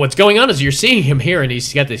 Well, what's going on is you're seeing him here, and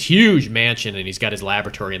he's got this huge mansion, and he's got his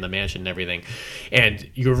laboratory in the mansion and everything, and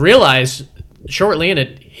you realize shortly in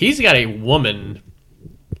it, he's got a woman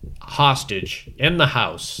hostage in the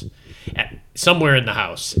house, somewhere in the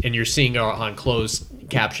house, and you're seeing her on closed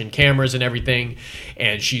caption cameras and everything,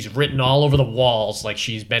 and she's written all over the walls like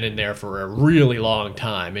she's been in there for a really long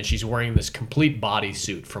time, and she's wearing this complete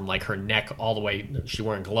bodysuit from like her neck all the way. She's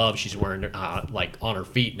wearing gloves, she's wearing like on her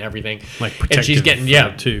feet and everything, Like and she's protective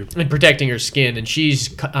getting too. and protecting her skin, and she's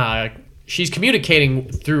communicating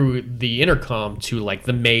through the intercom to like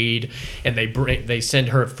the maid, and they send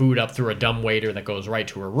her food up through a dumbwaiter that goes right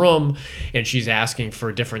to her room, and she's asking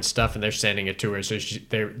for different stuff, and they're sending it to her. So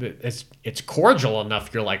it's cordial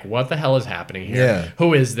enough. You're like, what the hell is happening here? Yeah.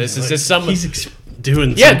 Who is this? Is this someone? He's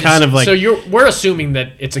doing some kind of like. So we're assuming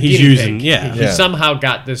that it's a He's guinea using- pig. yeah. He Yeah. somehow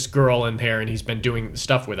got this girl in there, and he's been doing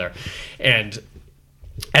stuff with her, and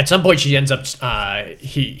at some point she ends up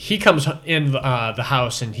he comes in the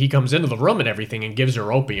house, and he comes into the room and everything and gives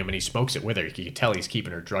her opium, and he smokes it with her. You can tell he's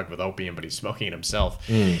keeping her drugged with opium, but he's smoking it himself.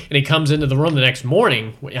 And he comes into the room the next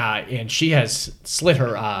morning, and she has slit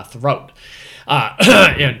her throat.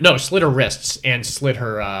 Slit her wrists and slit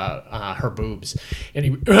her boobs, and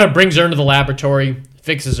he brings her into the laboratory,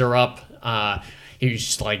 fixes her up. He's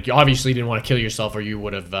just like, you obviously didn't want to kill yourself, or you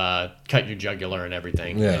would have cut your jugular and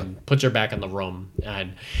everything. Yeah. And puts her back in the room,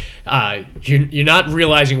 and you're not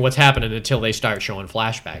realizing what's happening until they start showing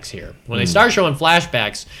flashbacks here. When they start showing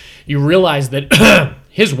flashbacks, you realize that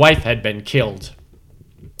his wife had been killed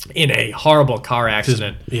in a horrible car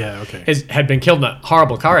accident. Had been killed in a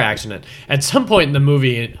horrible car accident. At some point in the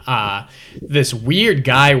movie, this weird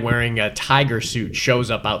guy wearing a tiger suit shows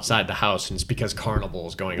up outside the house, and it's because Carnival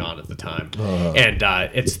is going on at the time. And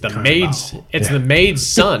it's the maid's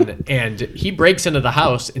son, and he breaks into the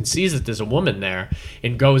house and sees that there's a woman there,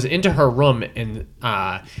 and goes into her room and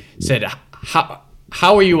said,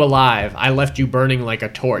 how are you alive? I left you burning like a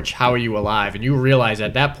torch. How are you alive? And you realize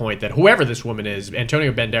at that point that whoever this woman is,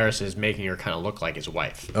 Antonio Banderas is making her kind of look like his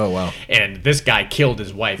wife. Oh, wow. And this guy killed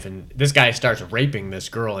his wife, and this guy starts raping this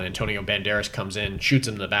girl, and Antonio Banderas comes in, shoots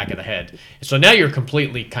him in the back of the head. So now you're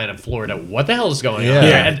completely kind of floored at what the hell is going on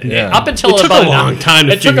here. And up until It took about a long time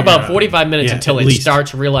to it took figure about out. 45 minutes Yeah, until at it least.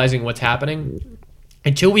 starts realizing what's happening.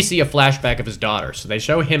 until we see a flashback of his daughter. So they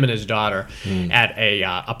show him and his daughter at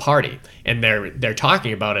a party, and they're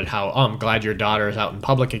talking about it, how, I'm glad your daughter is out in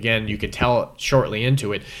public again. You could tell shortly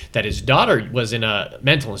into it that his daughter was in a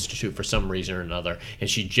mental institute for some reason or another, and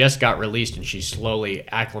she just got released, and she's slowly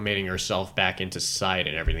acclimating herself back into society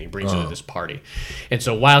and everything. He brings her to this party. And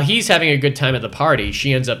so while he's having a good time at the party,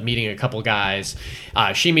 she ends up meeting a couple guys.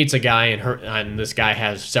 She meets a guy, and this guy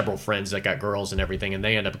has several friends that got girls and everything, and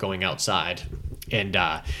they end up going outside. And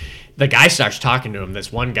the guy starts talking to him,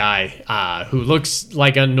 this one guy who looks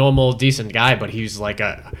like a normal, decent guy, but he's like,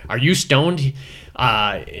 are you stoned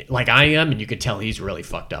like I am? And you could tell he's really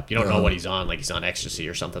fucked up. You don't know what he's on, like he's on ecstasy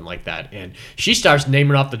or something like that. And she starts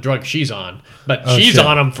naming off the drug she's on, but she's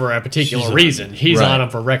on him for a particular reason. He's on him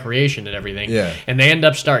for recreation and everything. Yeah. And they end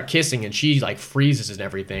up start kissing, and she like freezes and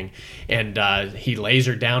everything. And he lays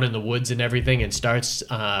her down in the woods and everything, and starts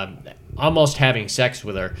almost having sex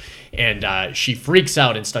with her. And she freaks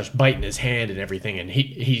out and starts biting his hand and everything. And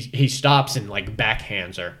he stops and like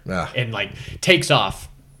backhands her and like takes off.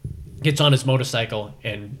 Gets on his motorcycle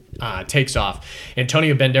and takes off.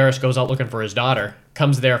 Antonio Banderas goes out looking for his daughter,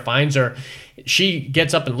 comes there, finds her. She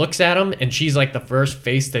gets up and looks at him, and she's like the first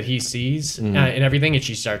face that he sees and everything, and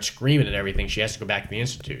she starts screaming and everything. She has to go back to the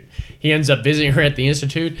Institute. He ends up visiting her at the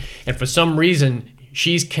Institute, and for some reason,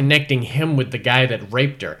 she's connecting him with the guy that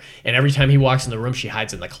raped her. And every time he walks in the room, she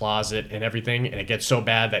hides in the closet and everything, and it gets so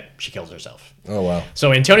bad that she kills herself. Oh, wow.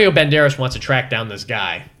 So Antonio Banderas wants to track down this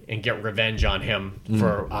guy and get revenge on him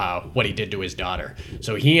for what he did to his daughter.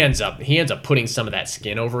 So he ends up putting some of that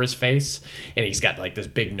skin over his face, and he's got like this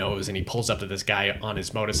big nose, and he pulls up to this guy on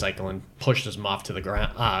his motorcycle and pushes him off to the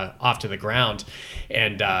ground.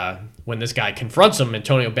 And when this guy confronts him,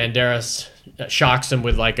 Antonio Banderas shocks him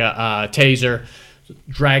with like a taser,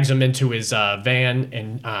 drags him into his van,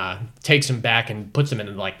 and takes him back and puts him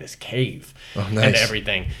in like this cave and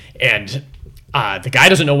everything. And the guy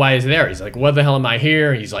doesn't know why he's there. He's like, what the hell am I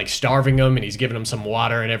here? He's like starving him, and he's giving him some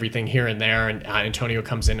water and everything here and there. And Antonio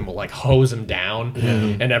comes in and will like hose him down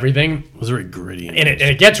and everything. It was very gritty. And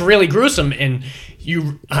it gets really gruesome. And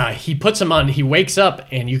he puts him on, he wakes up,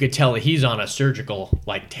 and you could tell that he's on a surgical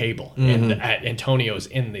like table. And Antonio's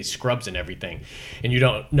in the scrubs and everything. And you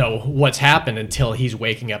don't know what's happened until he's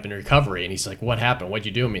waking up in recovery. And he's like, what happened? What'd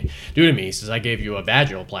you do to me? He says, I gave you a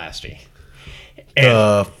vaginoplasty.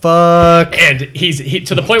 And, fuck. And he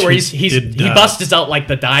to the point where he busts out like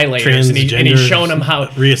the dilators, and he's showing him how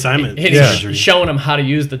reassignment. He's showing him how to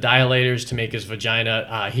use the dilators to make his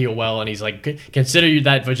vagina heal well, and he's like, consider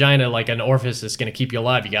that vagina like an orifice that's going to keep you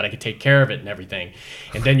alive. You got to take care of it and everything.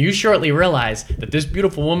 And then you shortly realize that this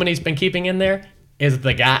beautiful woman he's been keeping in there is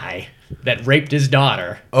the guy that raped his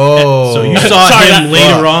daughter. Oh. So you saw him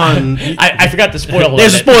later on. I forgot to spoil it.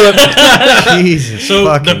 There's a spoiler. Jesus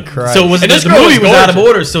fucking Christ. So the movie was out of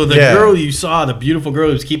order. So the Yeah. girl you saw, the beautiful girl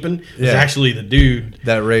he was keeping, was actually the dude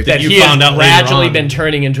that raped that you he found has out later gradually on. been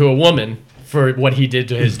turning into a woman for what he did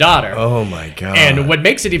to his daughter. Oh my God. And what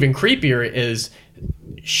makes it even creepier is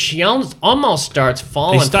she almost starts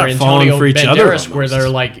falling They start for falling Antonio for each other Banderas, where almost. they're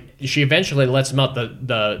like, she eventually lets him out.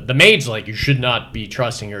 The maid's like, you should not be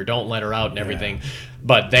trusting her. Don't let her out and everything.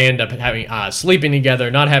 But they end up having sleeping together,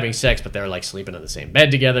 not having sex, but they're like sleeping in the same bed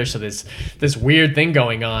together. So there's this weird thing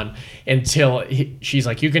going on until she's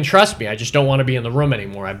like, you can trust me. I just don't want to be in the room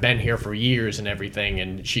anymore. I've been here for years and everything.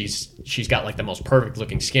 And she's got like the most perfect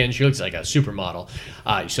looking skin. She looks like a supermodel.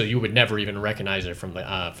 So you would never even recognize her from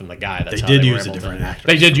the guy. That's They how did they were use a able different to, actress.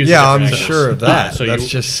 They did use. Yeah, a I'm different actress. sure of that. So That's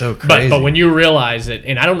just so crazy. But when you realize it,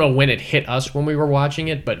 and I don't know when it hit us when we were watching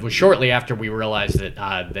it, but it was shortly after we realized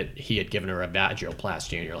that he had given her a vaginoplasty,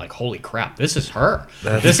 and you're like, holy crap, this is her.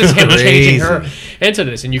 This is him changing her into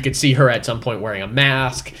this. And you could see her at some point wearing a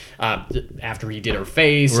mask after he did her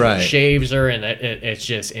face, and shaves her, and it's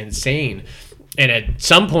just insane. And at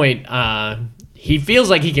some point, he feels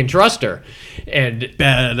like he can trust her. And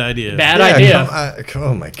Bad idea.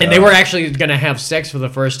 Oh my God. And they were actually going to have sex for the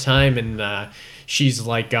first time, and she's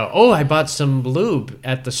like, oh, I bought some lube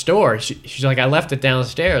at the store. She's like, I left it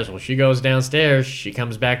downstairs. Well, she goes downstairs. She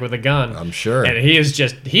comes back with a gun. I'm sure. And he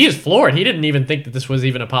is floored. He didn't even think that this was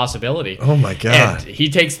even a possibility. Oh my God. And she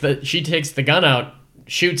takes the gun out,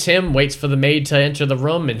 shoots him, waits for the maid to enter the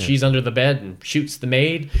room, and she's under the bed and shoots the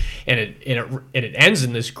maid. And it ends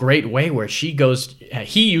in this great way where she goes.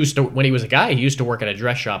 He used to, when he was a guy, he used to work at a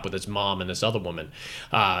dress shop with his mom and this other woman.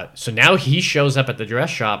 So now he shows up at the dress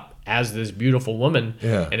shop as this beautiful woman,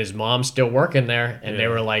 and his mom's still working there. And they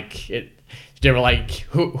were like, they were like,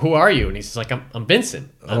 "Who are you?" And he's like, "I'm Vincent.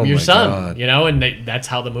 I'm Oh your my son." God. You know, and that's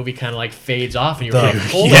how the movie kind of like fades off, and you're like,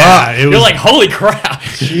 "Holy!" Yeah, it you're was- like, "Holy crap!"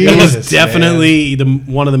 It was definitely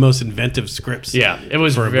one of the most inventive scripts. Yeah, it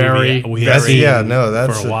was for a very, movie we That's, have seen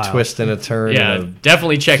that's for a a while. twist and a turn. yeah. and a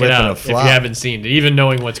Definitely check it flip and a out if you flop. haven't seen it. Even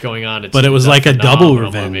knowing what's going on, But it was like a double phenomenal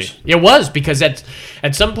revenge. movie. It was, because at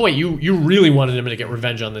some point you really wanted him to get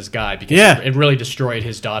revenge on this guy, because Yeah. it really destroyed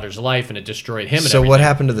his daughter's life and it destroyed him. And So what everything.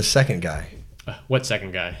 happened to the second guy? What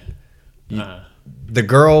second guy? The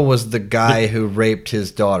girl was the guy who raped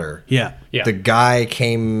his daughter. Yeah. Yeah. The guy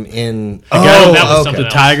came in. guy- Oh, that was okay. something The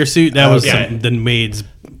tiger suit, that was Okay. the maid's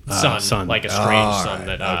son, like a strange All son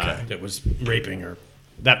right, that was raping her.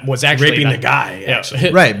 That was actually Raping the guy, Yeah.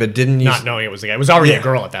 actually. Right, but didn't you? Not knowing it was the guy. It was already Yeah. a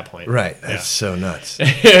girl at that point. Right, that's so nuts.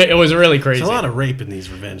 It was really crazy. There's a lot of rape in these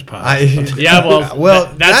revenge pods. Yeah, well,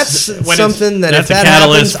 well, that's that's when something that if that's a that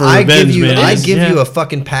catalyst happens, for I give revenge, you, man. I It is, give you yeah. a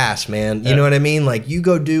fucking pass, man. You know what I mean? Like you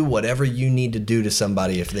go do whatever you need to do to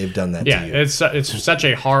somebody if they've done that Yeah, to you. it's such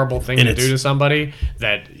a horrible thing And to do it's- to somebody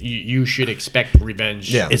that you should expect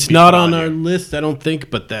revenge. Yeah. It's to be not put on you. our list, I don't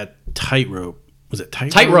think, but that tightrope. Was it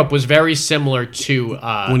tightrope? Tightrope was very similar to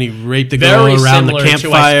When he raped the girl very around the similar to I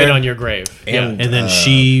campfire. Spit on Your Grave. And- And then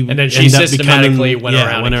she And then she ended up systematically becoming- went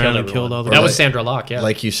around and killed and killed all the That was Like- Sandra Locke, yeah.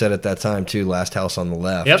 Like you said at that time too, Last House on the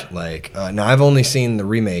Left. Yep. Like now I've only seen the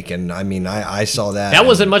remake, and I mean I saw that. That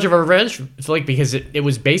wasn't much of a revenge flick, because it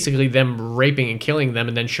was basically them raping and killing them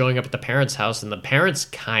and then showing up at the parents' house, and the parents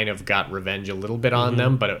kind of got revenge a little bit on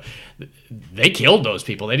them, but they killed those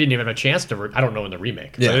people. They didn't even have a chance to. I don't know in the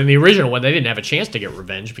remake, Yeah. but in the original one, they didn't have a chance to get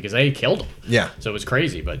revenge because they killed them. Yeah. So it was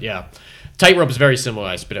crazy, but yeah. Tightrope is very similar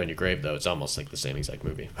to I Spit on Your Grave, though. It's almost like the same exact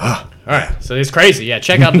movie. All right, so it's crazy. Yeah,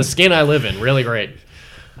 check out The Skin I Live In. Really great.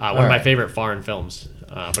 One of my right. favorite foreign films.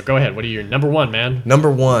 But go ahead. What are your number one, man? Number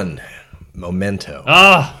one, Memento.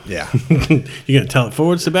 Ah, Yeah. You're going to tell it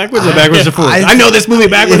forwards to backwards or backwards to forwards? I- I know this movie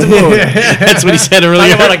backwards and forwards. That's what he said earlier.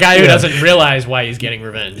 talk about a guy who doesn't realize why he's getting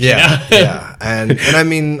revenge. you Yeah, know? yeah, and I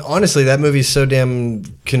mean, honestly, that movie's so damn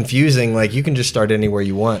confusing. Like, you can just start anywhere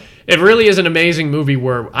you want. It really is an amazing movie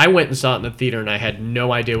where I went and saw it in the theater and I had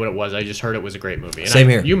no idea what it was. I just heard it was a great movie. And Same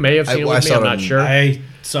here. You may have seen it I with me. saw I'm it not on- sure. I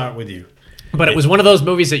saw it with you. But it was one of those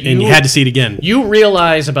movies that And you had to see it again. You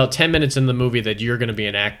realize about 10 minutes in the movie that you're going to be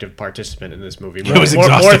an active participant in this movie. It was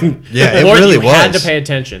exhausting. Yeah, it more really you had to was. pay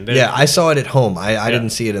attention. Yeah, I saw it at home. I didn't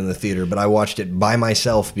see it in the theater, but I watched it by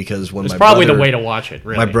myself because when It's my probably brother, the way to watch it,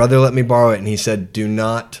 really. my brother let me borrow it, and he said, "Do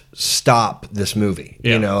not stop this movie."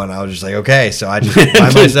 Yeah. You know, and I was just like, "Okay," so I just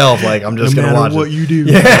by myself, like, I'm just gonna watch it. you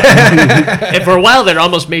do. And for a while, that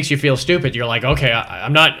almost makes you feel stupid. You're like, okay,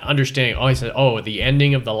 I'm not understanding. Oh, he said, oh, the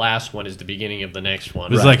ending of the last one is the beginning of the next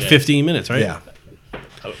one. It was Right. like 15 minutes, right? Yeah,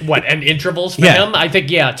 What, and intervals for Yeah. him? I think,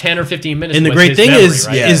 10 or 15 minutes. And the was great his thing memory, is,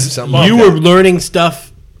 right? Yeah, is something you like were that. learning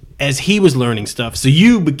stuff as he was learning stuff. So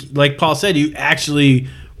you, like Paul said, you actually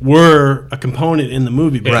were a component in the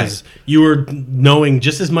movie because you were knowing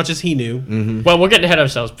just as much as he knew. Well, we're getting ahead of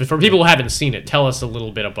ourselves. But for people who haven't seen it, tell us a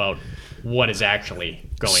little bit about what is actually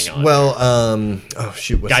going on. Well, oh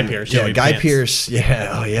shoot, what's Guy the- Pearce. Yeah, Joey Guy Pants. Pierce.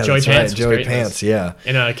 Yeah, oh yeah, Joey that's Pants right. was Joey great in Pants. this. Yeah.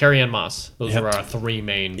 And Carrie Ann Moss. Those Yep. were our three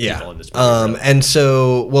main Yeah. people in this movie. And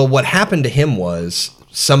so, well, what happened to him was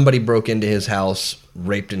somebody broke into his house,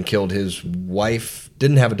 raped and killed his wife.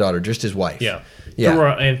 Didn't have a daughter, just his wife. Yeah. Yeah.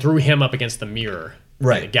 And threw him up against the mirror.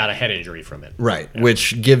 Right. And got a head injury from it. Right.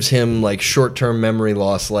 Which gives him like short-term memory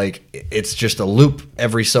loss. Like it's just a loop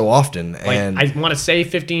every so often. Like, and I want to say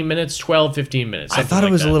 15 minutes, 12, 15 minutes. I something thought it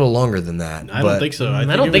like was that. a little longer than that. I don't think so. I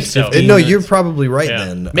don't it think was so. 15 No, minutes. you're probably right Yeah.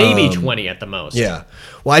 then. Maybe 20 at the most. Yeah.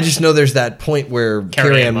 Well, I just know there's that point where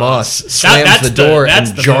Carrie Ann Moss That- slams that's the door and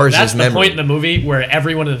that's jars that's his the memory. point in the movie where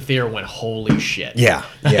everyone in the theater went, "Holy shit!" Yeah.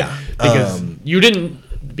 Yeah. because you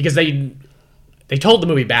didn't because they told the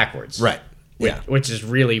movie backwards, right. Yeah. Which is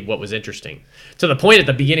really what was interesting. To the point at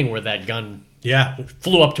the beginning where that gun Yeah.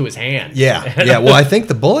 flew up to his hand. Yeah, yeah. Well, I think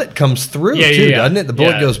the bullet comes through Yeah, too, yeah, yeah. doesn't it? The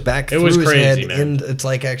bullet Yeah. goes back It through was his crazy, head, man. and it's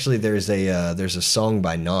like actually there's a song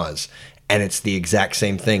by Nas, and it's the exact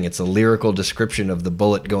same thing. It's a lyrical description of the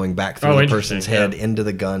bullet going back through Oh, the interesting, person's head yeah. into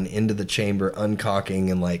the gun, into the chamber,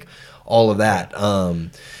 uncocking, and like all of that.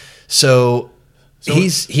 So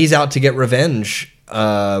he's out to get revenge.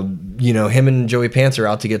 Him and Joey Pants are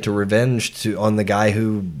out to get to revenge on the guy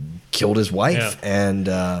who killed his wife, and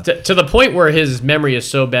To the point where his memory is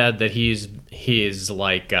so bad that he is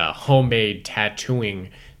like homemade tattooing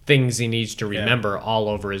things he needs to remember all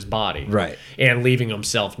over his body, Right. and leaving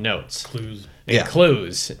himself notes, Clues. and Yeah.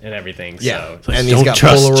 clues and everything. yeah, So. and he's Don't got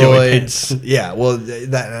trust Joey Polaroids. Pants. Yeah, well,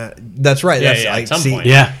 that's right. Yeah, That's yeah, I at some see. point.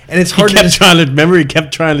 Yeah. and it's hard he to kept trying to remember. He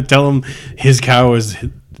kept trying to tell him his car was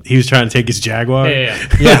he was trying to take his Jaguar. Yeah.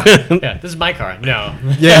 This is my car. No.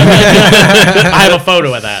 Yeah. I have a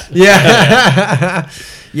photo of that. Yeah.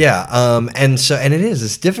 Yeah. And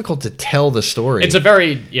it's difficult to tell the story. It's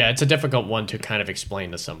a difficult one to kind of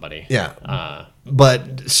explain to somebody. Yeah.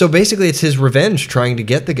 But so basically it's his revenge trying to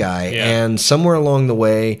get the guy. Yeah. And somewhere along the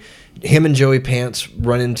way, him and Joey Pants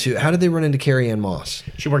how did they run into Carrie Ann Moss?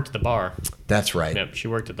 She worked at the bar. That's right. Yep, she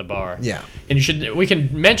worked at the bar. Yeah. And we can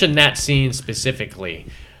mention that scene specifically.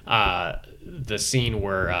 The scene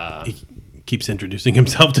where He keeps introducing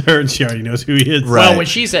himself to her, and she already knows who he is. Right.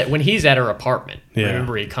 well, when he's at her apartment. Yeah.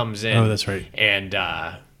 Remember, he comes in. Oh, that's right. And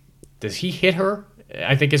does he hit her?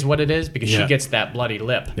 I think is what it is, because she Yeah. gets that bloody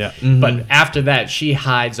lip. Yeah. But after that, she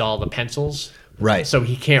hides all the pencils. Right. So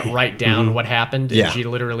he can't write down what happened. And Yeah. she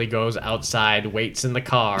literally goes outside, waits in the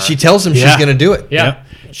car. She tells him she's Yeah. going to do it. Yeah.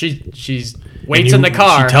 She's waits in the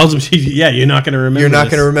car. She tells him, you're not going to remember You're not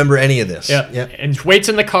this. going to remember any of this. Yeah. Yep. And waits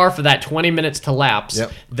in the car for that 20 minutes to lapse.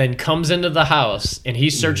 Yep. Then comes into the house and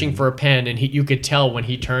he's searching for a pen. And you could tell when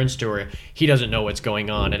he turns to her, he doesn't know what's going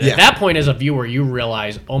on. And Yeah. at that point, as a viewer, you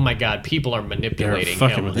realize, oh my God, people are manipulating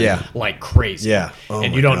fucking him with him. Yeah. like crazy. Yeah. Oh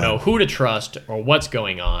and my you don't God. know who to trust or what's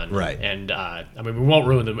going on. Right. And I mean, we won't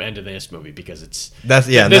ruin the end of this movie because it's That's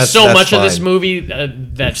there's that's much of this fine. movie that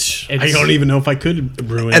it's, I don't even know if I could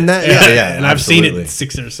ruin it. And that- yeah, and I've seen absolutely. it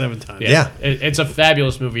 6 or 7 times. Yeah. It's a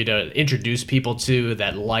fabulous movie to introduce people to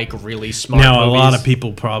that like really smart Now, movies. a lot of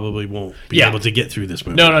people probably won't be Yeah. able to get through this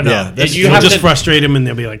movie. No. Yeah, that's- you You'll have just to frustrate them, and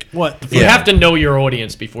they'll be like, "What?" the fuck?" you Yeah. have to know your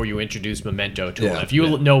audience before you introduce Memento to Yeah. them. If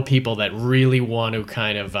you know people that really want to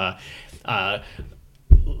kind of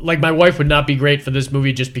like my wife would not be great for this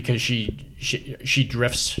movie just because she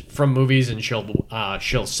drifts from movies and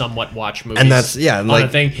she'll somewhat watch movies. And that's- yeah, on like- a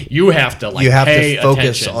thing. You have to You have pay to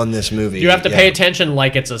focus attention. on this movie. You have to Yeah. pay attention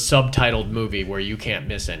like it's a subtitled movie where you can't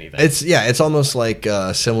miss anything. It's almost like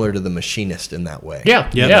similar to The Machinist in that way. Yeah,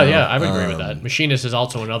 Yeah. I would agree with that. Machinist is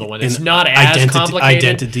also another one. It's And not as complicated.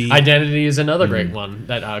 Identity. Identity is another great one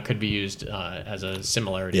that could be used as a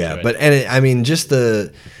similarity Yeah, to it. but I mean, just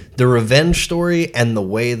the revenge story and the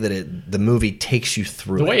way that the movie takes you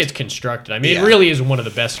through the way it. it's constructed, I mean, Yeah. it really is one of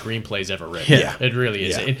the best screenplays ever written. Yeah. It really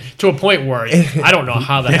is. Yeah. To a point where I don't know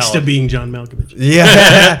how the Next hell. to being John Malkovich.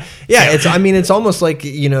 Yeah, yeah. It's almost like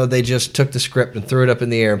they just took the script and threw it up in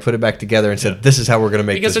the air and put it back together and said, "This is how we're going to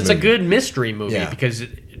make because this it's movie." a good mystery movie Yeah. because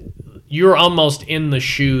you're almost in the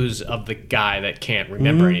shoes of the guy that can't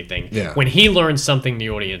remember anything. Yeah. When he learns something, the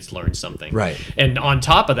audience learns something. Right. And on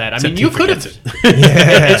top of that, I mean, Except you he could have. forgets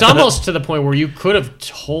It's almost to the point where you could have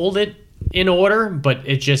told it in order, but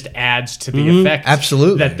it just adds to the effect.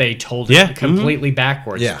 Absolutely. That they told it Yeah. completely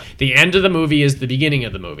backwards. Yeah. The end of the movie is the beginning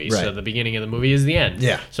of the movie. So Right. the beginning of the movie is the end.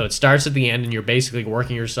 Yeah. So it starts at the end and you're basically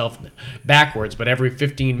working yourself backwards, but every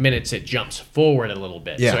 15 minutes it jumps forward a little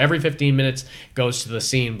bit. Yeah. So every 15 minutes goes to the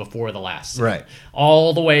scene before the last. scene. Right.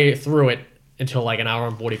 All the way through it until like an hour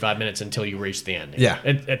and 45 minutes until you reach the end. Yeah.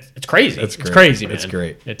 It's crazy. It's It's great. crazy, man. It's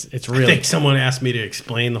great. It's I really think someone asked me to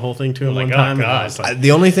explain the whole thing to him like, one oh, time. and I God. was like,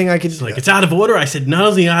 The only thing I could like, it's out of order. I said, not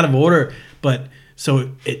only out of order, but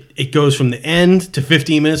so it goes from the end to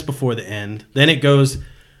 15 minutes before the end. Then it goes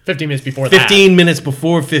 15 minutes before 15 minutes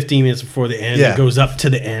before 15 minutes before the end. Yeah. It goes up to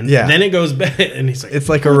the end. Yeah. Then it goes back. And he's like, it's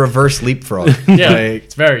like a reverse leapfrog. that. Yeah, Like,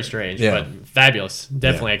 it's very strange, Yeah. but fabulous.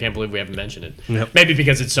 Definitely, I can't believe we haven't mentioned it. Yep. Maybe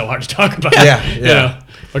because it's so hard to talk about. Yeah, You yeah. know.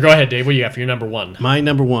 But go ahead, Dave. What do you got for your number one? my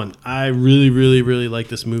number one. I really, really, really like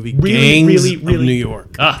this movie. Really, Gangs really, of really- New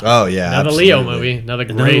York. Oh yeah, Another Leo absolutely. movie. Another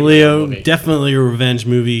Another great Leo, movie. definitely a revenge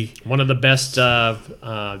movie. One of the best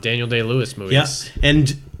Daniel Day-Lewis movies. Yes.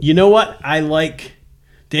 And you know what? I like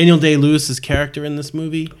Daniel Day-Lewis's character in this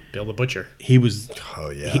movie. Bill the Butcher. He was Oh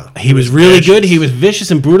yeah. he was really good. He was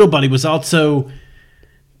vicious and brutal, but he was also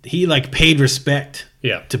he like paid respect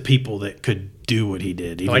Yeah. to people that could do what he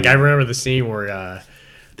did. Even Like I remember the scene where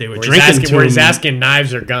they were he's drinking asking, to where him. he's asking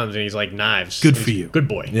knives or guns, and he's like knives. Good for you. Good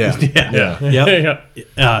boy. Yeah. Yeah. Yeah.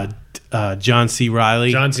 Yep. John C.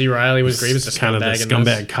 Reilly. John C. Reilly was great. He was the kind of the scumbag in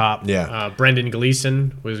scumbag this. cop. Yeah. Brendan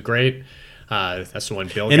Gleeson was great. That's the one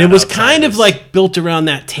Bill. And got it was outside kind of his- like built around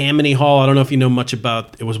that Tammany Hall. I don't know if you know much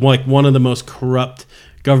about. It was like one of the most corrupt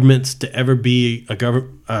governments to ever be a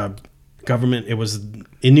government. It was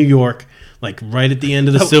in New York, like right at the end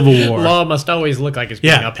of the Civil War. Law must always look like it's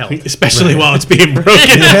being Yeah, upheld. especially while it's being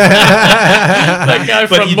broken. That guy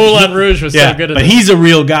But from he- Moulin Rouge was Yeah, so good at but this. he's a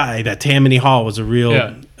real guy. That Tammany Hall was a real,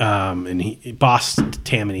 Yeah. and he bossed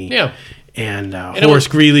Tammany. Yeah. and it Horace was-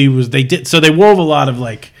 Greeley was. They did so. They wove a lot of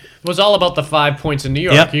like. It was all about the 5 points in New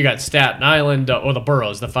York. Yep. You got Staten Island, or the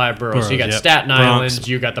boroughs, the 5 boroughs. So you got Boroughs, yep. Staten Bronx. Island,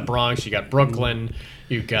 you got the Bronx, you got Brooklyn,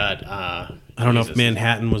 you got I don't know if Jesus.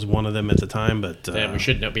 Manhattan was one of them at the time, but And we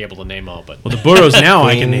should be able to name all, but well, the boroughs now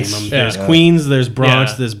I can name them. Queens. There's Yeah. Queens, there's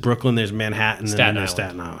Bronx, Yeah. there's Brooklyn, there's Manhattan, and then there's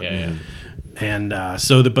Staten Island. Yeah. And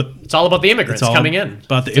but It's all about the immigrants it's all coming in.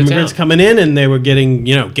 about the to immigrants town. coming in, and they were getting,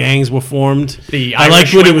 gangs were formed. The I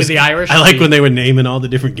Irish when went with the Irish. I like when they were naming all the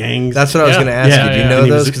different gangs. That's what I was Yeah. going to ask Yeah, you. Do you yeah. know And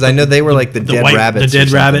he was those? Because I know they were like the dead rabbits. The or dead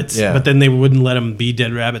something. rabbits. Yeah. But then they wouldn't let them be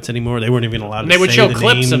dead rabbits anymore. They weren't even allowed And to they would say show the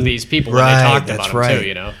clips name. of these people when Right, they talked that's about them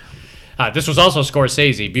right. too. This was also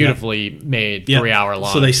Scorsese, beautifully made, Yeah. 3 hour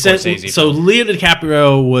long. So they sent. Scorsese So film. Leo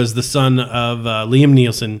DiCaprio was the son of Liam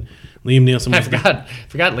Neeson. Liam Neeson. I Was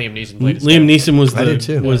forgot Liam Neeson played his Liam character. Neeson was I did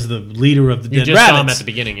too. the leader of the You Dead just saw Rabbits him at the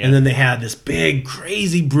beginning, yeah. and then they had this big,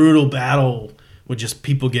 crazy, brutal battle with just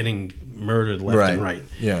people getting murdered left and Right. right.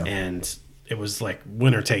 Yeah. And it was like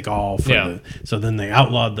winner take all for Yeah. so then they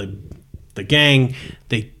outlawed the gang.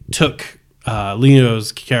 They took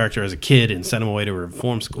Leo's character as a kid and sent him away to a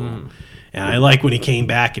reform school. And I like when he came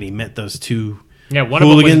back and he met those two Yeah, one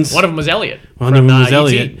hooligans. of them was Elliot. One of them was E.T.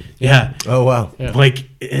 Elliot. Yeah. Oh, wow. Yeah. Like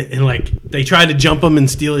and like they tried to jump him and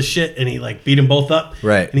steal his shit, and he like beat them both up.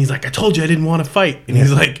 Right. And he's like, "I told you I didn't want to fight." And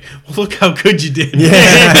he's like, "Well, look how good you did."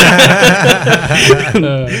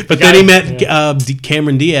 But then he met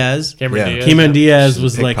Cameron Diaz. Cameron Yeah. Diaz. Cameron Diaz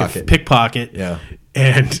was like a Pickpocket. pickpocket. Yeah.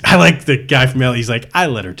 And I like the guy from LA. He's like, I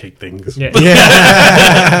let her take things. Yeah.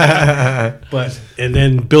 But and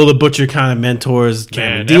then Bill the Butcher kind of mentors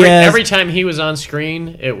Cameron Man, Diaz. every time he was on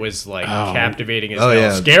screen, it was like captivating as Oh, hell.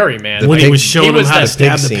 yeah. Scary, man. when he pig- was showing he him was how to that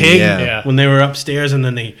stab pig the scene, pig yeah. Yeah. when they were upstairs, and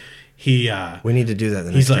then he We need to do that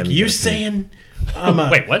the next he's time. like, you "You guys meet." saying I'm a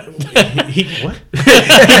Wait, what? he what?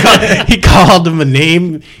 he called him a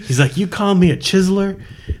name. He's like, "You call me a chiseler?"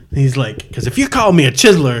 And he's like, "Because if you call me a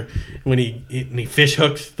chiseler," when he fish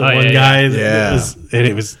hooked the Oh, one yeah, guy, yeah. it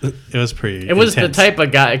was pretty. It was intense. the type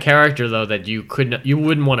of character though that you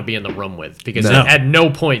wouldn't want to be in the room with because No. at no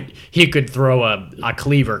point he could throw a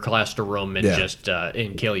cleaver across the room and Yeah. just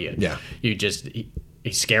and kill you. Yeah.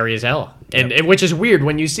 He's scary as hell, and which is weird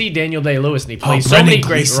when you see Daniel Day-Lewis and he plays so Brendan many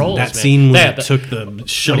great Gleeson, roles. That man. scene when Yeah, he took the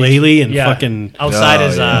shillelagh and fucking outside Oh,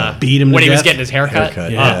 his yeah. beat him to when he was death. getting his haircut. Haircut,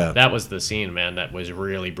 Oh, yeah. that was the scene, man. That was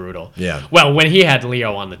really brutal. Yeah. Well, when he had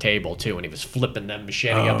Leo on the table too, and he was flipping them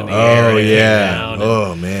machete up in the air. Oh, and yeah. down and-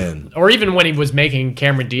 Oh, man. or even when he was making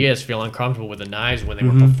Cameron Diaz feel uncomfortable with the knives when they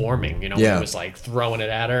were performing, when Yeah. he was like throwing it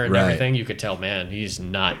at her and Right. everything, you could tell, man, he's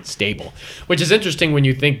not stable. Which is interesting when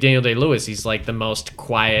you think Daniel Day-Lewis, he's like the most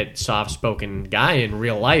quiet, soft-spoken guy in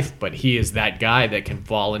real life, but he is that guy that can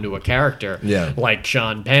fall into a character Yeah. like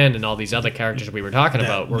Sean Penn and all these other characters we were talking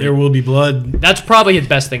about. Where There Will Be Blood. that's probably the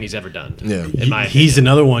best thing he's ever done. Yeah. In my He's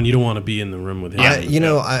another one you don't want to be in the room with him.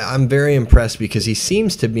 I'm very impressed because he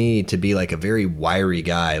seems to me to be like a very wiry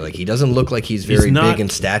guy. Like he doesn't look like he's very not- big in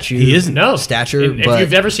stature. he isn't. No stature. If but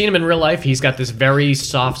you've ever seen him in real life, he's got this very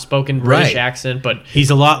soft-spoken British Right. accent, but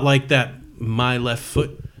He's a lot like that My Left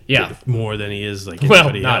Foot. Yeah. More than he is like well,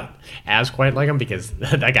 anybody not else. as quite like him because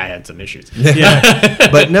that guy had some issues.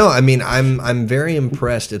 but no, I mean, I'm very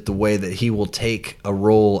impressed at the way that he will take a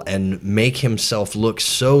role and make himself look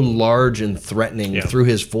so large and threatening Yeah. through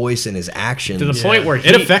his voice and his actions. To the point where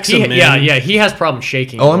It affects him, man. Yeah, he has problems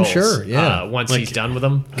shaking. Oh, I'm roles, sure, yeah. once Like- he's done with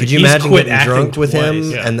them. Could you he's imagine quit getting acting drunk with him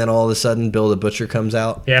twice. Yeah. and then all of a sudden Bill the Butcher comes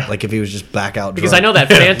out? Yeah. Like if he was just blackout Because I drunk. know that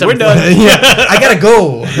Phantom. We're done. yeah, I gotta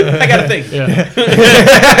go. I got to think.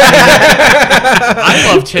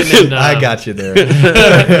 I loved him in. I got you there.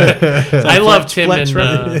 I loved him Fletch,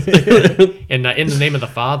 in In the Name of the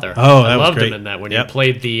Father. Oh, I that was loved great. him in that when Yep. he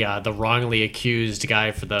played the wrongly accused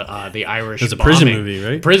guy for the Irish. It was a prison bombing. movie,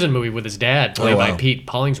 right? Prison movie with his dad, played by wow. Pete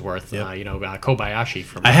Hollingsworth. Kobayashi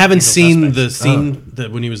from. I haven't Usual seen Suspects. the scene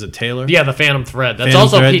that when he was a tailor. Yeah, the Phantom Thread. That's Phantom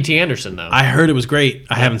also Thread. P.T. Anderson though. I heard it was great.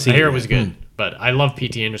 I haven't seen I hear it yet. was good, but I love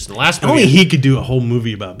P.T. Anderson. The last movie. Only he could do a whole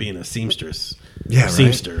movie about being a seamstress. Yeah, right.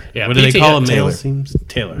 Seamster. Yeah, what do they PT call him? Taylor. Male seams?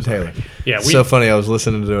 Taylor. Taylor. Yeah, we, So funny. I was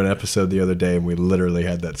listening to an episode the other day, and we literally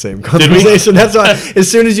had that same conversation. That's why, as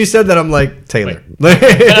soon as you said that, I'm like Taylor. we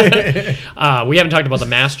haven't talked about The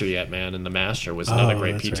Master yet, man. And The Master was another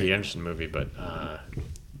great that's P.T. right. Anderson movie, but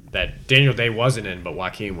that Daniel Day wasn't in, but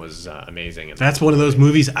Joaquin was amazing. In that. That's one of those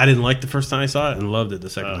movies I didn't like the first time I saw it and loved it the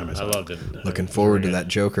second time I I saw it. loved it. Looking forward to that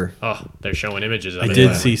Joker. Oh, they're showing images of I it. did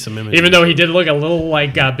now. see some images. Even though he did look a little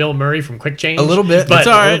like Bill Murray from Quick Change. A little bit. But It's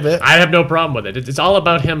all right. A little bit. I have no problem with it. It's all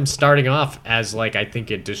about him starting off as like I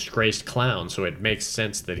think a disgraced clown, so it makes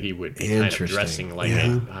sense that he would be kind of Interesting. dressing like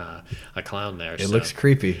a clown there. It looks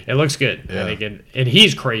creepy. It looks good. Yeah. And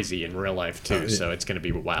he's crazy in real life too, so it's going to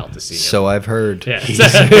be wild to see him. So I've heard. yeah.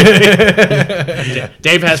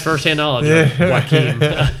 Dave has firsthand knowledge of Joaquin.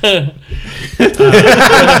 We'll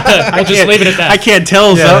just leave it at that. I can't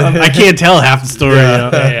tell. I can't tell half the story.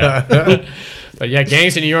 Yeah. But yeah,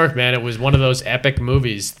 Gangs of New York, man, it was one of those epic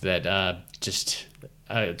movies that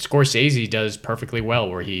Scorsese does perfectly well,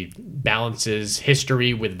 where he balances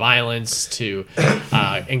history with violence to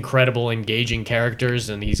incredible, engaging characters,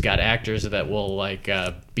 and he's got actors that will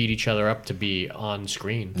beat each other up to be on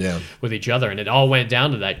screen with each other, and it all went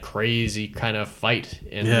down to that crazy kind of fight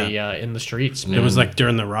in the streets. Man. It was like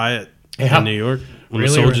during the riot in New York. When the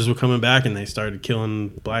soldiers were coming back and they started killing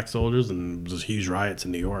black soldiers, and there was huge riots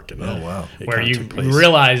in New York. And where you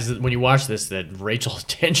realize that when you watch this that racial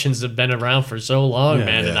tensions have been around for so long,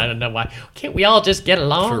 man, and I don't know why can't we all just get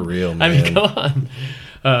along? For real, man. I mean, come on.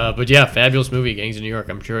 But yeah, fabulous movie, Gangs of New York.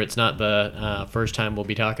 I'm sure it's not the first time we'll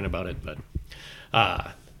be talking about it, but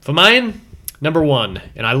for mine, number one,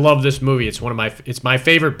 and I love this movie. It's my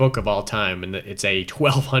favorite book of all time, and it's a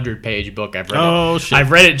 1,200 page book. I've read it. Shit.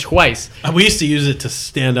 I've read it twice. We used to use it to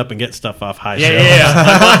stand up and get stuff off high shelves.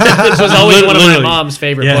 Yeah. This was always one of my mom's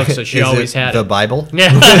favorite books, so she always had the it. Bible.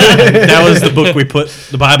 Yeah, That was the book we put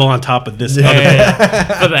the Bible on top of this. for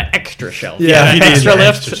the extra shelf. Yeah, extra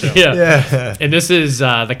lift. extra shelf. Yeah. And this is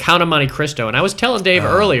the Count of Monte Cristo. And I was telling Dave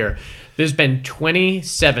earlier, there's been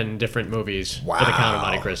 27 different movies for the Count of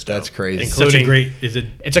Monte Cristo. That's crazy. Including,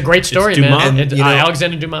 it's a great story, man. Dumas? And,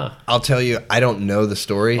 Alexander Dumas. I'll tell you, I don't know the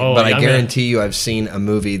story, Oh, but yeah, I guarantee you I've seen a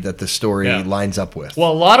movie that the story lines up with.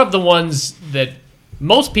 Well, a lot of the ones that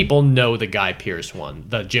most people know, the Guy Pearce one,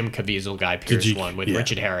 the Jim Caviezel Guy Pearce one with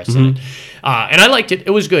Richard Harris in it. And I liked it. It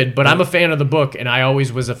was good, but I'm a fan of the book, and I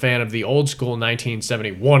always was a fan of the old school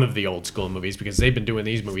 1970, one of the old school movies, because they've been doing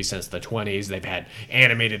these movies since the 20s. They've had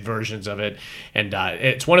animated versions of it, and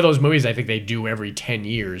it's one of those movies I think they do every 10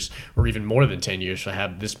 years, or even more than 10 years, to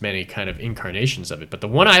have this many kind of incarnations of it. But the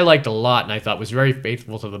one I liked a lot, and I thought was very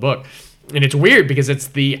faithful to the book, and it's weird because it's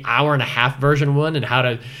the hour-and-a-half version one, and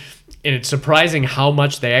it's surprising how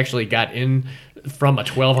much they actually got in from a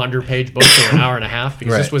 1,200 page book to an hour and a half,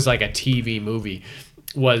 because this was like a TV movie,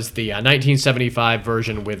 was the 1975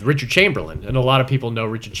 version with Richard Chamberlain. And a lot of people know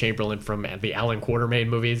Richard Chamberlain from the Alan Quatermain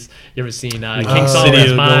movies. You ever seen King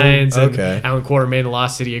Solomon's Mines and Alan Quatermain, The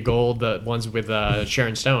Lost City of Gold, the ones with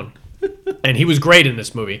Sharon Stone? And he was great in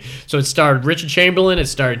this movie. So it starred Richard Chamberlain, it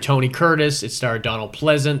starred Tony Curtis, it starred Donald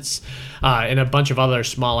Pleasance, and a bunch of other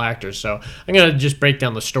small actors. So I'm going to just break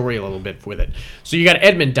down the story a little bit with it. So you got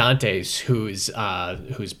Edmond Dantes, who's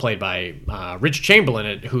played by Richard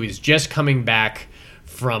Chamberlain, who is just coming back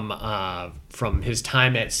from his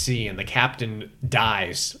time at sea, and the captain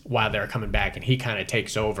dies while they're coming back, and he kind of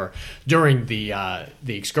takes over during the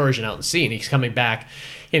excursion out in sea, and he's coming back,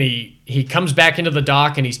 and he comes back into the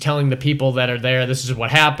dock, and he's telling the people that are there, this is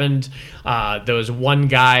what happened. There was one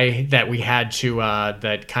guy that we had to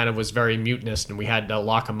that kind of was very mutinous, and we had to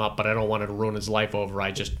lock him up, but I don't want to ruin his life over.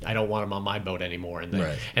 I don't want him on my boat anymore, and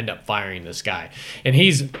they end up firing this guy. And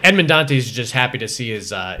Edmond Dantes is just happy to see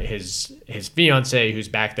his fiance, who's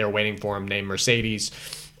back there waiting for him, named Mercedes.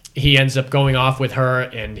 He ends up going off with her,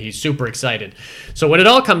 and he's super excited. So what it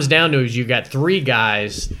all comes down to is you got three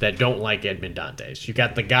guys that don't like Edmond Dantes. You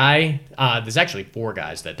got the guy, there's actually four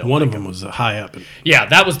guys that don't like him. One of them was high up. Yeah,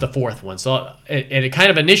 that was the fourth one. So it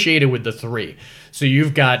kind of initiated with the three. So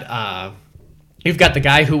you've got the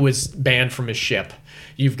guy who was banned from his ship.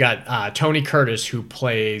 You've got Tony Curtis, who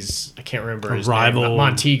plays, I can't remember his rival name,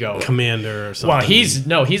 Montego commander or something.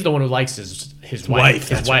 Well, he's the one who likes his wife.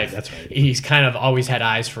 His wife. That's right. He's kind of always had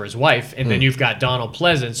eyes for his wife. And then you've got Donald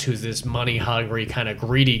Pleasance, who's this money-hungry, kind of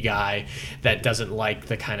greedy guy that doesn't like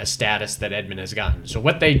the kind of status that Edmund has gotten. So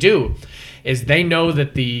what they do is they know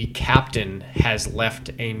that the captain has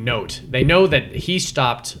left a note. They know that he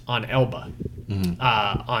stopped on Elba.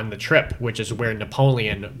 On the trip, which is where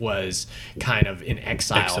Napoleon was kind of in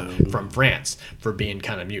exile from France for being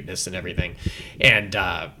kind of mutinous and everything.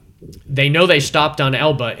 And they know they stopped on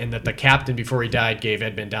Elba, and that the captain, before he died, gave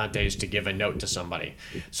Edmond Dantes to give a note to somebody.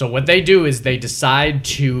 So what they do is they decide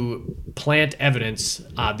to plant evidence.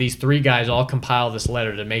 These three guys all compile this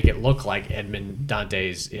letter to make it look like Edmond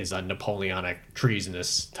Dantes is a Napoleonic,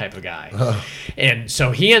 treasonous type of guy. And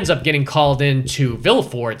so he ends up getting called into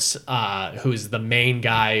Villefort's, who's the main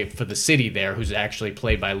guy for the city there, who's actually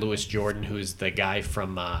played by Louis Jordan, who's the guy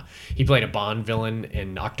from, he played a Bond villain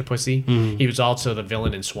in Octopussy. He was also the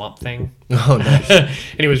villain in Swamp Thing. Oh, nice.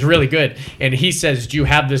 And he was really good. And he says, do you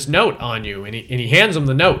have this note on you? And he hands him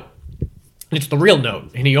the note. It's the real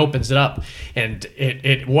note, and he opens it up, and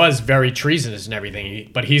it was very treasonous and everything.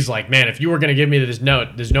 But he's like, man, if you were going to give me this note,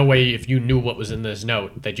 there's no way if you knew what was in this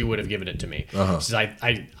note that you would have given it to me. He says,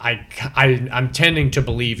 I'm tending to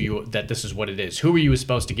believe you that this is what it is. Who are you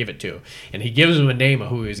supposed to give it to? And he gives him a name of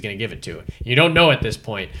who he was going to give it to. You don't know at this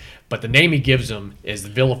point, but the name he gives him is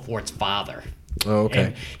Villefort's father. Oh,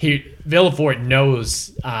 okay. And Villefort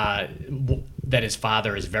knows that his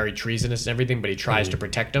father is very treasonous and everything, but he tries to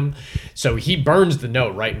protect him. So he burns the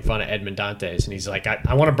note right in front of Edmond Dantes, and he's like,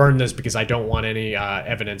 I want to burn this because I don't want any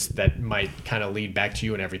evidence that might kind of lead back to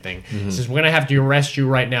you and everything. He says, we're going to have to arrest you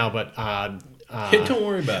right now, but... don't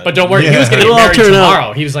worry about it. But don't worry, he was going to get married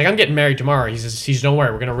tomorrow. He was like, I'm getting married tomorrow. He says, don't worry,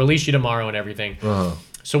 we're going to release you tomorrow and everything.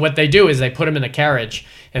 So what they do is they put him in the carriage,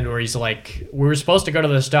 and where he's like, we were supposed to go to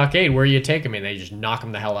the stockade. Where are you taking me? And they just knock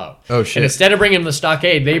him the hell out. Oh, shit. And instead of bringing him to the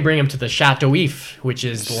stockade, they bring him to the Chateau If, which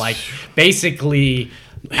is like basically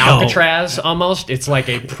Alcatraz almost. It's like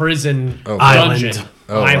a prison dungeon.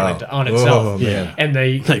 Island on itself. Man. And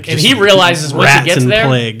he realizes once he gets there,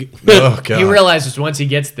 plague. he realizes once he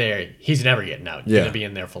gets there, he's never getting out. He's gonna be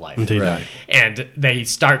in there for life. Right. And they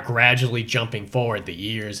start gradually jumping forward the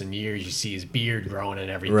years and years. You see his beard growing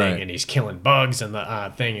and everything, and he's killing bugs and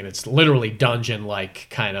the thing, and it's literally dungeon-like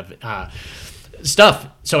kind of stuff.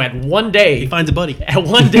 So at one day, He finds a buddy. at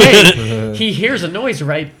one day, he hears a noise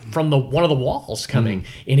right from one of the walls coming,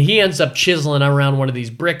 and he ends up chiseling around one of these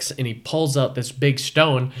bricks, and he pulls out this big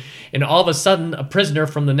stone, and all of a sudden, a prisoner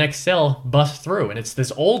from the next cell busts through, and it's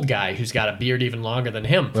this old guy who's got a beard even longer than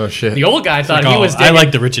him. Oh, shit. The old guy thought he was I digging-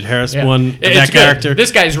 like the Richard Harris one. It's That good. character.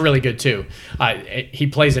 This guy's really good too. He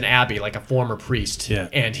plays an abbey, like a former priest. Yeah.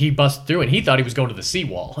 And he busts through, and he thought he was going to the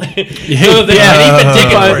seawall.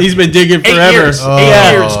 Yeah. He's been digging forever.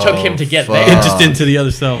 8 years took him to get there. Just into the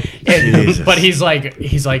other cell. But he's like,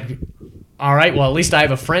 all right, well, at least I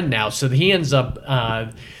have a friend now. So he ends up,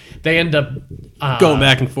 they end up Going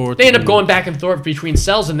back and forth. They end up going back and forth between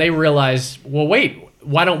cells, and they realize, well, wait,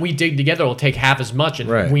 why don't we dig together? It'll take half as much,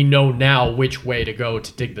 and we know now which way to go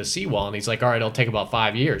to dig the seawall. And he's like, all right, it'll take about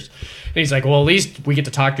 5 years. And he's like, well, at least we get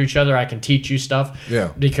to talk to each other. I can teach you stuff.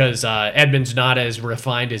 Yeah. Because Edmund's not as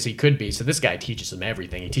refined as he could be. So this guy teaches him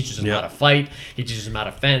everything. He teaches him how to fight. He teaches him how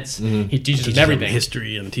to fence. He teaches him everything.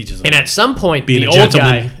 History and teaches him. And at some point, Being the a old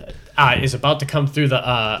gentleman. guy is about to come through the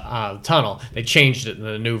tunnel. They changed it in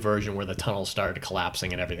the new version where the tunnel started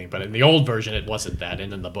collapsing and everything. But in the old version, it wasn't that.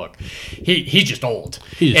 And in the book, he's just old.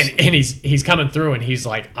 And he's coming through, and he's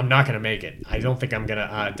like, I'm not going to make it. I don't think I'm going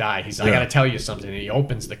to die. He's like, I got to tell you something. And he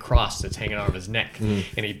opens the cross that's hanging out of his neck,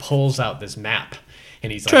 and he pulls out this map.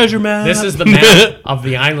 And he's like, Treasure map. This is the map of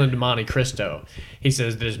the island of Monte Cristo. He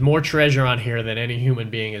says, there's more treasure on here than any human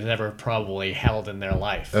being has ever probably held in their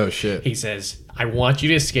life. Oh, shit. He says, I want you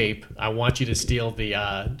to escape. I want you to steal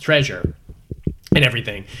the treasure and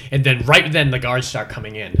everything. And then right then the guards start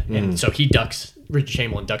coming in. And so he ducks, Richard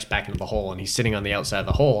Chamberlain ducks back into the hole, and he's sitting on the outside of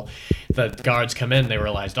the hole. The guards come in. They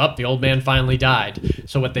realized, the old man finally died.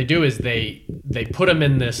 So what they do is they put him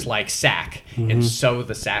in this like sack and sew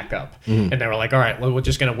the sack up. And they were like, all right, well, we're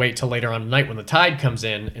just going to wait till later on tonight when the tide comes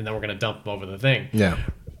in, and then we're going to dump him over the thing. Yeah.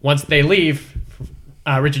 Once they leave,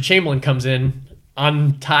 Richard Chamberlain comes in,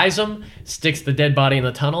 unties him, sticks the dead body in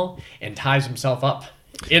the tunnel, and ties himself up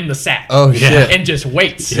in the sack. Oh, shit. And just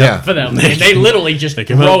waits Yeah. for them. And they literally just Pick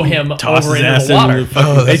him throw up, him toss over his into ass the in water. the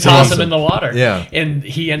fucking- They that's toss awesome. him in the water. Yeah. And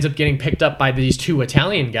he ends up getting picked up by these two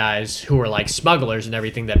Italian guys who are like smugglers and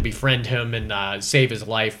everything that befriend him and save his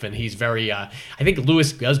life. And he's very, I think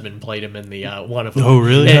Louis Guzman played him in the one of them. Oh,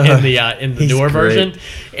 really? In the He's newer great. version.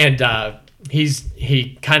 And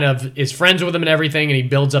he kind of is friends with him and everything, and he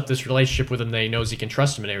builds up this relationship with him that he knows he can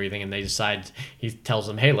trust him and everything. And they decide, he tells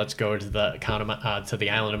them, hey, let's go to the to the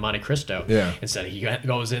island of Monte Cristo. Yeah. Instead, he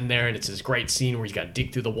goes in there, and it's this great scene where he's got to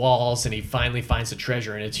dig through the walls, and he finally finds the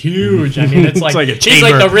treasure, and it's huge. I mean, it's like, like a he's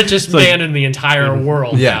like chamber. the richest It's like- man in the entire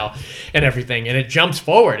world Yeah. now, and everything. And it jumps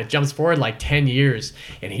forward. It jumps forward like 10 years,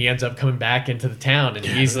 and he ends up coming back into the town, and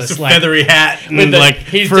he's this like feathery hat with and the, like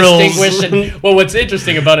he's frills. distinguished. And, well, what's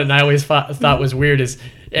interesting about it, and I always thought was weird, is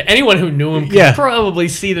anyone who knew him could Yeah. probably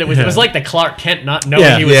see that it was like the Clark Kent not knowing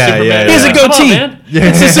Yeah. he was Yeah, Superman. yeah, He has a Come on, goatee. man.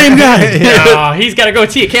 It's the same guy. No, he's got a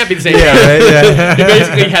goatee. It can't be the same Yeah, guy. right, yeah. He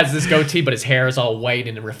basically has this goatee, but his hair is all white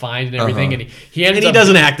and refined and everything. And he ends And he up,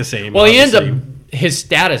 doesn't act the same. Well, he ends up. obviously. His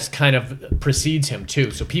status kind of precedes him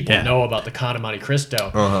too, so people Yeah. know about the Count of Monte Cristo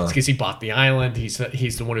because he bought the island. He's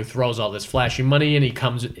the one who throws all this flashy money in. He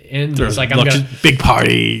comes in. There's He's like, big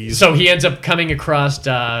parties. So he ends up coming across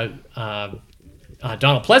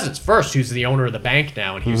Donald Pleasance first, who's the owner of the bank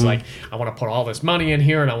now, and he was like, I want to put all this money in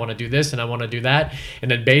here, and I want to do this, and I want to do that,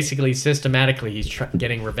 and then basically systematically he's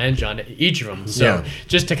getting revenge on each of them. So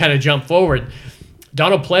just to kind of jump forward,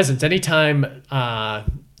 Donald Pleasance, anytime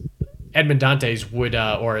Edmond Dantes would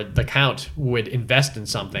or the Count would invest in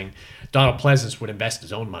something, Donald Pleasance would invest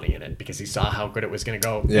his own money in it because he saw how good it was going to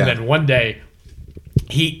go. Yeah. And then one day,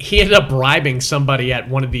 he ended up bribing somebody at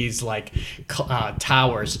one of these like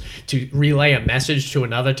towers to relay a message to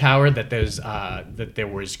another tower that there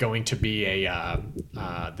was going to be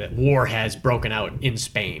that war has broken out in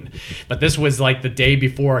Spain. But this was like the day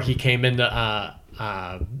before he came into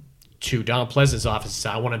to Donald Pleasance's office and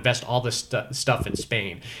said, I want to invest all this stuff in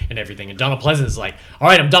Spain and everything. And Donald Pleasance is like, all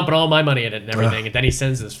right, I'm dumping all my money in it and everything. And then he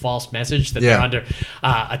sends this false message that they're under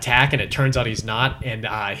attack, and it turns out he's not, and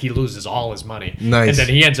he loses all his money. Nice. And then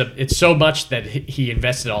he ends up, it's so much that he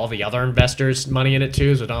invested all the other investors' money in it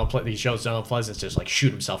too. So he shows Donald Pleasance just like shoot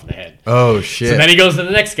himself in the head. Oh, shit. So then he goes to the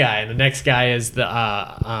next guy, and the next guy is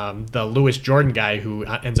the Louis Jordan guy who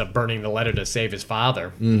ends up burning the letter to save his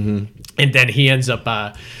father. Mm-hmm. And then he ends up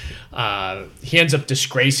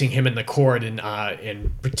disgracing him in the court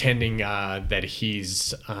and pretending that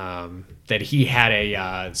he had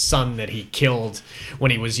a son that he killed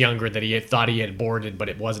when he was younger that he thought he had aborted, but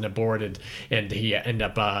it wasn't aborted, and he ended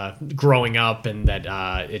up growing up, and that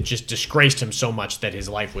it just disgraced him so much that his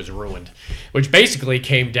life was ruined, which basically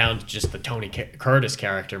came down to just the Tony Curtis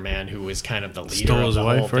character, man, who was kind of the leader of the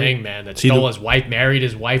whole thing, man, that stole his wife, married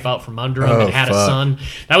his wife out from under him, and had a son.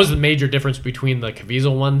 That was the major difference between the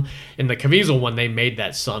Caviezel one. In the Caviezel one, they made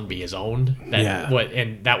that son be his own.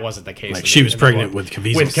 And that wasn't the case. Like she was pregnant with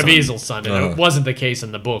Caviezel's son. And it wasn't the case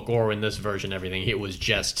in the book or in this version. Everything, it was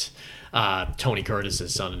just Tony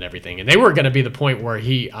Curtis's son and everything. And they were going to be the point where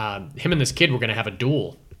him and this kid were going to have a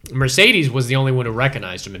duel. Mercedes was the only one who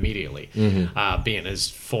recognized him immediately, being his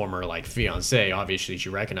former fiance. Obviously, she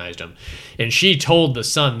recognized him, and she told the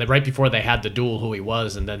son that right before they had the duel who he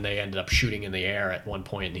was, and then they ended up shooting in the air at one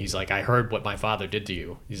point. And he's like, "I heard what my father did to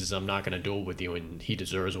you." He says, "I'm not going to duel with you, and he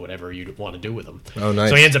deserves whatever you want to do with him." Oh, nice.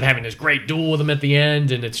 So he ends up having this great duel with him at the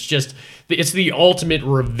end, and it's the ultimate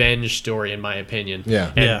revenge story in my opinion.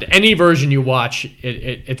 Yeah. And any version you watch,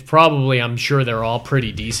 it's probably, I'm sure they're all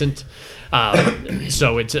pretty decent.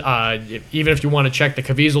 So it's even if you want to check the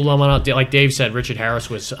Caviezel one out, like Dave said, Richard Harris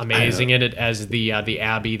was amazing in it as the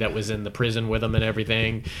Abbey that was in the prison with him and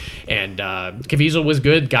everything, and Caviezel was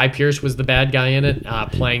good. Guy Pearce was the bad guy in it,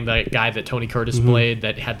 playing the guy that Tony Curtis played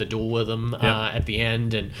that had the duel with him at the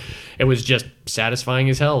end, and it was just satisfying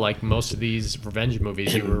as hell. Like most of these revenge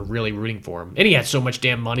movies, you were really rooting for him, and he had so much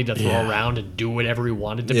damn money to throw around and do whatever he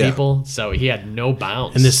wanted to people, so he had no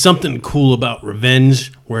bounds. And there's something cool about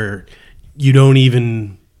revenge where you don't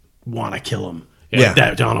even want to kill him. Yeah.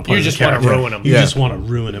 That Donald Pleasance You just want to character. ruin him. You just want to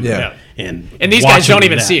ruin him. Yeah. And these guys don't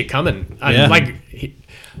even see it coming. Yeah.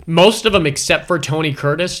 Most of them, except for Tony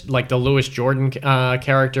Curtis, like the Louis Jordan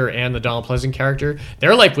character and the Donald Pleasance character,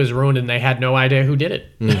 their life was ruined and they had no idea who did it.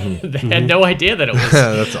 They had no idea that it was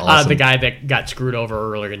That's awesome. the guy that got screwed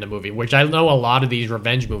over earlier in the movie, which I know a lot of these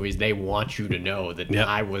revenge movies, they want you to know that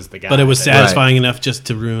I was the guy. But it was that- satisfying enough just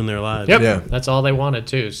to ruin their lives. Yep, Yeah. that's all they wanted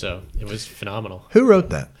too, so it was phenomenal. Who wrote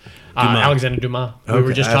that? Alexander Dumas. We were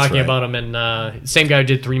Okay, just that's talking right. about him, and same guy who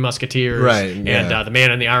did Three Musketeers, Right, and yeah. The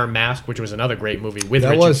Man in the Iron Mask, which was another great movie with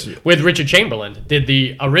That was- Richard Chamberlain did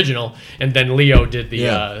the original, and then Leo did the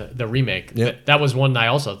Yeah. remake. Yeah. That was one I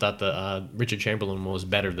also thought the Richard Chamberlain was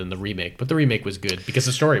better than the remake, but the remake was good because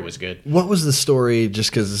the story was good. What was the story? Just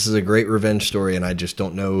because this is a great revenge story, and I just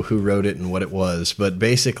don't know who wrote it and what it was. But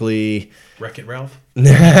basically, Wreck-It Ralph?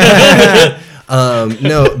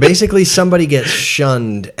 no, basically somebody gets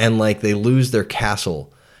shunned and they lose their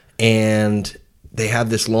castle, and they have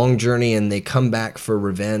this long journey, and they come back for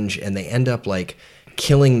revenge, and they end up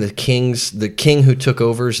killing the king who took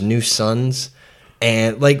over's new sons.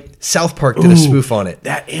 And South Park did a spoof on it.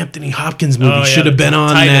 That Anthony Hopkins movie yeah, should have been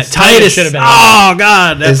on Titus. that. Titus should have been Oh,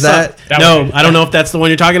 God. Is that- No, I don't know if that's the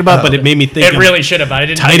one you're talking about, but it made me think It of really should have, but I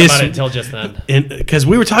didn't think Titus- about it until just then. Because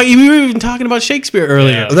we were even talking about Shakespeare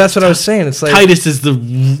earlier. Yeah. Well, that's what I was saying. It's like Titus is the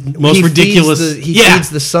most he ridiculous. He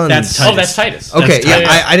feeds the sons. That's Titus. Oh, that's Titus. Okay, That's Titus.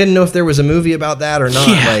 I didn't know if there was a movie about that or not.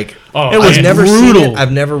 Yeah. It I was mean, never brutal. seen it.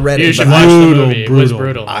 I've never read You it. should But watch the Brutal, movie. It was brutal.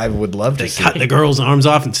 brutal. I would love to They see cut it. the girl's arms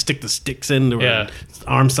off and stick the sticks into her Yeah.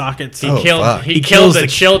 arm sockets. He Oh, killed. fuck. He, He killed kills the the-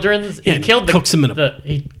 children. He Yeah, killed the. cooks 'em in a-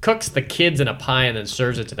 He cooks the kids in a pie and then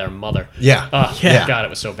serves it to their mother. Yeah. Oh, Yeah. God, it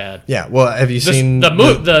was so bad. Yeah. Well, have you seen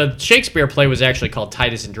The Shakespeare play was actually called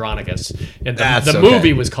Titus Andronicus, and That's the okay.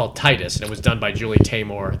 movie was called Titus, and it was done by Julie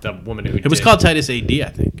Taymor, the woman who It was called Titus AD, I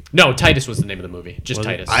think. No, Titus was the name of the movie. Just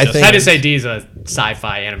Titus. I think- Titus AD is a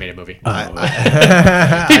sci-fi animated movie. People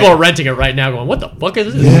are renting it right now going, what the fuck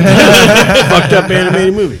is this? Fucked up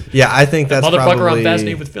animated movie. Yeah, I think that's Motherfucker, probably... I'm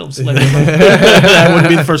fascinated with films. That wouldn't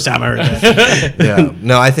be the first time I heard that. Yeah.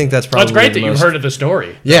 No, I think that's probably Well, it's great that the you've most- heard of the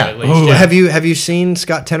story. Yeah. At least, yeah. Have you seen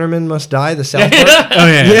Scott Tenorman Must Die, the South Park? Oh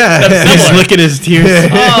yeah, Yeah. He's licking his tears.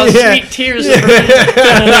 Oh, Yeah. sweet tears.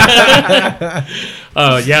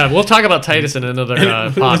 Oh, yeah. We'll talk about Titus in another pod.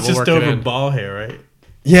 It's We'll just work it over in. ball hair, right?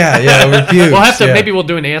 Yeah, we're huge. We'll have to, yeah. maybe we'll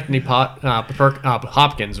do an Anthony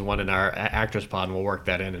Hopkins one in our actors pod, and we'll work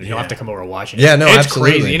that in, and you'll have to come over and watch it. Yeah, no, it's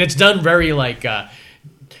absolutely. crazy, and it's done very like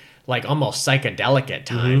almost psychedelic at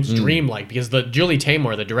times, Mm-hmm. dreamlike, because the Julie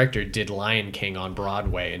Taymor, the director, did Lion King on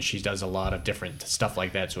Broadway, and she does a lot of different stuff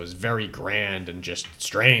like that, so it's very grand and just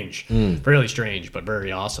strange, really strange, but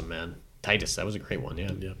very awesome, man. Titus, that was a great one,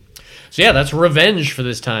 yeah. So yeah, that's revenge for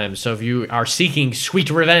this time. So if you are seeking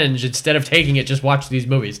sweet revenge, instead of taking it, just watch these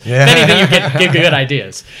movies. Yeah. If anything, you get good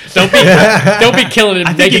ideas. Don't be killing him.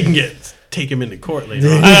 I think you can take him into court later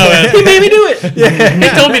on. He made me do it. He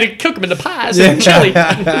told me to cook him in the pies and chili.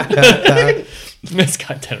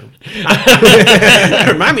 Scott Tenorman.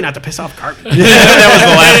 Remind me not to piss off Cartman. That was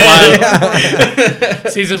the last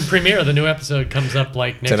line. Season premiere of the new episode comes up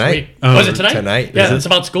like next Tonight? week. Was it tonight? Tonight. Yeah, Is it? it's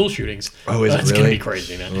about school shootings. Oh, is it That's gonna really? be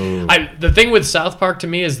crazy, man. The thing with South Park to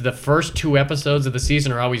me is the first 2 episodes of the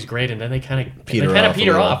season are always great, and then they kind of peter off a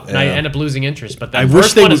peter little, off, and I yeah. end up losing interest. But I the wish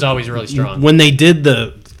first they one would- is always really strong. When they did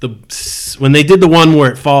the one where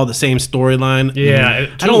it followed the same storyline, Yeah,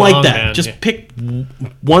 I don't like that. man. Just Yeah. pick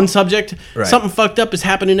one subject. Right. Something fucked up is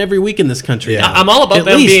happening every week in this country. Yeah. I'm all about At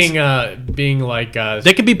them least. being like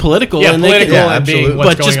They could be political, yeah, and political Yeah, and being absolutely. what's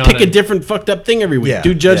but going just on. pick a in- different fucked up thing every week. Yeah,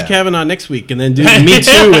 Do Judge yeah. Kavanaugh next week, and then do Me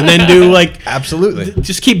Too, and then do like Absolutely.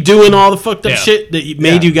 just keep doing all the fucked up Yeah. shit that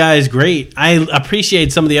made Yeah. you guys great. I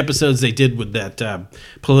appreciate some of the episodes they did with that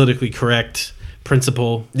politically correct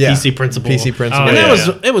principle, Yeah. PC principle, PC principle. and Oh, that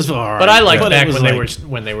yeah. it was all right. But I liked But back it was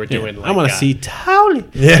when they were doing. Like, I want to see Towley.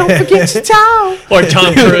 Yeah. Don't forget your towel. or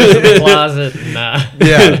Tom Cruise in the closet. And,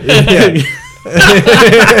 Yeah.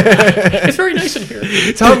 it's very nice in here.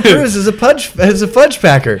 Tom Cruise is a fudge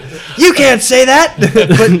packer. You can't say that,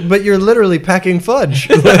 but you're literally packing fudge.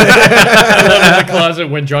 I love in the closet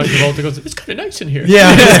when John Travolta goes, "It's kind of nice in here."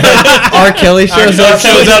 Yeah. R. Kelly shows up.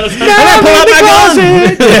 Shows up. And I pull out my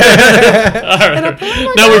closet.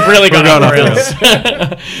 No, we've really gone going off the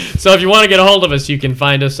off rails. So if you want to get a hold of us, you can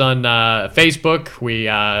find us on Facebook.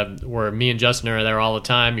 We're me and Justin are there all the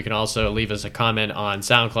time. You can also leave us a comment on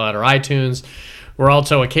SoundCloud or iTunes. We're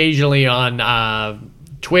also occasionally on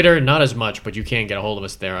Twitter, not as much, but you can get a hold of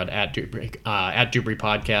us there at Dubry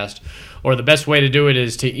Podcast. Or the best way to do it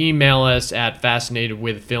is to email us at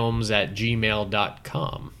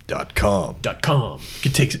fascinatedwithfilms@gmail.com. .com. .com. You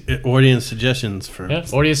could take audience suggestions for. Yeah,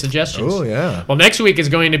 audience suggestions. Oh, yeah. Well, next week is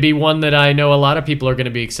going to be one that I know a lot of people are going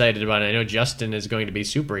to be excited about. I know Justin is going to be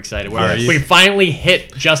super excited. We finally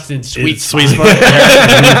hit Justin's sweet spot.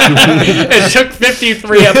 It took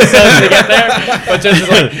 53 episodes to get there, but Justin's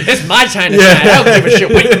like, it's my time tonight. I don't give a shit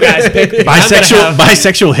what you guys pick.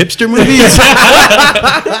 Bisexual hipster movies.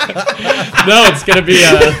 No, it's going to be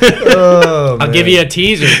Oh, I'll give you a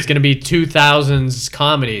teaser. It's going to be 2000s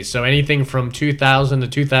comedies. So anything from 2000 to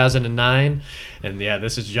 2009. And yeah,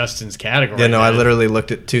 this is Justin's category. Yeah, no, I man. literally looked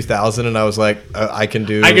at 2000 and I was like, I can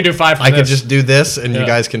do 5 from I could this. just do this and you Yeah.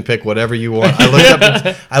 guys can pick whatever you want.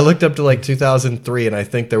 I looked up to like 2003 and I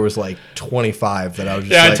think there was like 25 that I was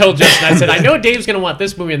just Yeah, like, I told Justin, I said, I know Dave's going to want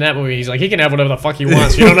this movie and that movie. He's like, he can have whatever the fuck he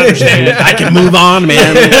wants. You don't understand. I can move on,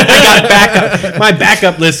 man. I got backup. My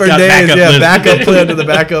backup list for got days, backup yeah, list. backup plan to the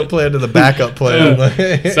backup plan to the backup plan.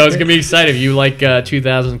 So it's going to be exciting. If you like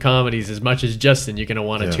 2000 comedies as much as Justin, you're going to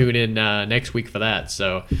want to tune in next week for that.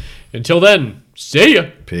 So until then, see ya.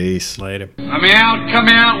 Peace. Later. Come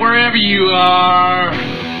out, wherever you are.